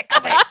 I'm sick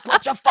of it.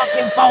 Put your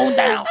fucking phone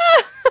down.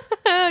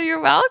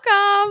 You're welcome.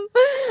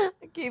 I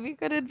gave you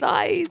good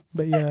advice.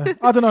 But yeah,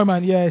 I don't know,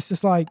 man. Yeah, it's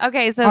just like,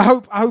 okay. So I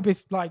hope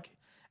if like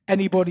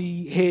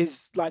anybody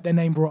hears like their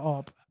name brought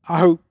up, I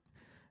hope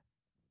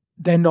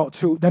they're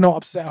not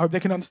upset. I hope they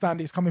can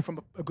understand it's coming from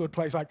a good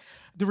place. Like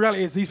the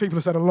reality is these people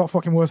have said a lot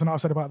fucking worse than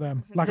I've said about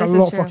them. Like This a is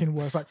lot true. fucking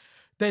worse. Like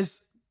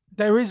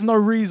there is no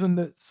reason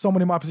that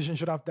someone in my position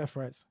should have death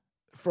threats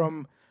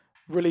from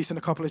releasing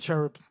a couple of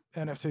cherub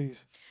NFTs.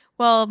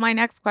 Well, my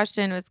next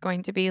question was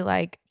going to be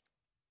like,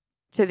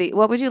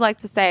 what would you like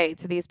to say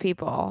to these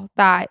people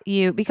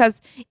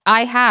because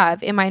I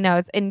have in my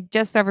notes, and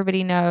just so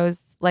everybody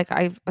knows, like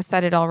I've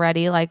said it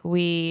already, like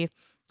we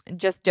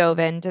just dove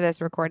into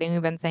this recording.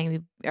 We've been saying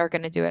we are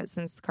going to do it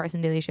since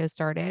Carson Daily Show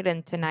started,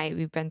 and tonight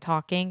we've been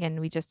talking and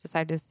we just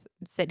decided to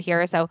sit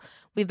here. So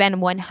we've been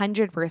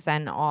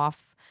 100%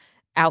 off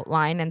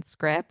outline and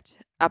script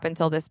up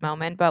until this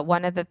moment. But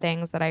one of the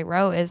things that I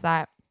wrote is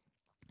that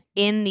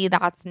in the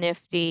That's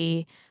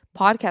Nifty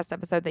podcast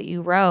episode that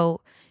you wrote,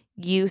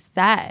 you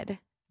said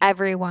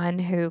everyone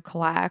who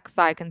collects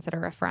I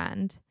consider a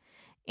friend,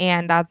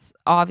 and that's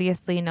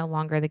obviously no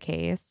longer the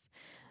case.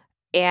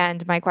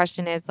 And my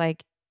question is,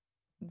 like,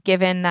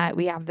 given that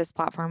we have this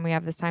platform, we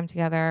have this time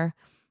together,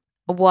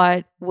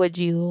 what would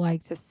you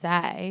like to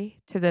say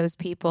to those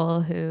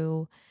people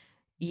who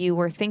you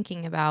were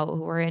thinking about,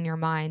 who were in your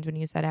mind when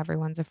you said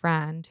everyone's a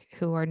friend,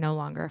 who are no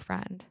longer a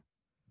friend?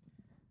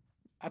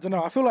 I don't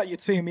know. I feel like you're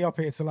teeing me up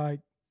here to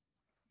like,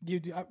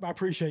 I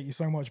appreciate you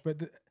so much, but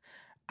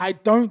I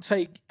don't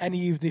take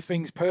any of the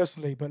things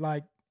personally, but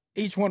like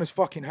each one has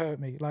fucking hurt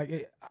me.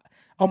 Like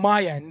on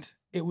my end,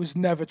 it was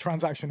never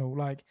transactional.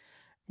 Like,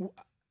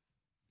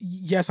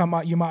 yes,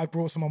 you might have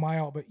brought some of my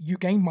art, but you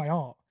gained my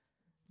art.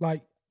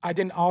 Like, I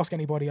didn't ask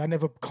anybody. I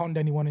never conned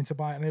anyone into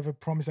buying. I never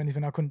promised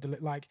anything I couldn't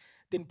deliver. Like,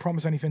 didn't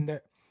promise anything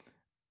that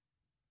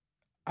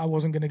I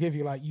wasn't going to give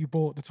you. Like, you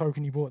bought the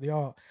token, you bought the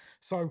art.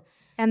 So,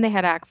 and they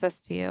had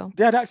access to you.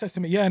 They had access to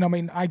me, yeah. And I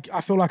mean, I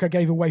feel like I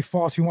gave away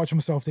far too much of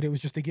myself that it was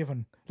just a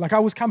given. Like, I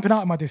was camping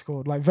out in my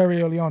Discord, like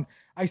very early on.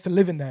 I used to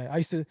live in there. I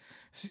used to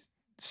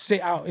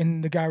sit out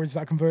in the garage that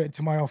I converted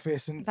to my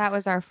office, and that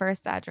was our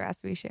first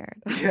address we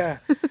shared. Yeah,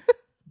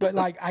 but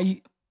like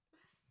I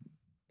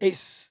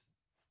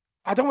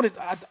don't want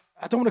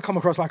to come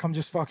across like I'm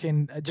just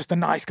fucking just a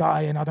nice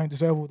guy and I don't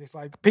deserve all this.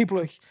 Like, people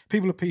are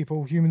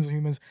people, humans are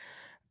humans.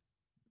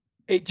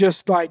 It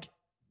just like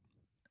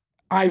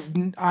I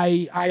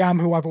am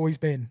who I've always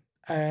been,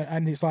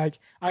 and it's like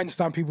I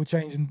understand people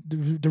change and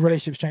the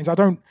relationships change. I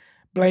don't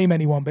blame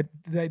anyone, but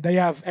they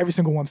have every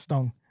single one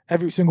stung.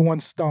 Every single one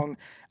stung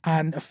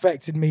and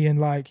affected me and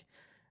like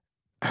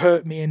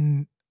hurt me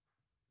in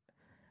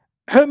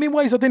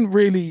ways I didn't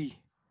really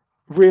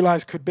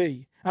realize could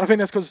be. And I think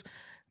that's because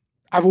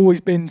I've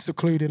always been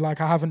secluded. Like,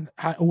 I haven't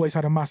always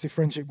had a massive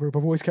friendship group.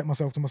 I've always kept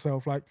myself to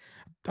myself. Like,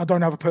 I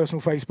don't have a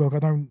personal Facebook.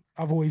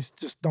 I've always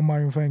just done my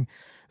own thing.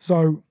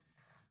 So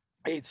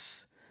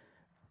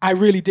I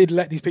really did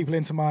let these people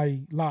into my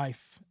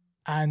life,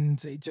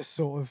 and it just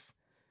sort of,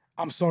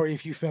 I'm sorry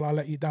if you feel I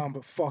let you down,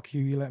 but fuck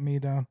you, you let me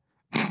down.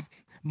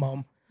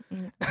 Mom.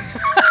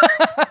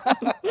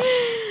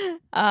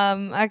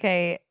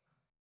 Okay.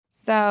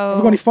 So have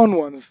you got any fun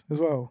ones as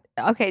well?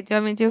 Okay, do you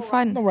want me to do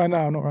fun? Not right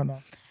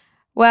now.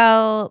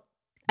 Well,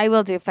 I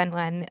will do a fun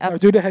one. No,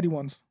 do the heady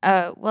ones.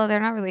 Well, they're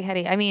not really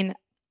heady. I mean,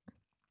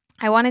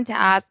 I wanted to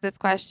ask this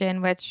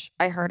question, which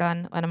I heard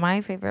on one of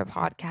my favorite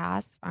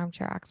podcasts,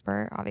 Armchair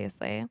Expert,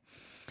 obviously.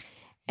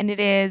 And it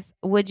is,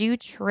 would you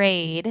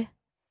trade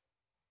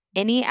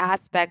any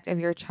aspect of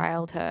your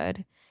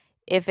childhood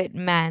if it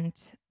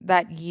meant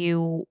that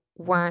you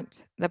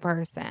weren't the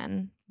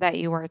person that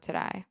you were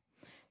today?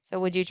 So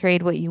would you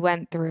trade what you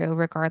went through,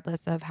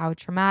 regardless of how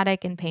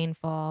traumatic and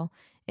painful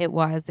it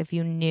was, if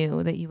you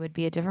knew that you would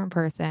be a different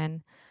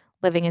person,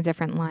 living a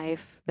different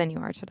life than you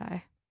are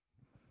today?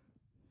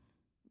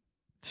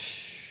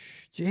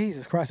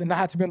 Jesus Christ. And that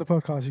had to be on the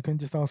podcast. You couldn't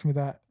just ask me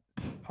that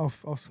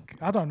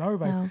I don't know,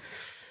 babe.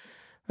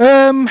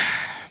 No.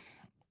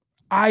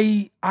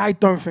 I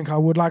don't think I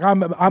would. Like,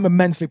 I'm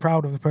immensely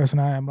proud of the person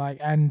I am. Like,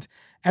 and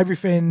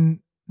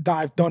everything that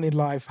I've done in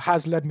life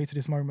has led me to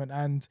this moment.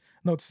 And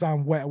not to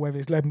sound wet or whether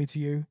it's led me to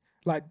you.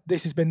 Like,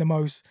 this has been the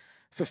most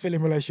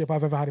fulfilling relationship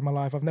I've ever had in my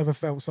life. I've never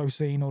felt so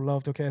seen or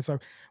loved or cared. So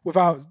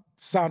without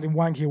sounding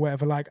wanky or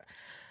whatever, like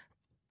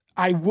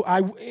I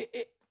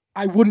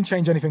wouldn't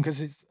change anything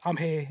because I'm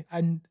here,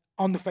 and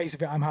on the face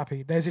of it, I'm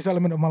happy. There's this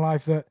element of my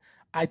life that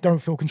I don't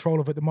feel control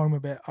of at the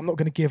moment, but I'm not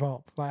going to give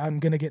up. Like, I'm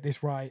going to get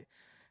this right.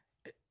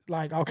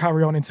 Like, I'll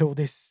carry on until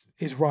this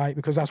is right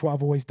because that's what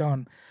I've always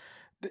done.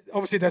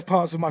 Obviously, there's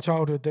parts of my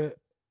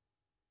childhood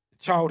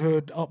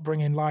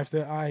upbringing, life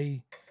that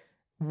I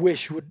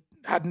wish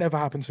had never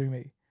happened to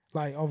me.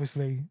 Like,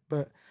 obviously,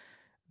 but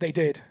they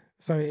did.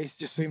 So it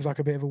just seems like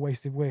a bit of a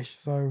wasted wish.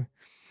 So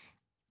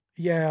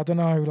yeah, I don't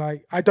know.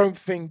 Like, I don't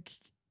think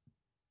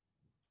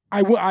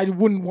I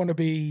wouldn't want to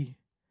be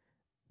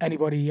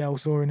anybody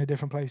else or in a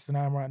different place than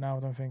I am right now. I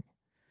don't think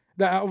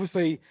that.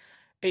 Obviously,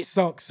 it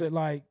sucks that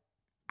like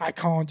I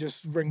can't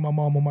just ring my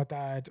mom or my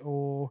dad,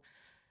 or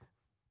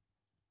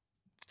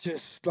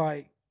just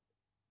like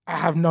I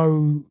have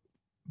no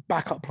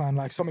backup plan.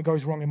 Like, something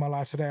goes wrong in my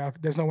life today,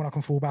 there's no one I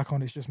can fall back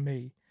on. It's just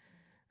me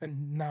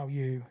and now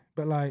you.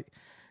 But like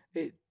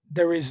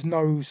there is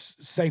no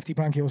safety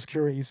blanket or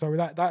security. So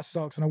that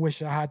sucks, and I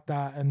wish I had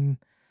that.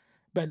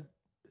 But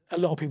a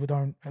lot of people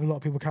don't, and a lot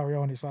of people carry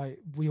on. It's like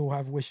we all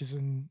have wishes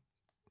and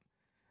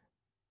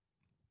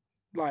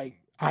like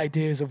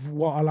ideas of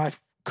what our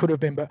life could have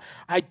been, but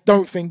I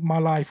don't think my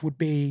life would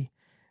be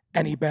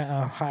any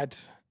better had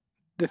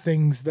the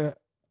things that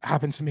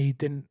happened to me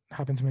didn't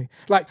happen to me.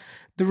 Like,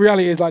 the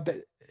reality is, like,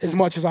 that as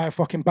much as I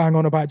fucking bang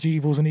on about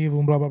evils and evil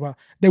and blah blah blah,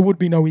 there would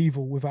be no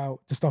evil without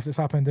the stuff that's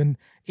happened, and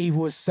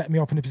evil has set me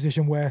up in a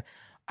position where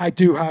I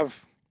do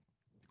have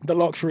the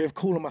luxury of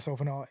calling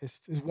myself an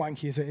artist, as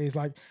wanky as it is.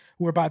 Like,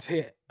 we're about to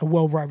hit a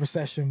worldwide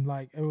recession,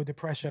 like, or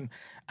depression,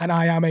 and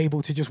I am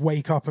able to just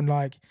wake up and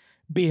like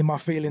be in my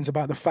feelings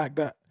about the fact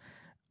that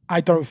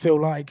I don't feel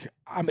like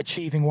I'm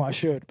achieving what I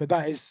should. But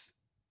that is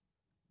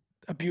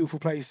a beautiful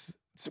place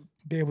to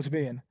be able to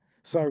be in.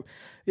 So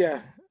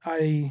yeah,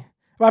 I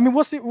mean,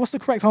 what's the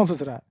correct answer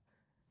to that?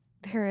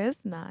 There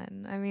is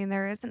none. I mean,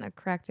 there isn't a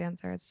correct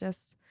answer. It's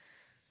just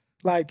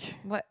Like,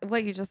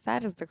 what you just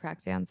said is the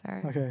correct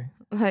answer. okay,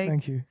 Like,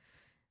 thank you.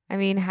 I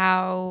mean,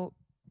 how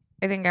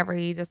I think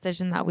every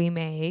decision that we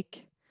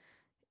make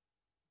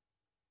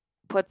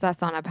puts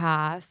us on a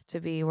path to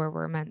be where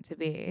we're meant to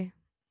be.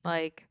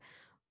 Like,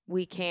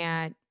 we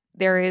can't,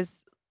 there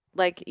is,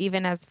 like,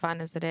 even as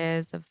fun as it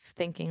is of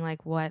thinking,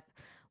 like, what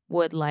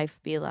would life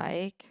be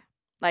like?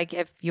 Like,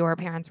 if your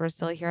parents were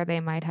still here,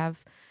 they might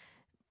have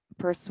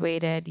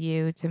persuaded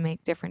you to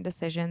make different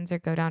decisions or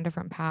go down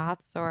different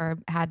paths or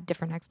had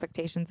different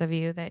expectations of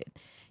you that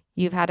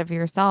you've had of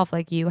yourself.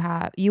 Like, you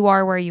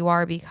are where you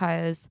are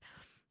because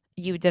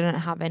you didn't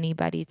have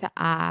anybody to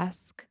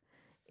ask,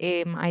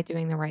 am I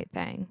doing the right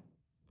thing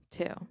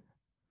too?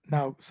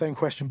 Now, same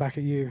question back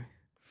at you.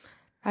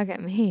 Back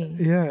at me.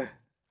 Yeah.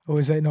 Or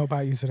is it not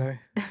about you today?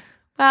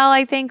 Well,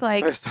 I think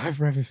like First time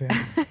for everything.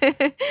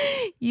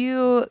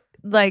 you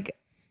like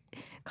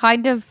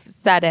kind of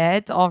said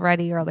it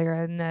already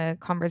earlier in the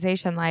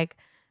conversation. Like,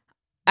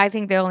 I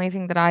think the only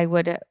thing that I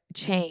would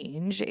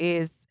change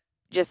is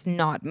just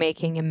not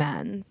making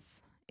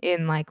amends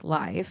in like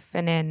life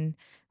and in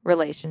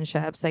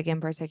relationships, like in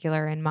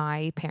particular in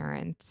my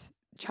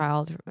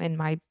in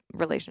my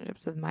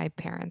relationships with my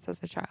parents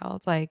as a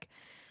child. Like,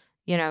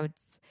 you know,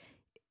 it's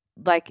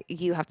like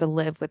you have to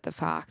live with the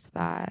fact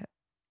that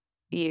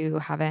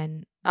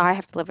I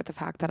have to live with the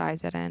fact that I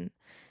didn't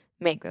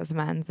make those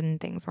amends and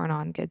things weren't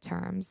on good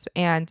terms.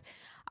 And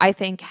I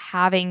think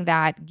having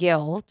that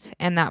guilt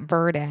and that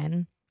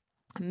burden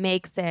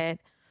makes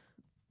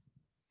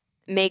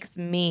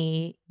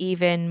me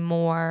even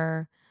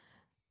more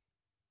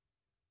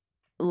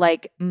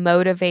like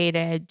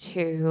motivated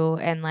to,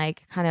 and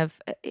like kind of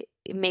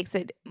it makes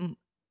it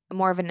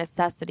more of a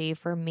necessity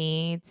for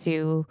me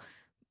to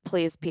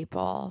please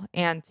people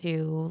and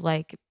to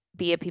like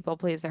be a people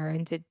pleaser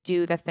and to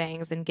do the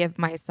things and give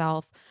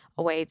myself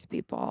away to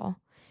people.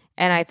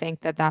 And I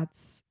think that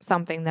that's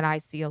something that I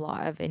see a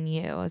lot of in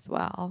you as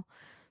well.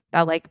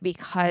 That like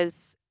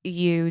because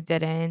you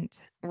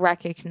didn't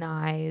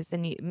recognize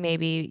and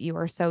maybe you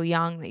were so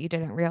young that you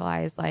didn't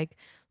realize like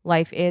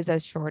life is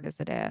as short as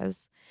it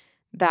is,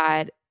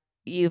 that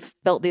you've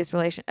built these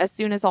relations as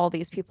soon as all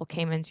these people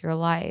came into your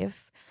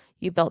life,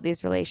 you built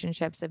these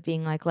relationships of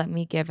being like, let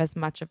me give as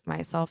much of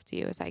myself to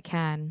you as I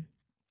can.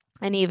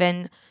 And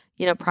even,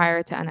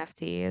 prior to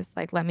NFTs,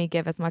 like, let me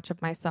give as much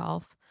of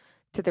myself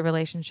to the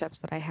relationships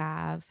that I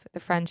have,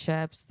 the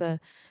friendships, the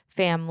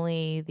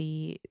family,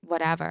 the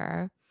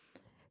whatever,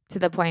 to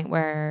the point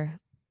where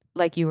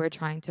like you were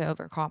trying to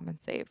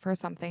overcompensate for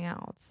something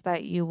else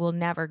that you will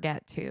never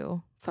get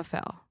to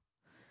fulfill.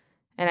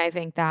 And I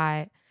think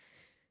that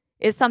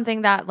is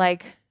something that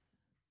like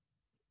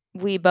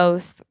we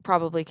both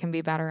probably can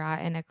be better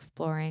at in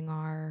exploring in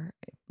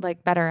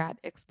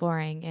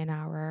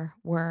our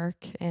work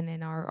and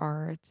in our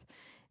art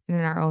and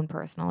in our own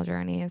personal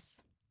journeys.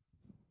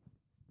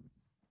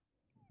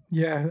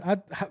 Yeah, I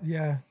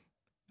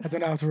don't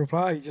know how to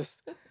reply. Just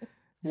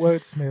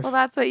wordsmith. Well,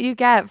 that's what you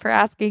get for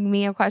asking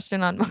me a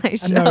question on my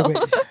show. I know,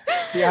 but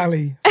The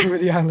alley. Through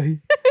the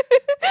alley.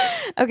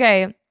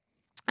 Okay.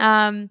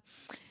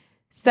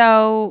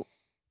 So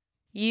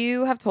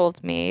you have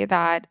told me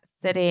that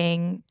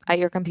sitting at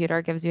your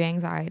computer gives you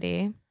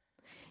anxiety.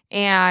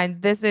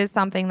 And this is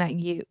something that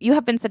you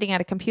have been sitting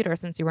at a computer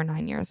since you were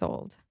 9 years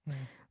old.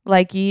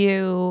 Like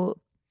the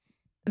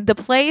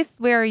place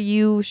where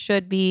you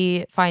should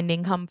be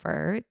finding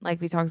comfort, like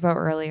we talked about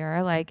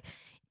earlier, like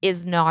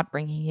is not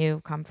bringing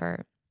you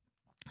comfort.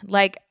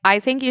 Like, I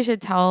think you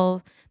should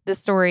tell the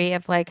story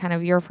of like kind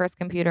of your first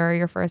computer,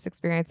 your first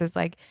experiences,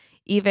 like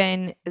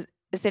even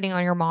sitting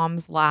on your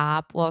mom's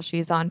lap while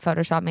she's on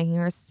Photoshop making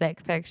her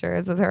sick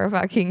pictures with her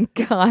fucking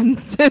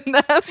guns in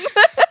them.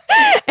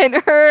 And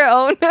her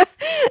own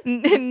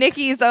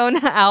Nikki's own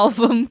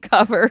album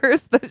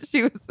covers that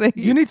she was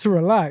making. You need to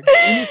relax.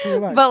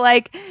 But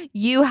like,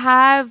 you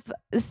have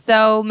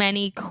so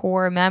many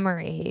core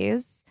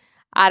memories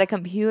at a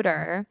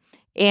computer,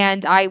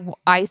 and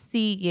I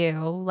see you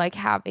like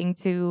having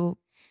to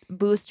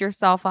boost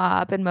yourself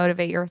up and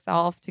motivate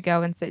yourself to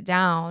go and sit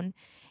down.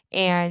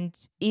 And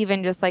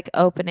even just like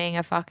opening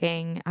a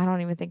fucking, I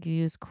don't even think you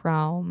use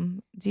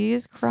Chrome. Do you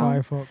use Chrome?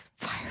 Firefox.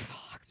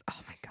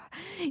 Oh my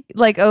God.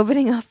 Like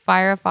opening a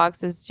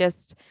Firefox is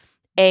just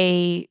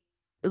a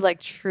like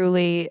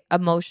truly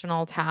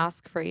emotional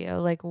task for you.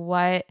 Like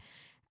what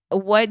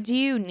do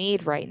you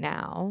need right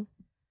now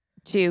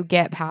to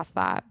get past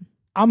that?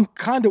 I'm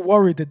kind of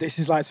worried that this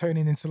is like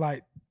turning into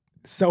like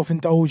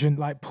self-indulgent,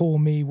 like poor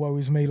me, woe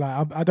is me.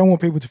 Like I don't want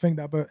people to think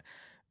that, but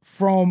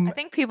I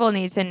think people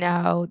need to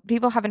know.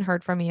 People haven't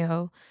heard from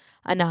you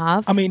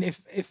enough. I mean,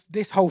 if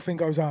this whole thing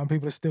goes out and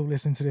people are still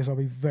listening to this, I'll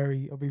be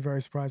very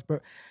surprised.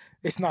 But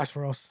it's nice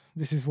for us.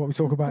 This is what we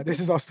talk about. This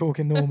is us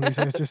talking normally,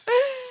 so it's just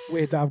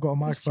weird that I've got a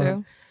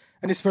microphone.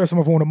 And it's the first time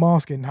I've worn a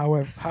mask in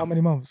how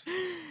many months?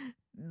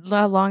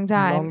 A long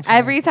time.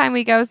 Every time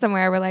we go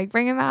somewhere, we're like,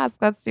 bring a mask,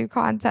 let's do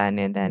content,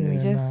 and then we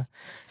just. Nah.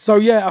 So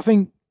yeah, I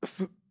think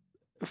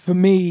for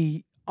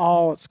me,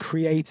 art,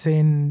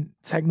 creating,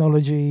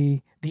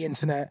 technology, the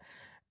internet,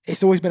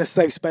 it's always been a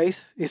safe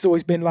space. It's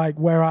always been like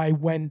where I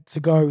went to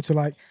go to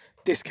like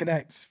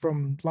disconnect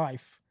from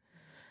life.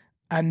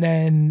 And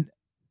then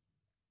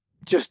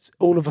just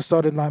all of a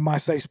sudden, like my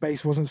safe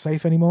space wasn't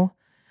safe anymore.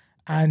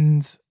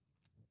 And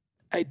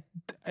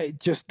it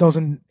just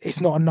doesn't,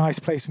 it's not a nice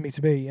place for me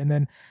to be. And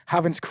then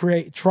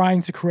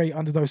trying to create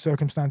under those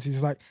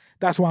circumstances, like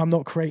that's why I'm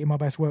not creating my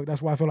best work.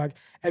 That's why I feel like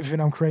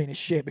everything I'm creating is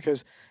shit,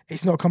 because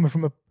it's not coming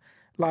from a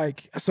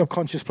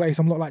subconscious place.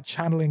 I'm not like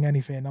channeling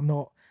anything. I'm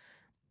not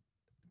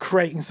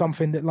creating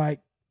something that like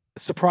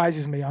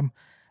surprises me.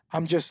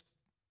 I'm just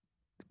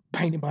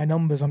painting by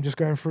numbers. I'm just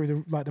going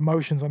through the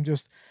motions. I'm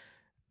just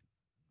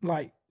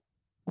like,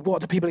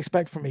 what do people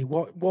expect from me?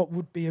 What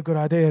would be a good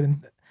idea?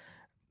 And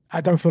I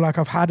don't feel like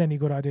I've had any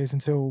good ideas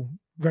until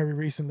very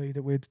recently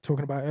that we're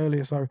talking about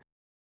earlier. So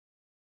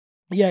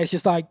yeah, it's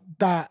just like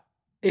that.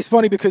 It's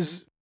funny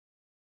because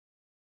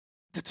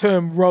the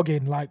term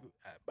rugging, like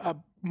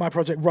my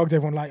project rugged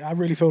everyone. Like I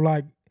really feel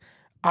like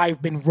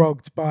I've been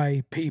rugged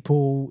by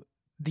people,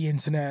 the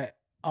internet,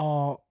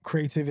 art,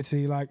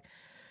 creativity, like,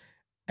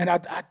 and I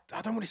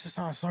don't want this to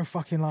sound so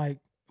fucking like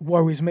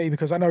worries me,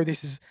 because I know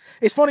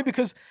it's funny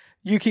because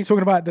you keep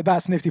talking about the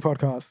That's Nifty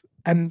podcast,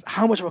 and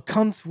how much of a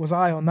cunt was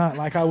I on that?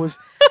 Like I was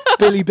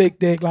Billy Big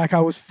Dick, like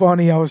I was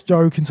funny, I was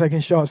joking,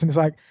 taking shots, and it's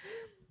like,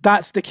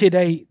 that's the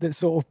KidEight that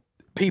sort of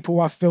people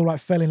I feel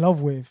like fell in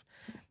love with.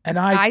 And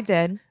I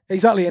did.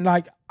 Exactly. And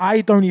like,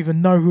 I don't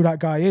even know who that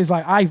guy is.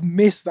 Like I've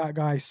missed that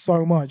guy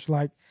so much.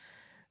 Like,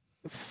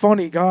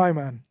 funny guy,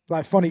 man.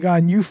 Like funny guy.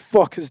 And you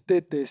fuckers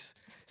did this.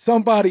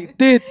 Somebody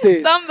did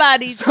this.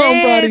 Somebody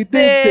did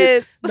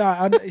this.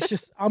 Nah, and it's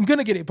just, I'm going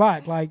to get it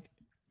back. Like,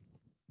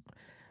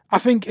 I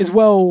think as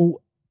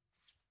well,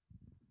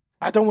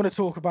 I don't want to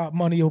talk about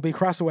money or be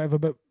crass or whatever,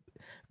 but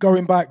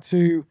going back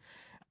to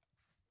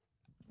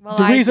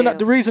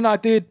the reason I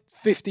did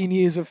 15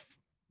 years of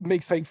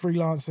mixtape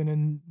freelancing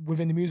and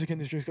within the music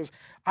industry is because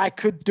I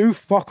could do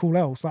fuck all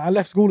else. Like I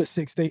left school at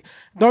 16.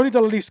 Not only did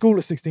I leave school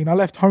at 16, I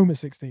left home at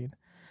 16.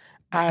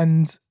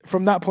 And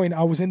from that point,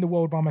 I was in the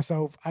world by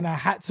myself and I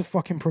had to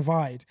fucking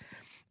provide.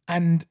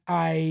 And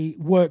I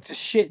worked a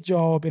shit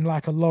job in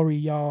like a lorry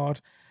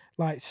yard,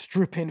 like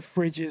stripping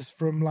fridges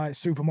from like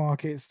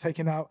supermarkets,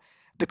 taking out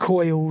the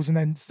coils and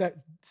then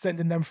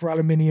sending them for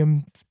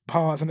aluminium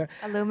parts. And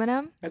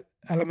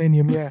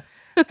aluminium, yeah.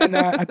 And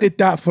I did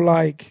that for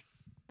like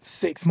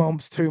 6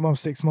 months, 2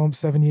 months, 6 months,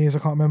 7 years. I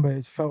can't remember.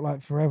 It felt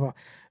like forever.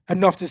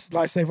 Enough to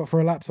like save up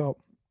for a laptop.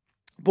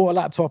 Bought a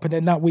laptop, and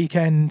then that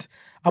weekend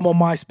I'm on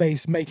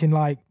MySpace making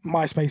like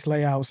MySpace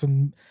layouts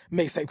and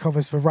mixtape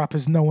covers for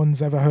rappers no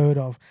one's ever heard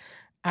of.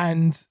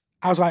 And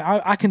I was like,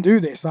 I can do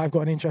this. I've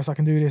got an interest. I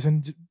can do this.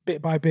 And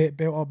bit by bit,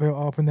 built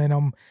up. And then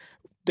I'm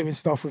doing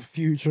stuff with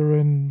Future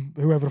and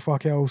whoever the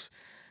fuck else.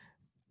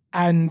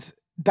 And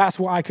that's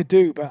what I could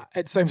do. But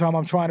at the same time,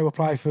 I'm trying to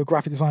apply for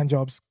graphic design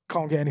jobs.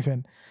 Can't get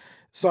anything.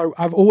 So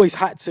I've always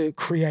had to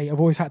create. I've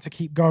always had to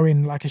keep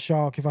going like a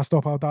shark. If I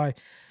stop, I'll die.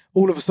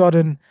 All of a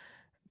sudden,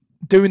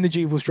 doing the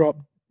Jeeves drop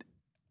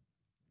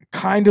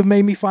kind of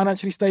made me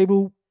financially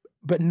stable.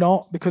 but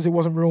not because it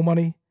wasn't real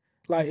money.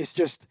 Like, it's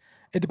just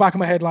at the back of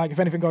my head, like, if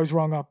anything goes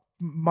wrong, I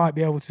might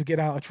be able to get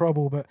out of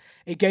trouble. But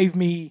it gave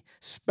me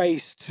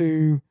space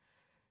to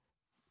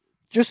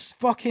just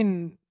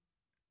fucking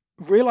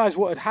realize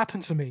what had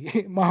happened to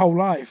me my whole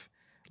life.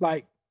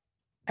 Like,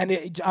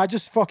 and I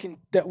just fucking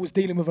that was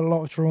dealing with a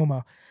lot of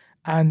trauma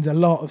and a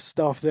lot of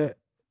stuff that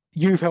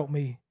you've helped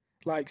me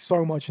like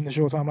so much in the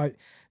short time. Like,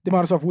 the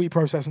amount of stuff we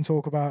process and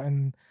talk about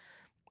and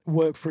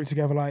work through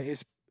together. Like,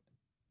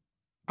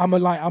 I'm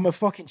a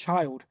fucking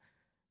child,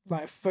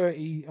 like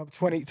 30,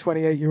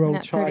 28-year-old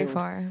Not child.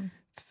 34.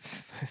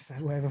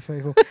 Whatever,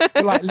 34.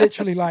 But like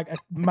literally like a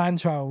man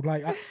child.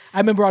 Like I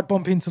remember I'd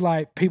bump into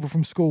like people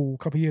from school a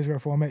couple of years ago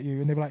before I met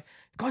you, and they'd be like,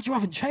 God, you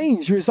haven't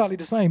changed. You're exactly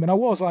the same. And I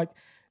was like,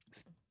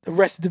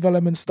 arrested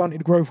development,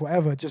 stunted growth,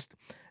 whatever. Just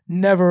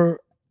never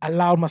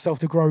allowed myself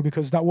to grow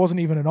because that wasn't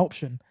even an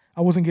option.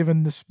 I wasn't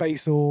given the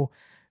space or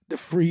the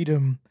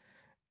freedom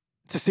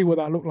to see what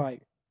that looked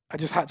like. I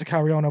just had to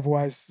carry on,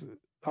 otherwise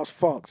I was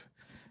fucked.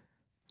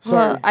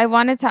 Well, I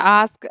wanted to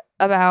ask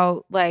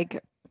about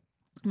like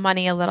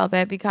money a little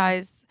bit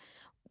because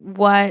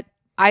what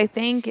I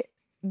think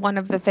one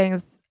of the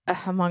things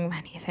among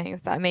many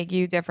things that make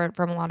you different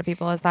from a lot of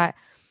people is that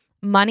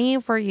money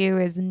for you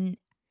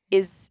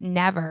is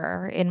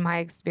never, in my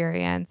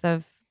experience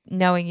of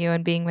knowing you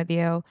and being with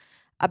you,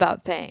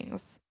 about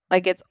things.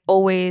 Like, it's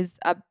always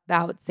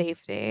about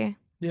safety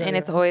and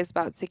it's always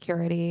about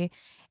security,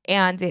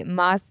 and it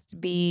must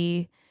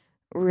be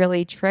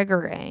really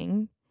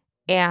triggering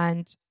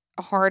and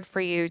hard for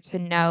you to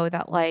know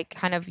that like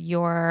kind of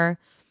your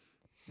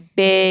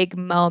big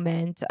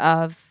moment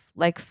of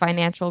like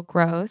financial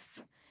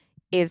growth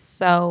is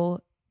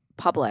so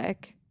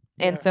public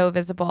and so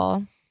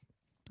visible,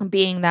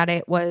 being that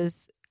it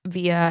was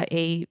via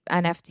a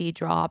NFT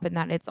drop and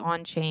that it's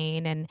on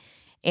chain,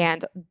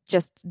 and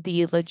just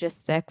the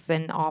logistics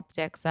and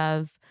optics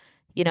of,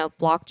 you know,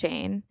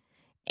 blockchain.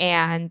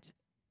 And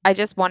I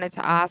just wanted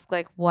to ask,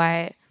 like,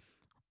 what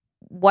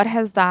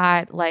has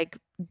that like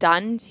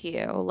done to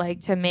you, like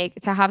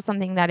to have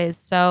something that is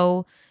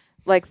so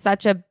like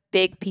such a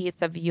big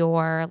piece of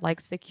your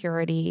like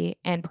security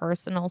and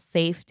personal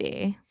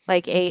safety,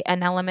 like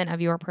an element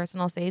of your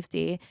personal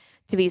safety,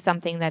 to be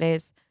something that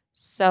is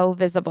so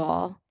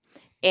visible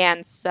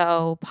and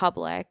so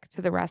public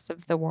to the rest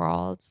of the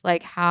world?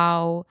 Like,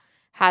 how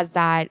has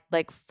that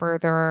like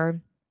further,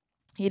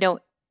 you know,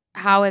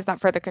 how has that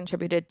further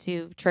contributed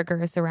to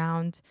triggers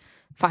around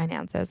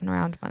finances and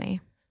around money?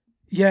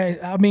 Yeah,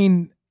 I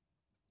mean,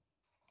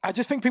 I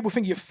just think people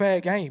think you're fair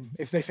game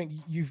if they think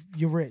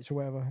you're rich or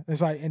whatever.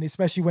 It's like, and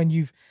especially when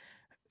you've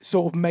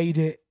sort of made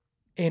it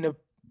in a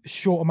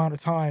short amount of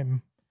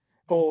time,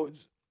 or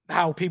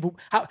how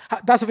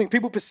that's the thing.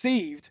 People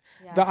perceived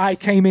that I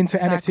came into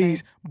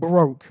NFTs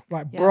broke,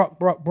 like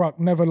broke,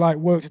 never like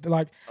worked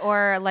like,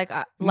 or like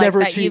never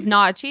that achieved, you've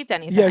not achieved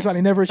anything. Yeah,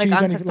 exactly, never achieved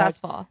like anything.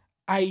 Unsuccessful.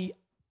 Like,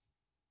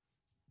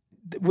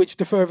 which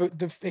it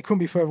couldn't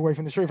be further away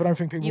from the truth. I don't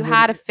think people. You really,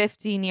 had a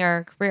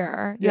 15-year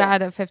career. You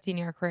had a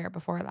 15-year career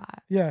before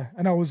that. Yeah,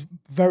 and I was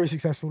very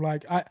successful.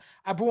 Like I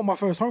bought my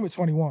first home at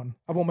 21.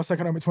 I bought my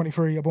second home at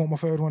 23. I bought my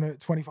third one at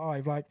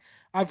 25. Like,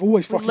 I've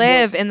always fucking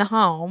live worked. in the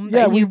home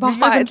that you bought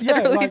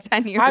literally like,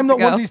 10 years ago. I'm not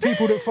one of these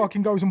people that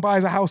fucking goes and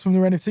buys a house from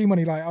their NFT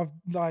money.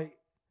 Like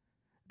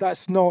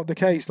that's not the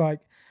case. Like,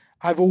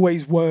 I've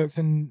always worked,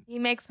 and he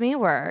makes me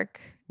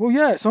work. Well,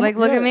 yeah.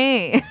 Look at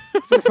me.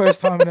 For the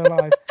first time in her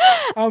life.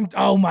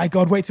 Oh my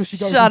God! Wait till she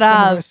goes Shut into up.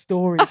 some of her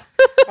stories.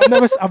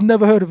 I've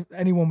never heard of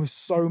anyone with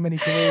so many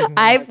careers.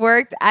 I've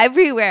worked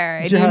everywhere,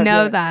 and you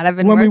know that I've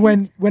been.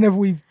 Whenever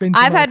we've been,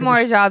 I've had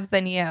more jobs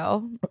than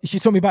you. She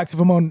took me back to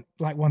Vermont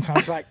like one time.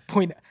 She's like,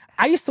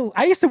 I used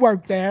to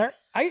work there.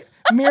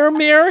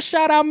 Mirror,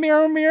 shout out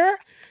Mirror.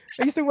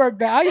 I used to work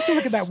there. I used to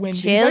look at that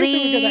Wendy's.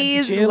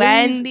 Chili's,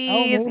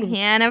 Wendy's,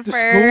 Hannaford,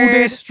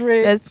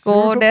 the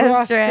school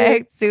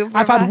district, Super.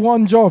 I've had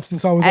one job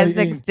since I was 18.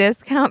 Essex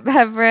discount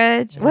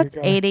beverage. What's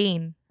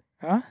 18?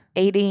 Huh?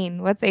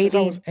 18. What's 18? Since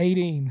I was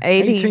 18.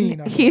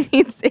 18. He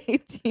means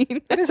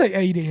 18. I didn't say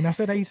 18. I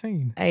said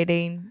 18.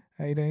 18.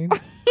 18.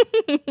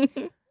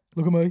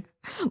 Look at me.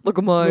 Look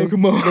at me. Look at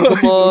me.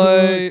 Look at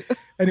me.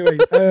 Anyway,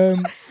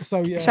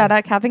 so yeah. Shout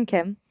out Kath and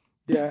Kim.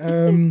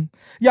 Yeah.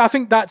 Yeah,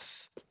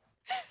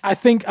 I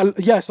think,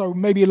 so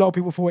maybe a lot of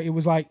people thought it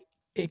was like,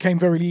 it came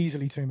very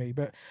easily to me,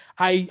 but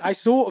I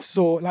sort of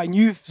saw, like, and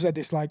you've said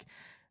this, like,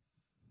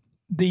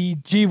 the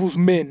Jeeves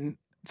Mint,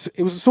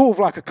 it was sort of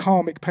like a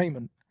karmic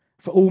payment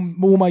for all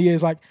my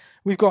years. Like,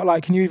 we've got,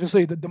 like, can you even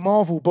see that the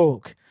Marvel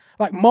book,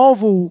 like,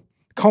 Marvel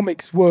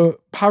comics were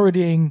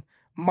parodying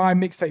my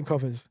mixtape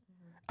covers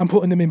and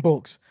putting them in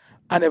books.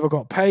 I never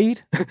got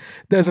paid.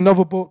 There's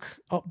another book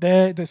up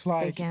there that's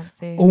like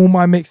all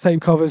my mixtape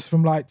covers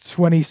from like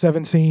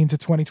 2017 to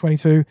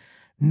 2022.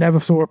 Never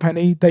saw a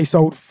penny. They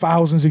sold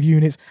thousands of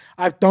units.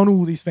 I've done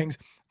all these things.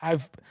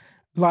 I've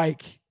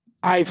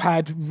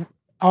had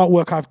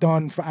artwork I've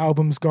done for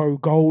albums go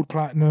gold,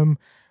 platinum,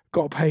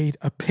 got paid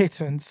a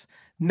pittance,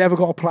 never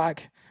got a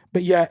plaque.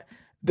 But yet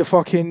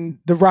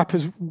the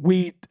rapper's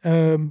weed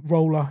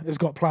roller has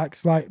got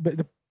plaques. Like,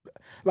 but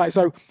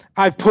so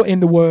I've put in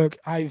the work.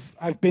 I've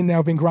been there.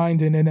 I've been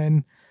grinding, and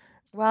then.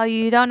 Well,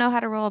 you don't know how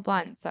to roll a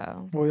blunt,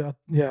 so. Well,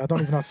 yeah, I don't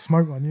even know how to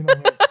smoke one. You know. What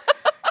I mean?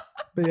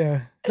 But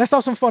yeah, let's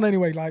have some fun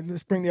anyway. Like,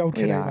 let's bring the old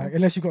KidEight back.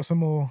 Unless you've got some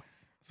more.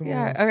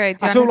 Yeah. Okay.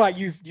 I feel like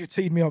you've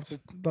teed me up.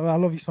 I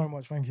love you so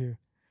much. Thank you.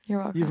 You're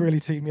welcome. You've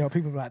really teed me up.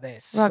 People are like,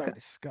 this so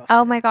disgusting.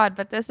 Oh my God,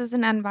 but this is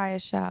an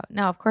unbiased show.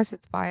 No, of course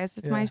it's biased.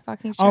 It's my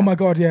fucking show. Oh my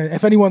God, yeah.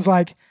 If anyone's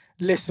like,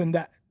 listen,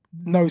 that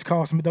knows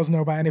Carson but doesn't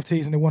know about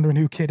NFTs and they're wondering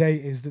who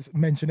KidEight is, that's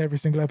mentioned every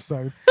single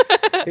episode,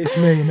 it's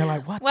me. And they're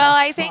like, what? Well,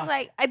 I think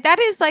like that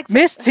is like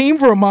Miss Team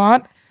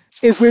Vermont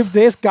is with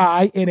this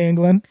guy in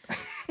England.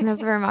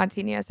 Miss Vermont,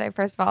 Team USA,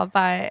 first of all,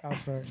 but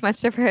it's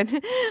much different.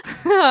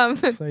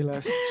 Say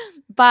less.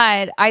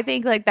 But I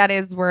think like that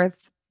is worth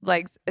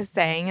like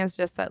saying is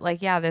just that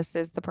like, yeah, this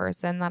is the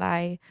person that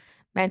I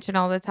mention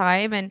all the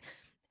time. And,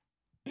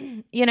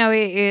 you know,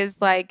 it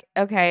is like,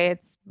 okay,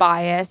 it's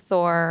bias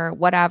or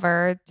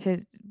whatever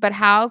but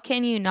how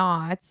can you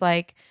not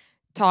like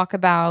talk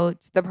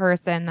about the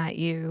person that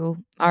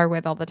you are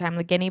with all the time?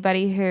 Like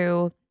anybody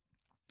who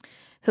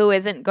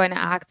isn't going to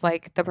act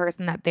like the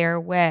person that they're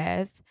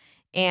with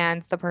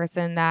and the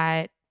person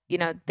that, you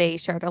know, they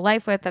share their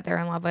life with, that they're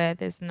in love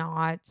with is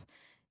not,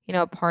 you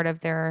know, part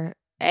of their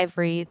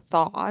every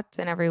thought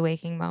and every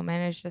waking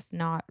moment is just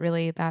not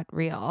really that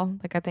real.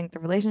 Like I think the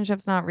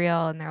relationship's not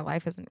real and their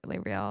life isn't really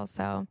real.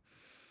 So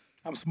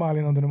I'm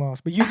smiling under the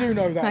mask, but you do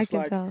know that's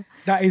like tell.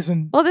 That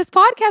isn't. Well, this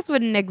podcast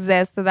wouldn't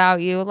exist without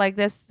you. Like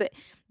this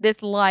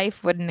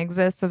life wouldn't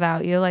exist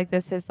without you. Like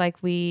this is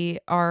like we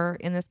are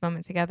in this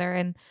moment together,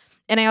 and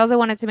I also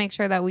wanted to make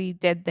sure that we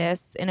did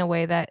this in a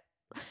way that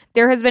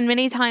there has been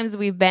many times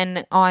we've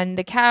been on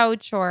the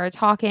couch or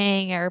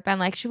talking or been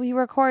like, should we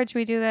record? Should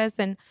we do this?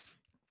 And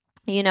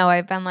you know,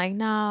 I've been like,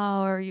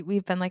 no, or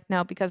we've been like,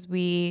 no, because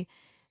we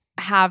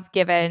have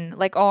given,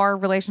 like, our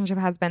relationship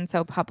has been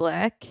so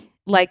public,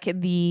 like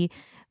the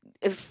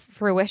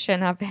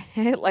fruition of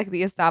it, like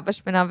the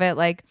establishment of it,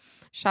 like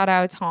shout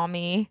out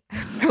Tommy,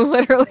 who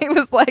literally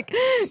was like,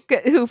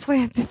 who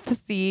planted the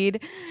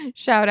seed.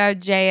 Shout out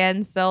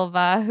JN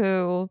Silva,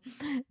 who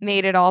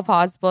made it all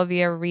possible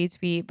via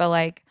retweet. But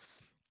like,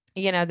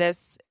 you know,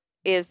 this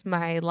is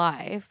my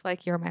life.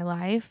 Like, you're my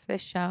life.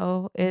 This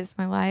show is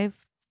my life.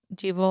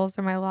 G-Wolves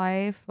are my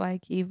life,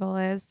 like Evil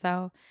is.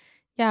 So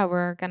yeah,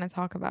 we're gonna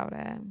talk about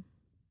it.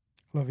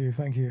 Love you,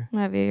 thank you.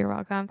 Love you, you're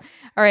welcome.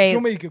 All right.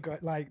 Let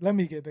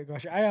me get a bit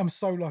gushy. I am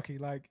so lucky.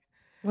 Like,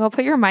 well,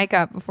 put your mic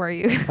up before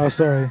you. Oh,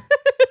 sorry.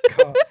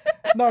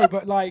 No,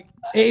 but like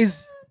it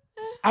is.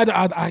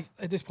 I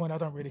at this point I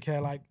don't really care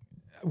like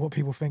what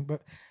people think,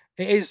 but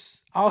it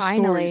is our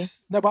stories.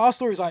 No, but our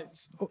stories like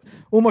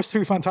almost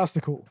too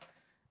fantastical.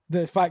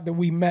 The fact that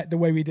we met the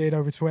way we did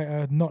over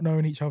Twitter, not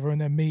knowing each other, and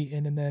then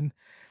meeting, and then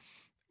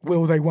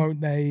will they,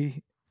 won't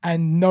they,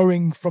 and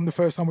knowing from the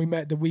first time we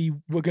met that we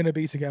were going to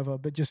be together,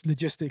 but just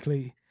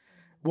logistically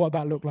what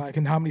that looked like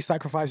and how many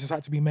sacrifices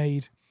had to be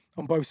made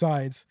on both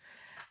sides.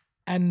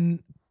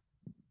 And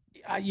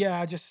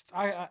we're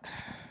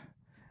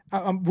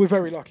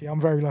very lucky. I'm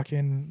very lucky,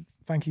 and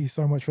thank you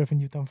so much for everything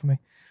you've done for me.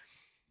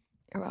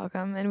 You're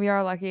welcome. And we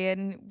are lucky,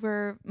 and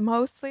we're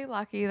mostly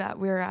lucky that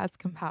we're as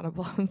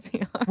compatible as we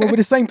are. Well, we're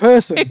the same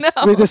person.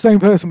 We're the same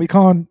person. We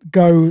can't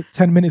go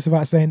 10 minutes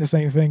without saying the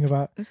same thing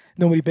about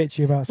nobody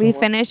bitchy about someone. We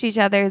finish each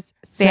other's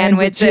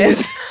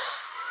sandwiches.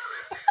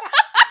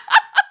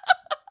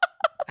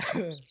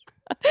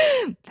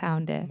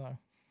 Pound it. No.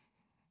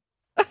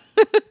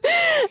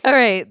 All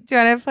right. Do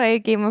you want to play a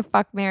game of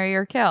fuck, marry,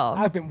 or kill?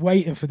 I've been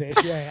waiting for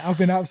this. Yeah, I've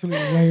been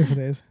absolutely waiting for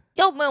this.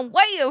 Yo, man,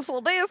 waiting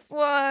for this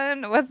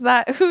one. What's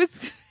that?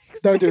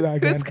 Don't do that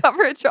again. Whose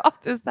cover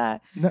drop is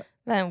that? No.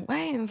 Man,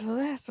 waiting for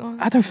this one.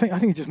 I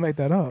think you just made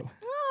that up. No,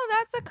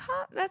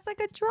 that's like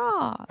a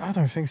draw. I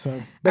don't think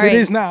so. But it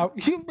is now.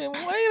 You've been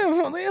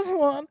waiting for this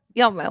one.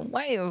 Yo, man,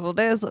 waiting for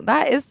this one.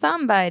 That is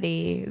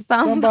somebody.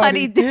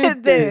 Somebody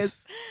did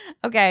this.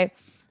 Okay.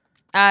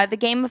 The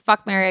game of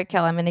fuck, marry, or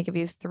kill. I'm going to give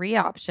you 3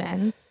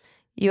 options.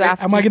 Am I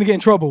going to get in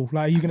trouble?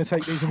 Like, are you going to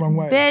take these the wrong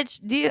way? Bitch,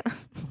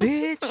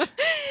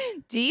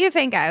 do you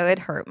think I would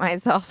hurt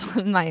myself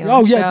on my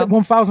own show?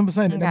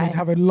 1,000%. And then we'd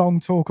have a long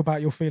talk about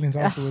your feelings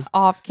afterwards.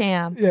 Off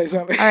cam. Yeah,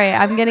 exactly. All right,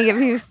 I'm going to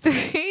give you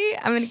 3.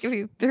 I'm going to give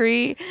you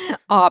 3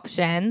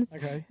 options.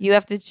 Okay. You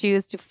have to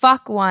choose to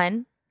fuck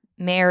one,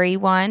 marry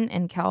one,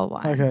 and kill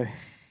one. Okay.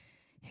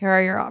 Here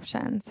are your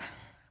options.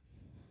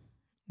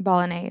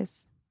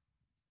 Bolognese,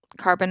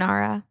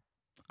 carbonara,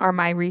 or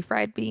my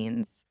refried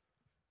beans.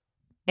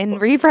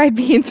 And refried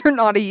beans are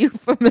not a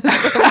euphemism.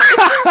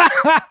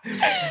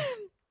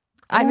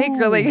 I make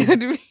really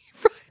good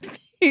refried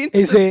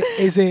beans.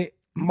 Is it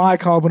my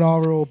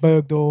carbonara or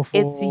Bergdorf?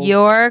 It's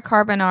your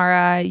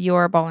carbonara,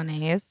 your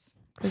bolognese.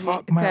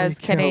 Because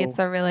KidEight's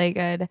a really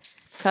good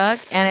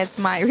cook, and it's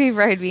my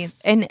refried beans.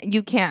 And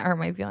you can't hurt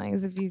my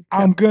feelings if you.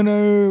 I'm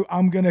gonna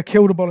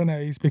kill the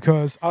bolognese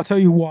because I'll tell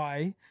you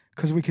why.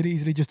 because we could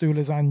easily just do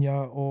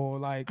lasagna or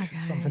like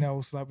something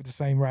else like with the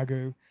same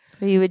ragu.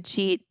 So you would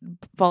cheat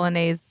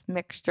bolognese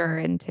mixture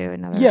into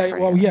another. Yeah,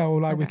 well, tortilla. yeah,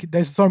 or like we could.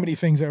 There's so many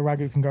things that a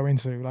ragu can go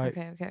into. Like,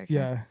 Okay.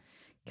 yeah.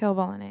 Kill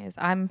bolognese.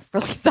 I'm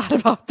really sad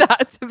about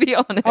that, to be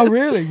honest. Oh,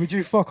 really? Would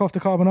you fuck off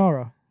the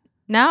carbonara?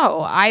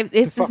 No,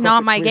 this is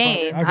not my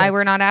game. Okay.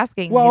 We're not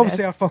asking. Well, you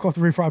obviously, I fuck off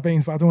the refried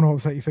beans, but I don't want to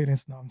upset your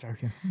feelings. No, I'm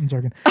joking.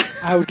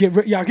 I would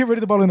I'd get rid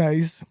of the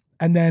bolognese,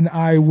 and then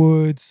I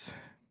would.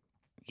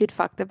 You'd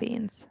fuck the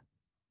beans.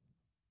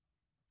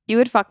 You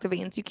would fuck the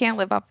beans. You can't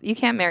live up. You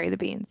can't marry the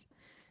beans.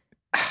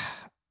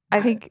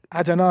 I think.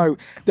 I don't know.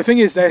 The thing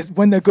is,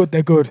 when they're good,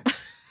 they're good.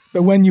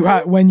 But when you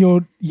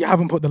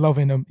haven't put the love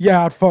in them,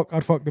 yeah, I'd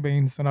fuck the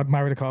beans and I'd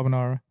marry the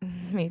carbonara.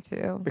 Me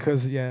too.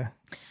 Because yeah.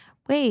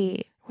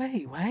 Wait.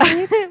 Wait.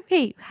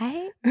 Wait.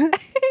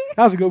 That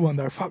was a good one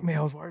though. Fuck me,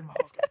 I was worried.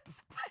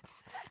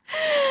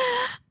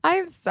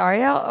 I'm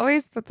sorry. I'll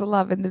always put the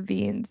love in the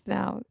beans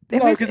now. No,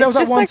 because there was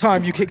that one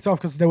time you kicked off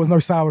because there was no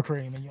sour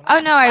cream. And you're like,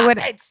 oh no, I would.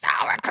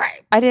 Sour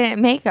cream. I didn't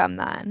make them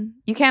then.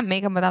 You can't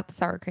make them without the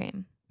sour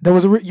cream. There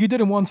was you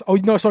didn't want. Oh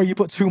no, sorry, you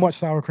put too much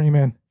sour cream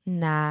in.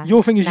 Nah.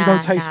 Your thing is you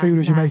don't taste food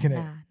as you're making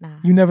it. Nah.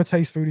 You never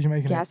taste food as you're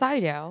making it. Yes, I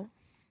do.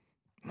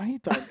 No, you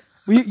don't.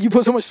 Well, you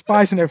put so much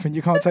spice in everything,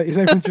 you can't taste.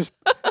 Everything's just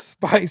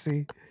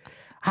spicy.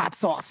 Hot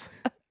sauce.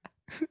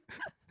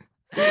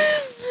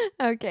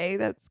 Okay,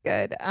 that's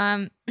good.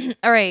 All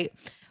right.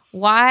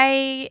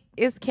 Why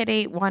is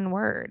KidEight one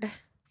word?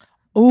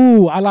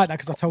 Oh, I like that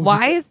because I told you.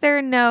 Why is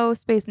there no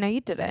space? No, you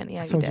didn't.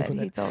 Yeah, you did.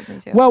 He told me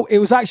to. Well, it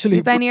was actually.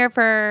 We've been here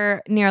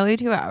for nearly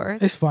 2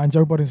 hours. It's fine.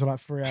 Joe Budden's are like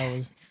 3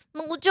 hours.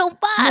 No, Joe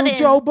Budden. No,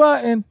 Joe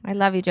Budden. I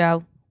love you,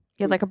 Joe.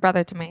 You're like a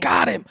brother to me.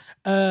 Got him.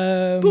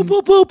 Boo,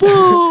 boo, boo,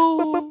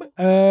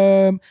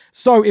 boo.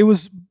 So it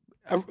was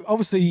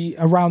obviously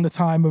around the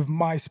time of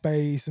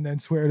MySpace and then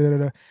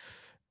Twitter.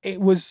 It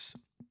was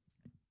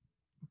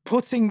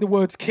putting the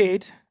words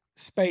kid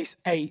space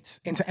 8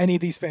 into any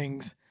of these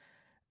things.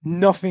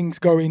 Nothing's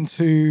going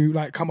to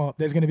like come up.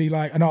 There's going to be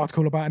like an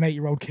article about an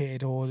 8-year-old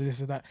kid or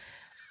this or that.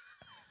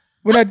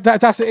 Well,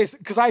 that's it.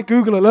 Because I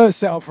Google alerts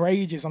set up for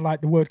ages on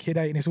like the word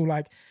KidEight, and it's all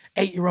like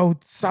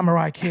 8-year-old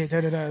samurai kid,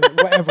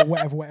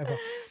 whatever.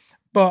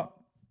 But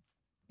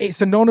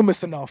it's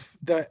anonymous enough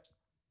that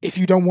if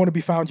you don't want to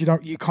be found,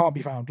 you can't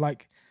be found.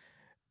 Like,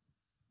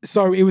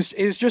 so it was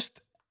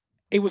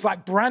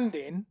like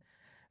branding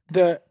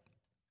that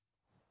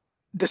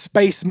the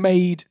space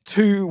made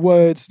 2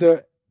 words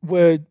that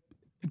were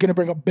going to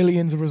bring up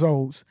billions of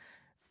results,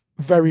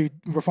 very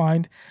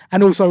refined.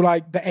 And also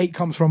like the 8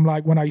 comes from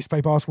like when I used to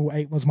play basketball,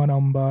 8 was my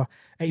number.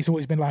 8's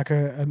always been like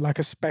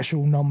a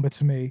special number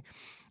to me.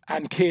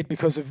 And kid,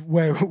 because of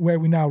where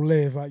we now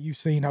live, like you've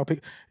seen how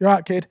people, you're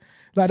right, kid.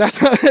 Like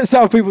that's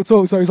how people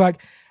talk. So it's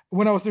like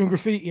when I was doing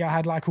graffiti, I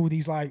had like all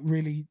these like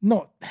really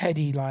not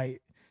heady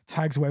like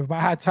tags or whatever, but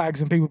I had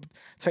tags and people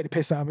take the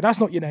piss out of me. That's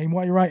not your name.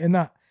 Why are you writing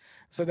that?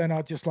 So then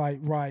I'd just like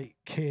write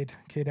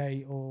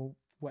KidEight or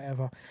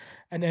whatever.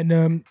 And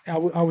then I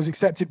was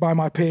accepted by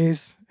my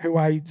peers who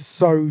I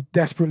so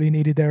desperately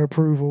needed their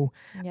approval.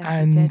 Yes,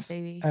 and you did,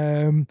 baby.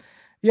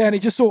 Yeah, and it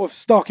just sort of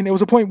stuck. And there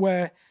was a point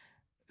where,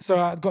 so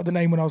I got the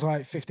name when I was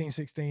like 15,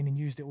 16 and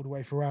used it all the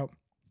way throughout.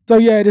 So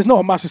yeah, there's not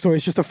a massive story.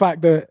 It's just the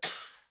fact that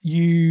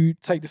you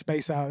take the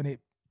space out and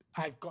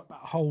I've got that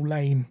whole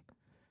lane.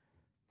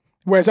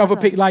 Whereas other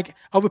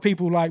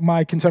people like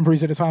my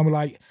contemporaries at the time were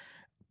like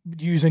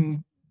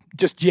using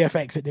just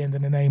GFX at the end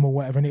of the name or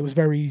whatever. And it was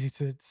very easy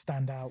to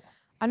stand out.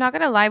 I'm not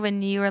gonna lie.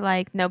 When you were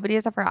like, nobody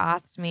has ever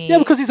asked me. Yeah,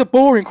 because it's a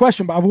boring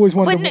question, but I've always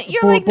wanted. When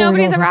you're like,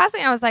 nobody's ever asked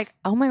me, I was like,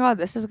 oh my god,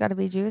 this has got to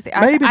be juicy.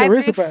 Maybe I've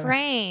is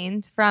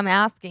refrained from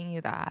asking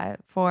you that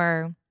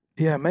for.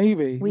 Yeah,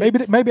 maybe,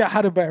 weeks. maybe I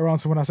had a better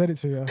answer when I said it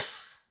to you,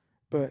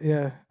 but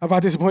yeah, have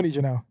I disappointed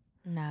you now?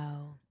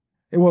 No,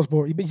 it was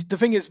boring. But the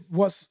thing is,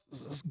 what's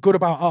good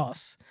about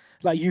us,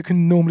 like you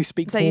can normally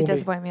speak. So you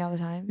disappoint me all the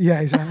time.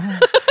 Yeah, exactly.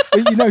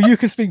 But, you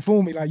can speak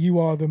for me. Like you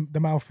are the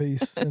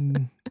mouthpiece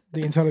and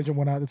the intelligent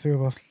one out of the 2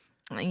 of us.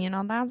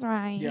 That's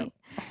right.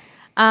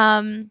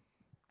 Yep.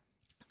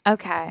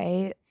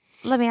 Okay.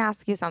 Let me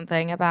ask you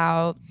something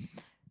about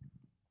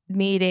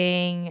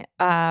meeting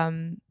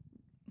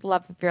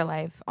love of your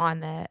life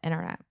on the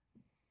internet.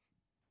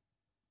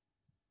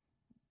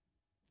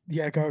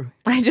 Yeah, go.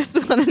 I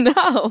just want to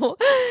know.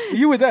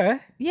 You were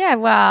there. Yeah,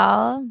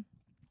 well,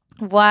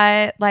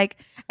 what, like,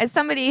 as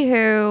somebody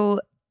who,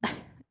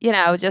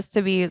 just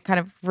to be kind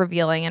of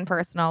revealing and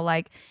personal,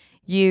 like,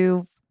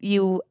 you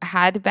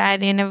had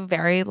been in a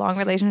very long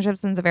relationship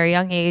since a very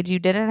young age. You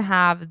didn't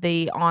have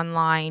the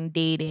online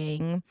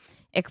dating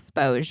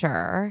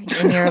exposure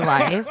in your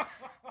life.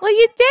 Well,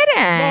 you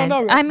didn't.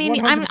 No, I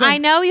mean, I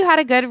know you had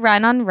a good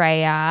run on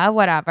Raya,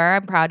 whatever.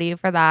 I'm proud of you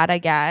for that, I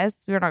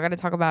guess. We're not going to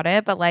talk about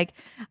it, but like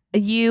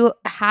you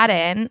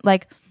hadn't,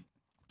 like,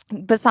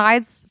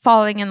 besides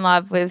falling in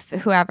love with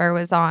whoever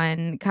was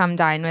on Come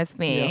Dine With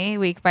Me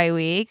week by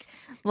week,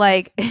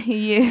 like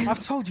you. I've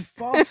told you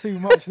far too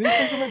much. These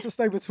things are meant to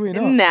stay between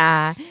us.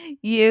 Nah.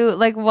 You,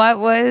 like, what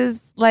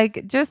was,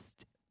 like,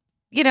 just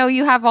you know,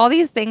 you have all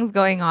these things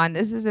going on.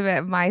 This is a bit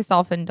of my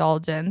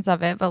self-indulgence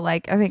of it, but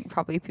like I think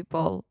probably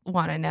people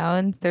want to know,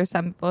 and there's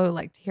some people who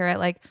like to hear it.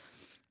 Like,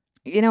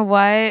 you know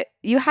what?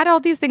 You had all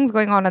these things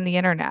going on the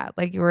internet.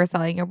 Like you were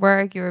selling your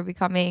work, you were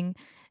becoming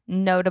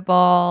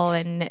notable,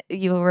 and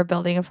you were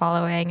building a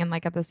following, and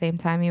like at the same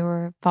time you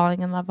were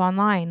falling in love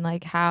online.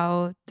 Like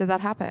how did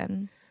that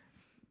happen?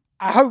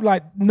 I hope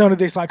like none of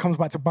this like comes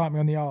back to bite me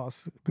on the arse,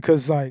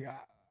 because like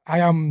I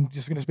am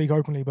just going to speak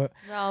openly, but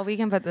Well, we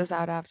can put this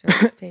out after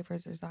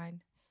papers are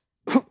signed.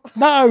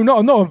 no,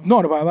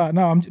 not about that.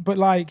 No, but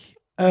like,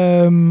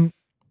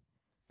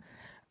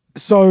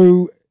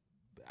 so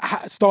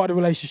started a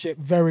relationship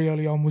very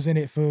early on, was in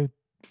it for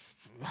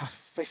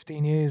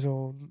 15 years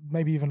or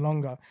maybe even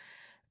longer.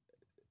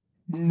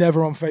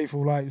 Never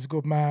unfaithful, like was a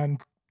good man,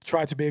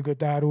 tried to be a good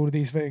dad, all of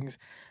these things,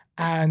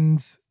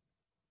 and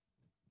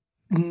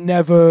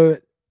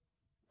never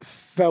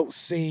felt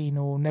seen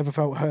or never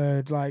felt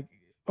heard. Like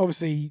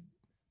obviously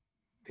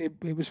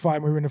it was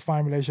fine, we were in a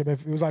fine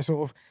relationship. It was like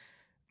sort of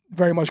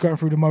very much going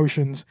through the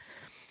motions.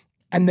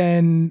 And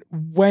then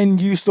when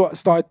you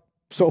started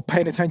sort of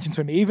paying attention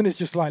to me, even it's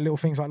just like little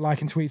things like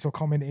liking tweets or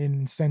commenting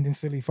and sending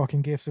silly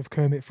fucking gifs of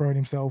Kermit throwing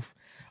himself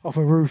off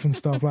a roof and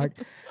stuff, like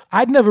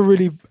I'd never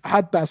really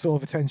had that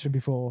sort of attention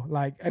before.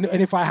 Like, and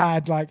if I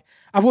had, like,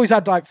 I've always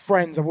had like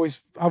friends. I've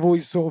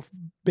always sort of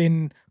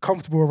been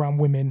comfortable around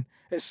women.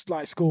 It's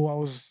like school, I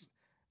was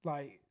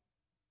like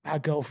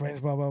had girlfriends,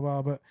 blah blah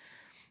blah. But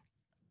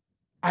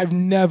I've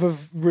never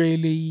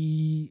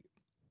been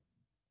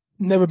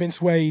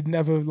swayed,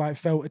 never like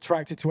felt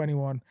attracted to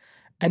anyone.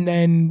 And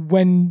then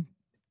when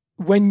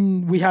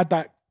we had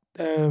that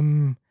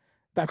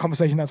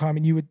conversation that time,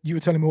 and you were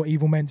telling me what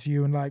evil meant to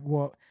you and like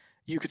what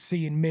you could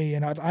see in me,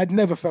 and I'd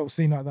never felt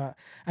seen like that.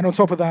 And on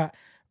top of that,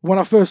 when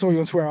I first saw you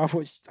on Twitter,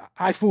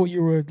 I thought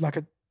you were like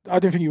I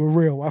don't think you were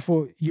real. I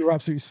thought you were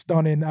absolutely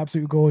stunning,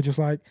 absolutely gorgeous.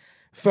 Like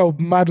fell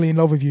madly in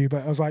love with you.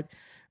 But I was like,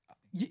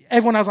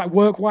 everyone has like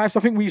work wives. I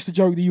think we used to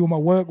joke that you were my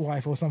work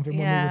wife or something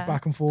when we were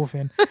back and forth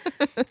in.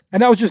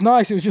 And that was just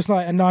nice. It was just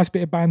like a nice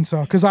bit of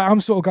banter, because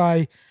I'm sort of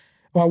guy.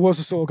 Well, I was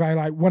the sort of guy,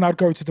 like when I'd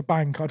go to the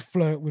bank, I'd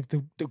flirt with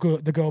the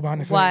girl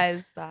behind the thing.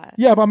 Was that?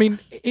 Yeah, but I mean,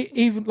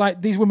 even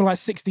like these women, like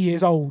 60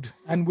 years old,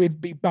 and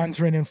we'd be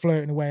bantering and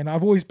flirting away. And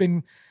I've always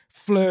been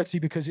flirty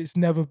because it's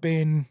never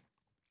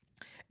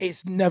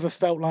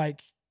felt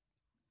like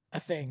a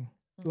thing.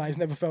 Like it's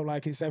never felt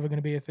like it's ever going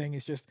to be a thing.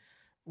 It's just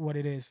what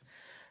it is.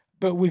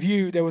 But with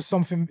you, there was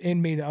something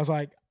in me that I was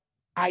like,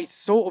 I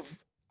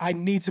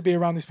need to be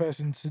around this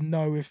person to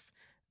know if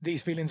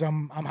these feelings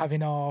I'm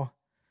having are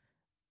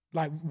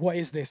like, what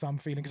is this I'm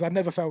feeling? Because I'd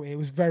never felt it. It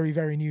was very,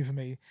 very new for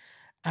me.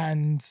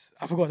 And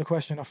I forgot the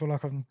question. I feel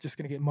like I'm just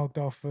going to get mugged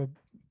off for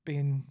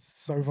being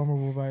so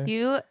vulnerable by it.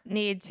 You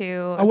need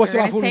to, Oh, if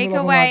you're going to take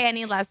away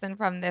any lesson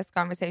from this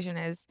conversation,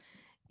 is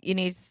you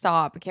need to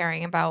stop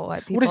caring about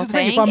what people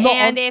think.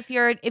 If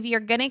you're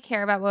going to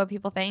care about what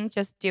people think,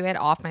 just do it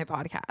off my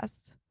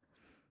podcast.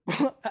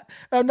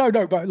 No,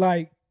 but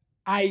like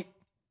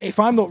if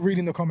I'm not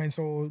reading the comments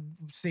or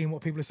seeing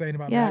what people are saying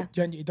about me,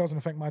 it doesn't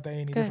affect my day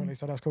any differently,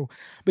 so that's cool.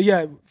 But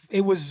yeah,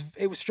 it was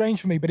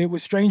strange for me, but it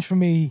was strange for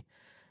me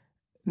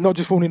not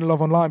just falling in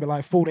love online, but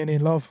like falling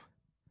in love,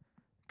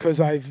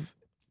 because I've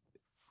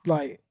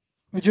like,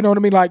 do you know what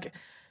I mean? Like,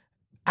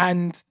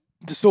 and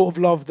the sort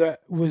of love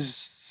that was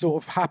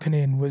sort of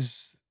happening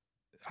was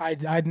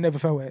I'd never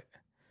felt it,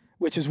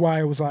 which is why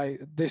I was like,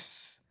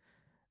 this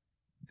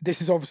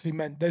is obviously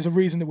meant. There's a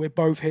reason that we're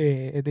both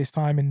here at this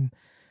time and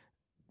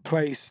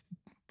place,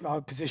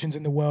 our positions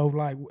in the world,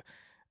 like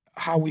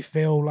how we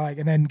feel, like,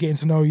 and then getting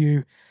to know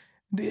you,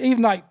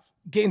 even like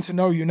getting to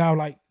know you now,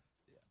 like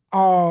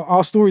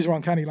our stories are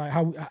uncanny, like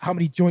how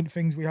many joint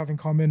things we have in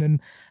common and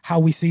how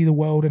we see the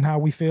world and how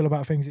we feel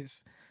about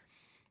things.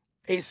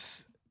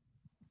 It's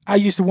I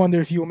used to wonder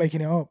if you were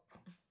making it up.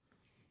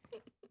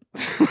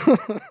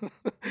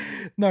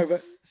 No,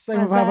 but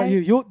how about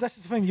you? That's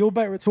the thing, you're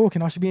better at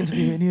talking. I should be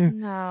interviewing you.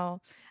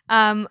 No.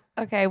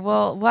 Okay,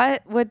 well,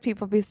 what would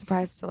people be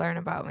surprised to learn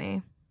about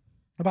me?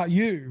 About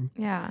you?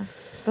 Yeah.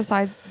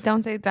 Besides,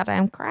 don't say that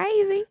I'm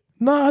crazy.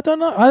 No, I don't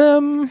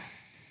know.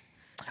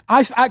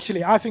 I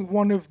think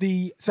one of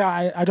the, so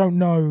I don't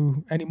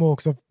know anymore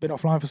because I've been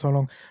offline for so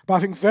long, but I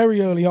think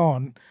very early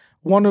on,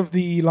 one of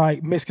the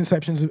like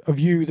misconceptions of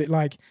you, that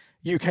like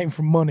you came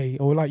from money,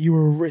 or like you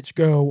were a rich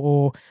girl,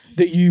 or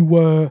that you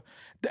were,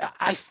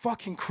 I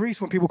fucking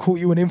crease when people call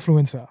you an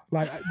influencer.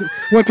 Like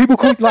when people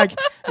call, like,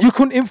 you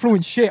couldn't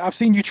influence shit. I've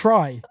seen you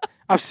try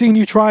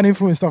and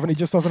influence stuff, and it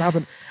just doesn't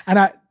happen.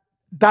 And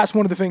that's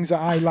one of the things that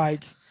I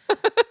like,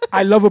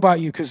 I love about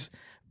you, because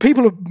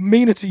people are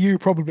meaner to you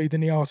probably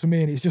than they are to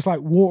me, and it's just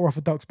like water off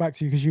a duck's back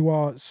to you, because you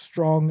are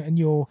strong and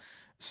you're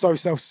so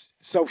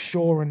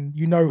self-sure, and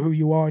you know who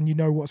you are and you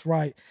know what's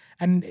right.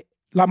 And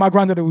like my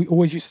granddad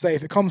always used to say,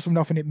 if it comes from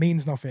nothing, it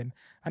means nothing.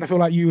 And I feel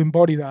like you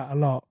embody that a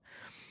lot.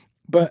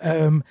 But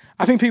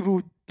I think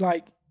people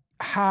like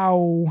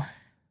how,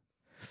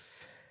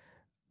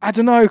 I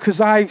don't know, because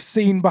I've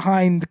seen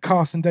behind the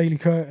Carson Daly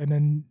curtain,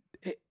 and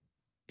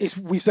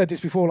we've said this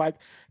before, like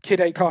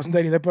KidEight, Carson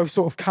Daly, they're both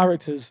sort of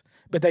characters,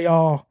 but they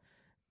are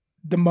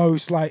the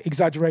most like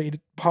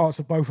exaggerated parts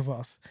of both of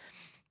us.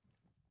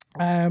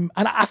 And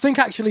I think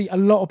actually a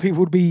lot of people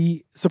would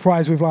be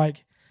surprised with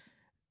like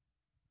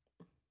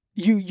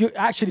you're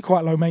actually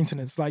quite low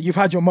maintenance. Like you've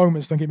had your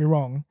moments, don't get me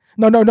wrong.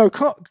 No.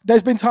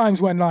 There's been times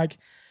when like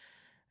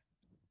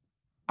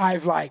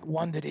I've like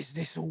wondered, is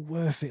this all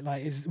worth it?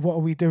 Like, what are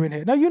we doing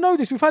here? No, you know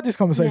this. We've had this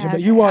conversation, Yeah,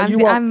 but okay.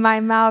 you are. My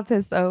mouth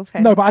is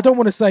open. No, but I don't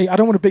want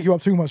to big you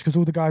up too much because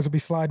all the guys will be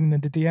sliding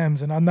into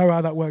DMs, and I know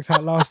how that worked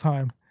out last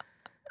time.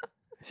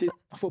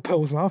 I thought Pearl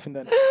was laughing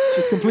then.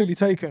 She's completely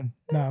taken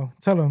now.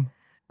 Tell them.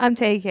 I'm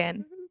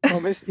taken.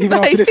 Promise, even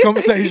after this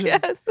conversation.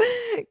 Yes.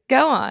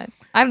 Go on.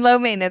 I'm low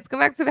maintenance. Go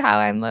back to how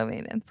I'm low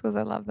maintenance because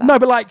I love that. No,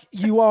 but like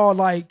you are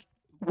like,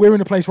 we're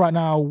in a place right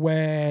now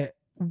where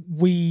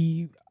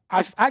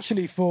I've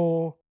actually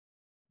for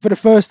the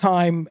first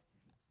time,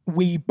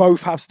 we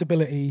both have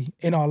stability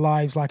in our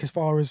lives, like as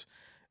far as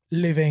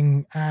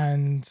living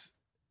and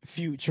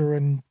future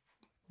and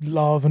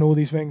love and all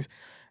these things.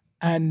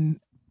 And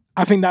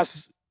I think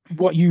that's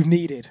what you've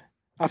needed.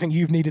 I think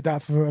you've needed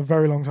that for a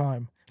very long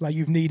time. Like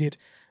you've needed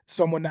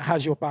someone that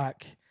has your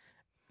back,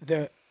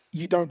 that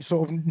you don't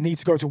sort of need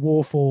to go to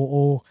war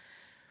for,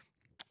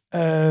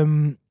 or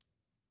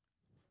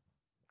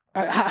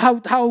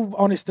how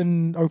honest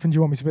and open do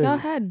you want me to be? Go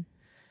ahead.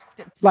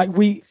 Like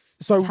we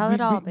spoke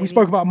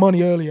about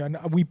money earlier, and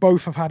we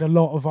both have had a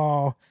lot of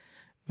our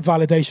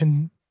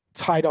validation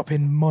tied up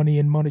in money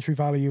and monetary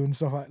value and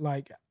stuff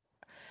like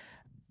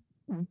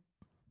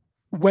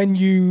when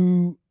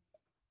you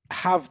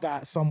have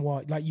that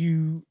somewhat, like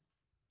you're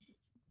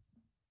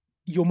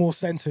more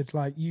centered.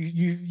 Like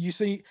you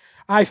see,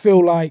 I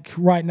feel like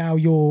right now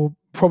you're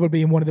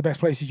probably in one of the best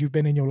places you've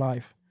been in your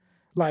life,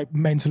 like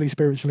mentally,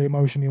 spiritually,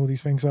 emotionally, all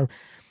these things. So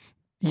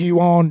you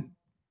aren't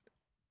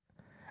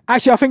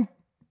actually,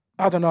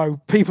 I don't know,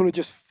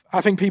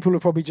 I think people will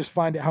probably just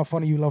find it how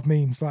funny you love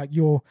memes. Like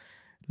your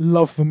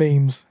love for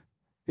memes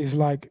is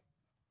like,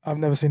 I've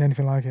never seen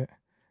anything like it.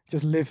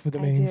 Just live for the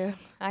memes. Do.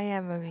 I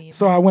am a meme.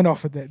 So I went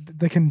off with it.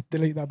 They can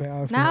delete that bit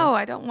out. No,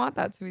 I don't want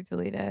that to be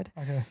deleted.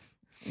 Okay.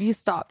 You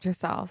stopped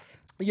yourself.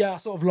 Yeah, I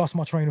sort of lost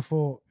my train of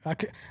thought.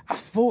 I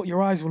thought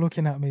your eyes were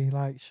looking at me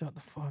like, shut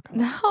the fuck up.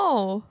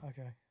 No.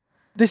 Okay.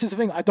 This is the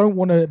thing. I don't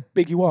want to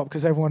big you up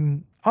because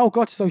everyone, oh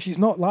God, so she's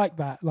not like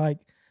that. Like,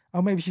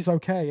 oh, maybe she's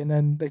okay. And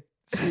then they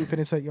swoop in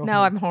and take you off.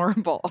 No, I'm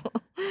horrible.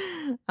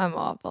 I'm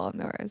awful. I'm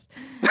the worst.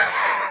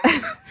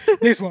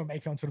 This won't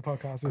make it onto the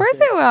podcast. Of course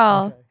it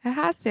will. Okay. It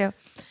has to.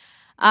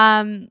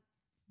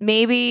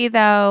 Maybe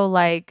though,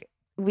 like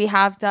we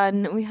have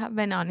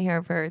been on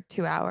here for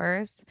 2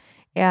 hours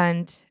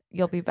and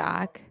you'll be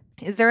back.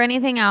 Is there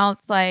anything else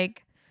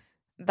like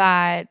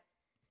that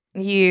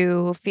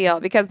you feel,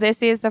 because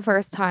this is the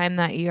first time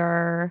that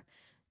you're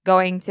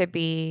going to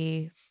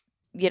be,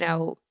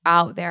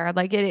 out there.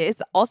 Like it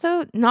is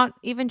also not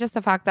even just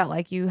the fact that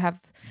like you have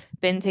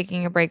been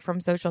taking a break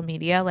from social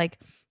media. Like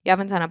you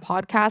haven't done a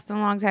podcast in a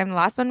long time. The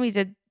last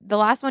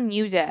one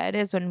you did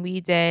is when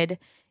we did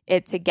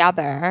it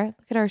together.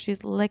 Look at her.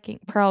 She's licking.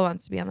 Pearl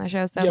wants to be on the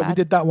show so bad. We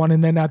did that one,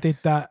 and then I did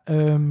that.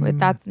 With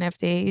That's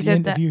Nifty. You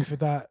did the interview for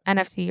that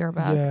NFT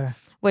yearbook,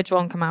 which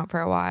won't come out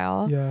for a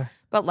while. Yeah.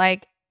 But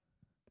like,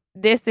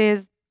 this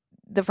is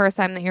the first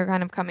time that you're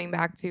kind of coming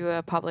back to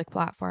a public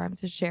platform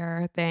to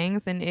share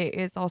things, and it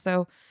is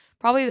also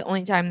probably the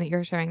only time that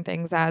you're sharing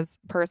things as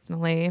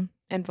personally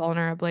and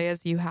vulnerably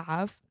as you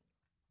have.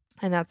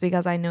 And that's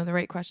because I know the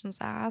right questions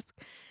to ask.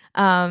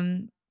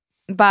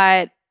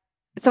 But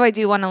so I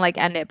do want to like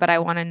end it, but I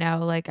want to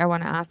know, like, I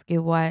want to ask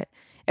you if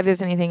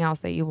there's anything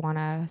else that you want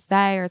to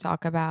say or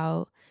talk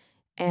about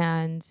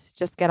and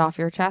just get off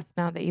your chest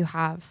now that you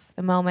have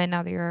the moment,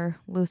 now that you're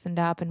loosened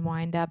up and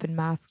wind up and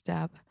masked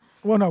up.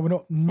 Well, no, we're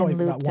not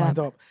even that wind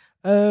up.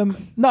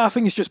 No, I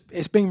think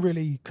it's been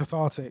really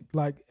cathartic.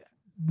 Like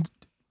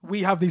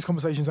we have these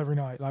conversations every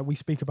night, like we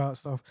speak about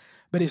stuff,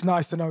 but it's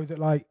nice to know that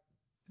like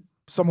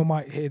someone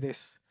might hear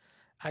this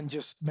and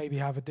just maybe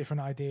have a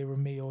different idea of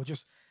me, or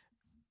just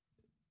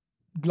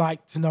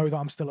like to know that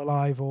I'm still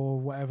alive or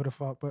whatever the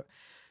fuck. But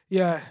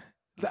yeah,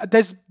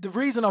 there's the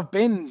reason I've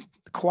been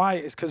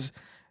quiet is because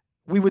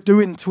we were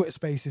doing Twitter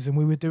spaces and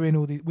we were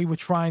doing we were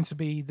trying to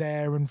be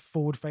there and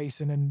forward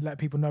facing and let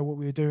people know what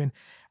we were doing.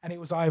 And it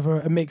was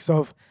either a mix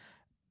of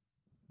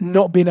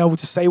not being able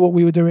to say what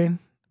we were doing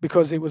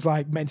because it was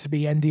like meant to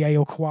be NDA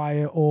or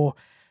quiet, or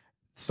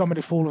somebody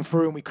had fallen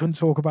through and we couldn't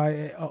talk about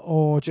it,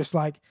 or just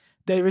like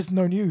there is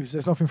no news,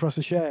 there's nothing for us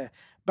to share.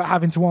 But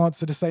having to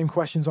answer the same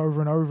questions over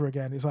and over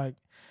again, it's like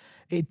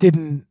it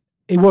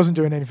wasn't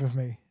doing anything for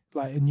me.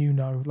 Like, and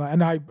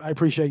and I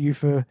appreciate you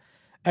for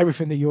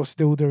everything that you're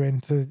still doing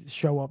to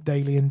show up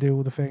daily and do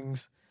all the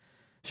things.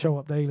 Show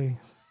up daily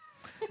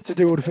to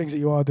do all the things that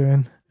you are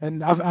doing.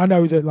 And I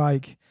know that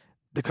like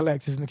the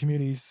collectors and the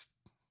communities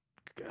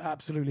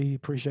absolutely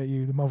appreciate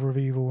you, the mother of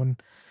evil,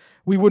 and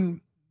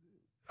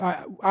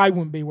I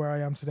wouldn't be where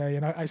I am today.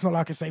 And it's not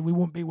like I say we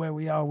wouldn't be where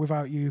we are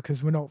without you,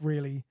 because we're not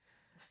really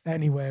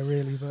anywhere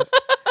really,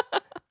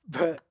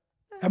 but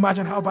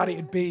Imagine how bad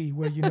it'd be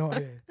were you not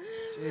here.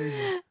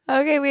 Jesus.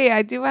 Okay, wait.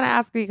 I do want to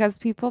ask because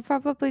people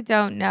probably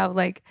don't know,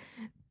 like,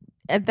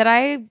 that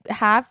I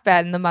have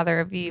been the mother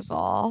of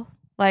evil.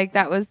 Like,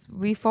 that was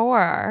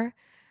before,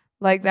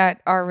 like,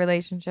 that our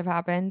relationship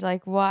happened.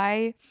 Like,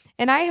 why?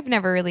 And I have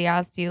never really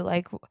asked you,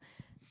 like,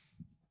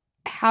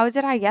 how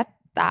did I get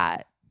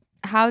that?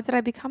 How did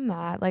I become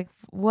that? Like,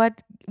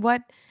 what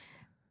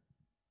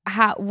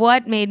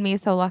made me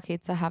so lucky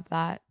to have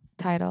that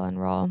title and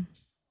role?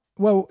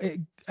 Well,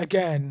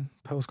 again,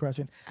 pearl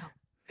scratching.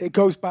 It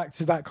goes back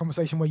to that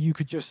conversation where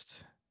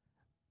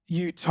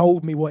you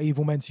told me what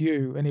evil meant to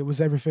you, and it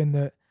was everything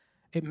that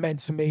it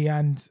meant to me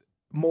and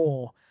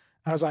more.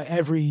 And I was like,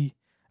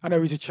 I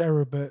know he's a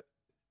cherub, but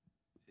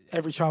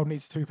every child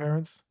needs two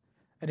parents.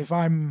 And if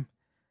I'm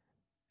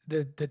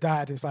the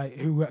dad, it's like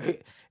who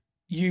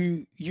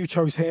you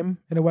chose him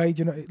in a way,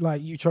 do you know,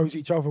 like you chose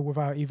each other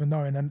without even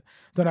knowing. And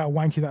I don't know how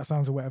wanky that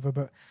sounds or whatever,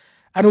 but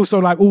and also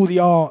like all the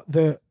art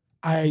that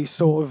I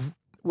sort of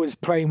was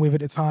playing with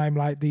at the time,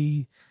 like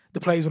the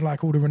plays on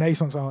like all the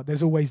Renaissance art,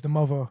 there's always the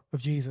mother of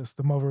Jesus,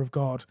 the mother of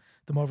God,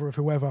 the mother of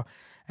whoever.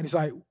 And it's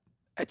like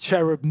a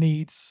cherub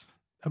needs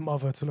a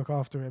mother to look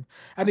after him.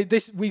 And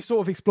we've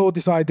sort of explored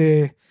this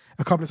idea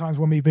a couple of times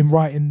when we've been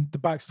writing the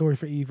backstory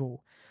for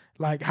Evil.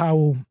 Like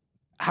how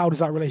does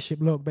that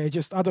relationship look? But it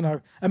just, I don't know.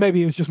 And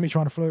maybe it was just me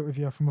trying to flirt with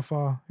you from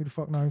afar. Who the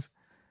fuck knows?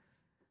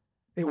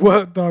 It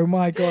worked though,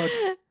 my God.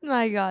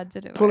 My God,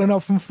 did it Pulling work?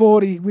 up from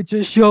 40 with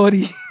just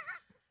shorty.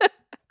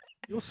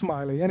 You're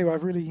smiley. Anyway,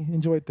 I've really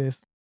enjoyed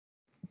this.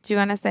 Do you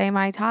want to say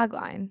my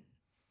tagline?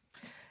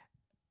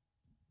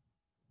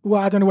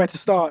 Well, I don't know where to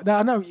start. Now,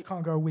 I know you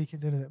can't go a week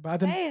into it,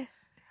 but Say it.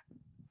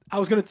 I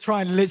was going to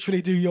try and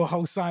literally do your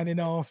whole signing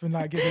off and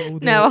like give it all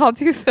the... No, I'll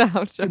do the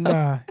outro.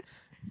 Nah.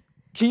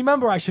 Can you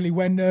remember actually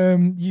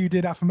when you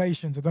did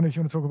affirmations? I don't know if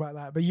you want to talk about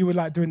that, but you were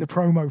like doing the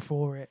promo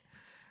for it.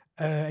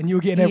 And you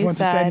were getting everyone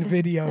to send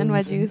videos. And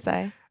what'd you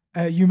say?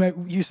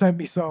 You sent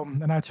me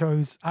some, and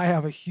I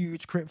have a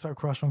huge crypto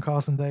crush on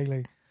Carson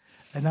Daly.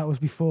 And that was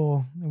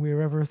before we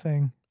were ever a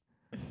thing.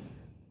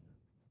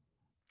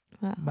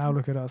 Well, now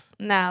look at us.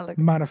 Now look.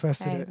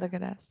 Manifested Hey, it. look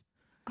at us.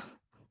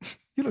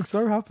 You look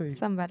so happy.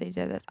 Somebody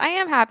did this. I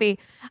am happy.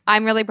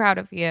 I'm really proud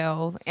of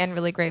you and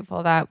really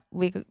grateful that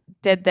we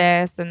did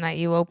this and that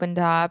you opened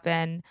up,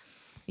 and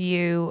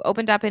you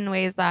opened up in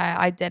ways that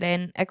I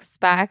didn't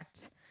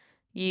expect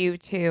you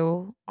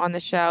to on the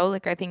show.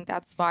 Like, I think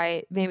that's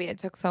why maybe it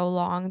took so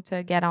long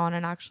to get on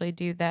and actually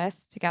do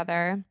this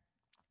together.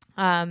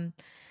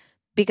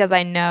 Because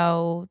I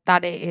know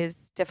that it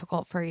is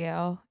difficult for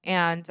you,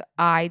 and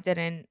I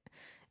didn't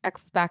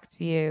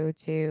expect you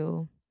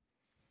to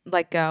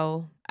like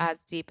go as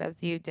deep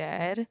as you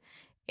did.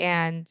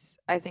 And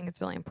I think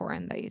it's really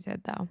important that you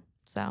did, though.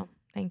 So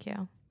thank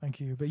you. Thank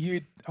you. But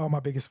you are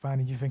my biggest fan,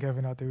 and you think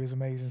everything I do is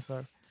amazing.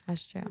 So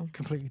that's true.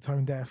 Completely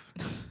tone deaf.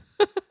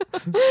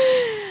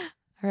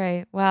 All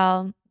right.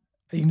 Well,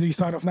 you can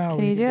sign off now.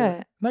 Can you do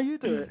it? No, you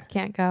do it.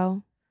 Can't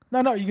go.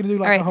 No, you're gonna do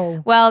like the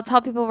whole. Well,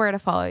 tell people where to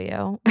follow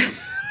you.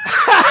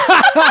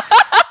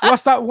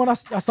 What's that one I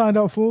signed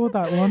up for?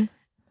 That one?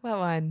 What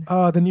one?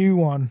 The new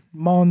one.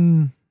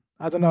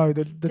 I don't know.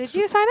 Did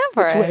you sign up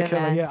for it? Twitter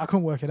killer. Yeah, I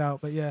couldn't work it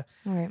out, but yeah.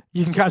 All right.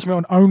 You can catch me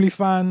on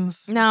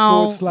OnlyFans.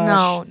 No.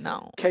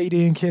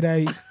 KD and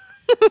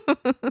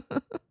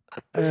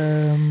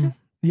KidEight.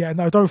 Yeah,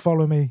 no, don't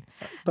follow me.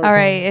 All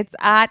right. It's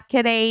at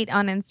KidEight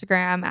on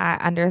Instagram,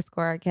 at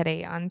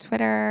 _KidEight on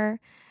Twitter.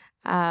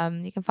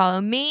 You can follow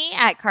me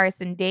at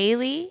Carson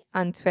Daly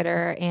on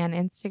Twitter and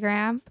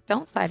Instagram.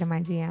 Don't slide in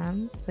my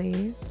DMs,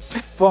 please.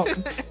 Fuck,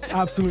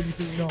 absolutely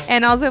do not.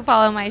 And also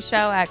follow my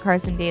show at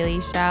Carson Daly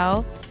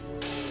Show.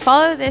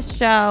 Follow this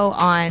show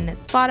on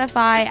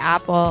Spotify,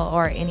 Apple,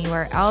 or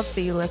anywhere else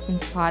that you listen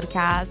to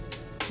podcasts.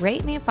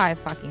 Rate me 5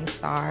 fucking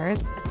stars,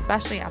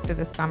 especially after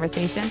this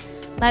conversation.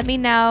 Let me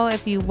know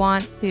if you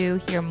want to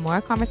hear more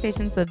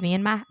conversations with me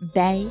and my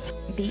bae,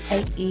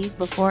 B-A-E,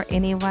 before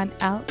anyone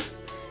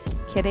else.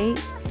 KidEight.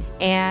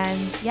 And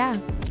yeah,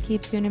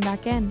 keep tuning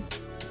back in.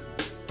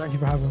 Thank you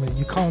for having me.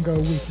 You can't go a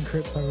week in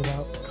crypto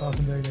without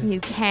Carson Daly.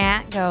 You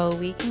can't go a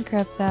week in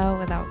crypto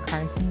without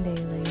Carson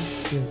Daly.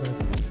 Cheers,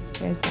 babe.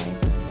 Cheers,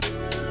 babe.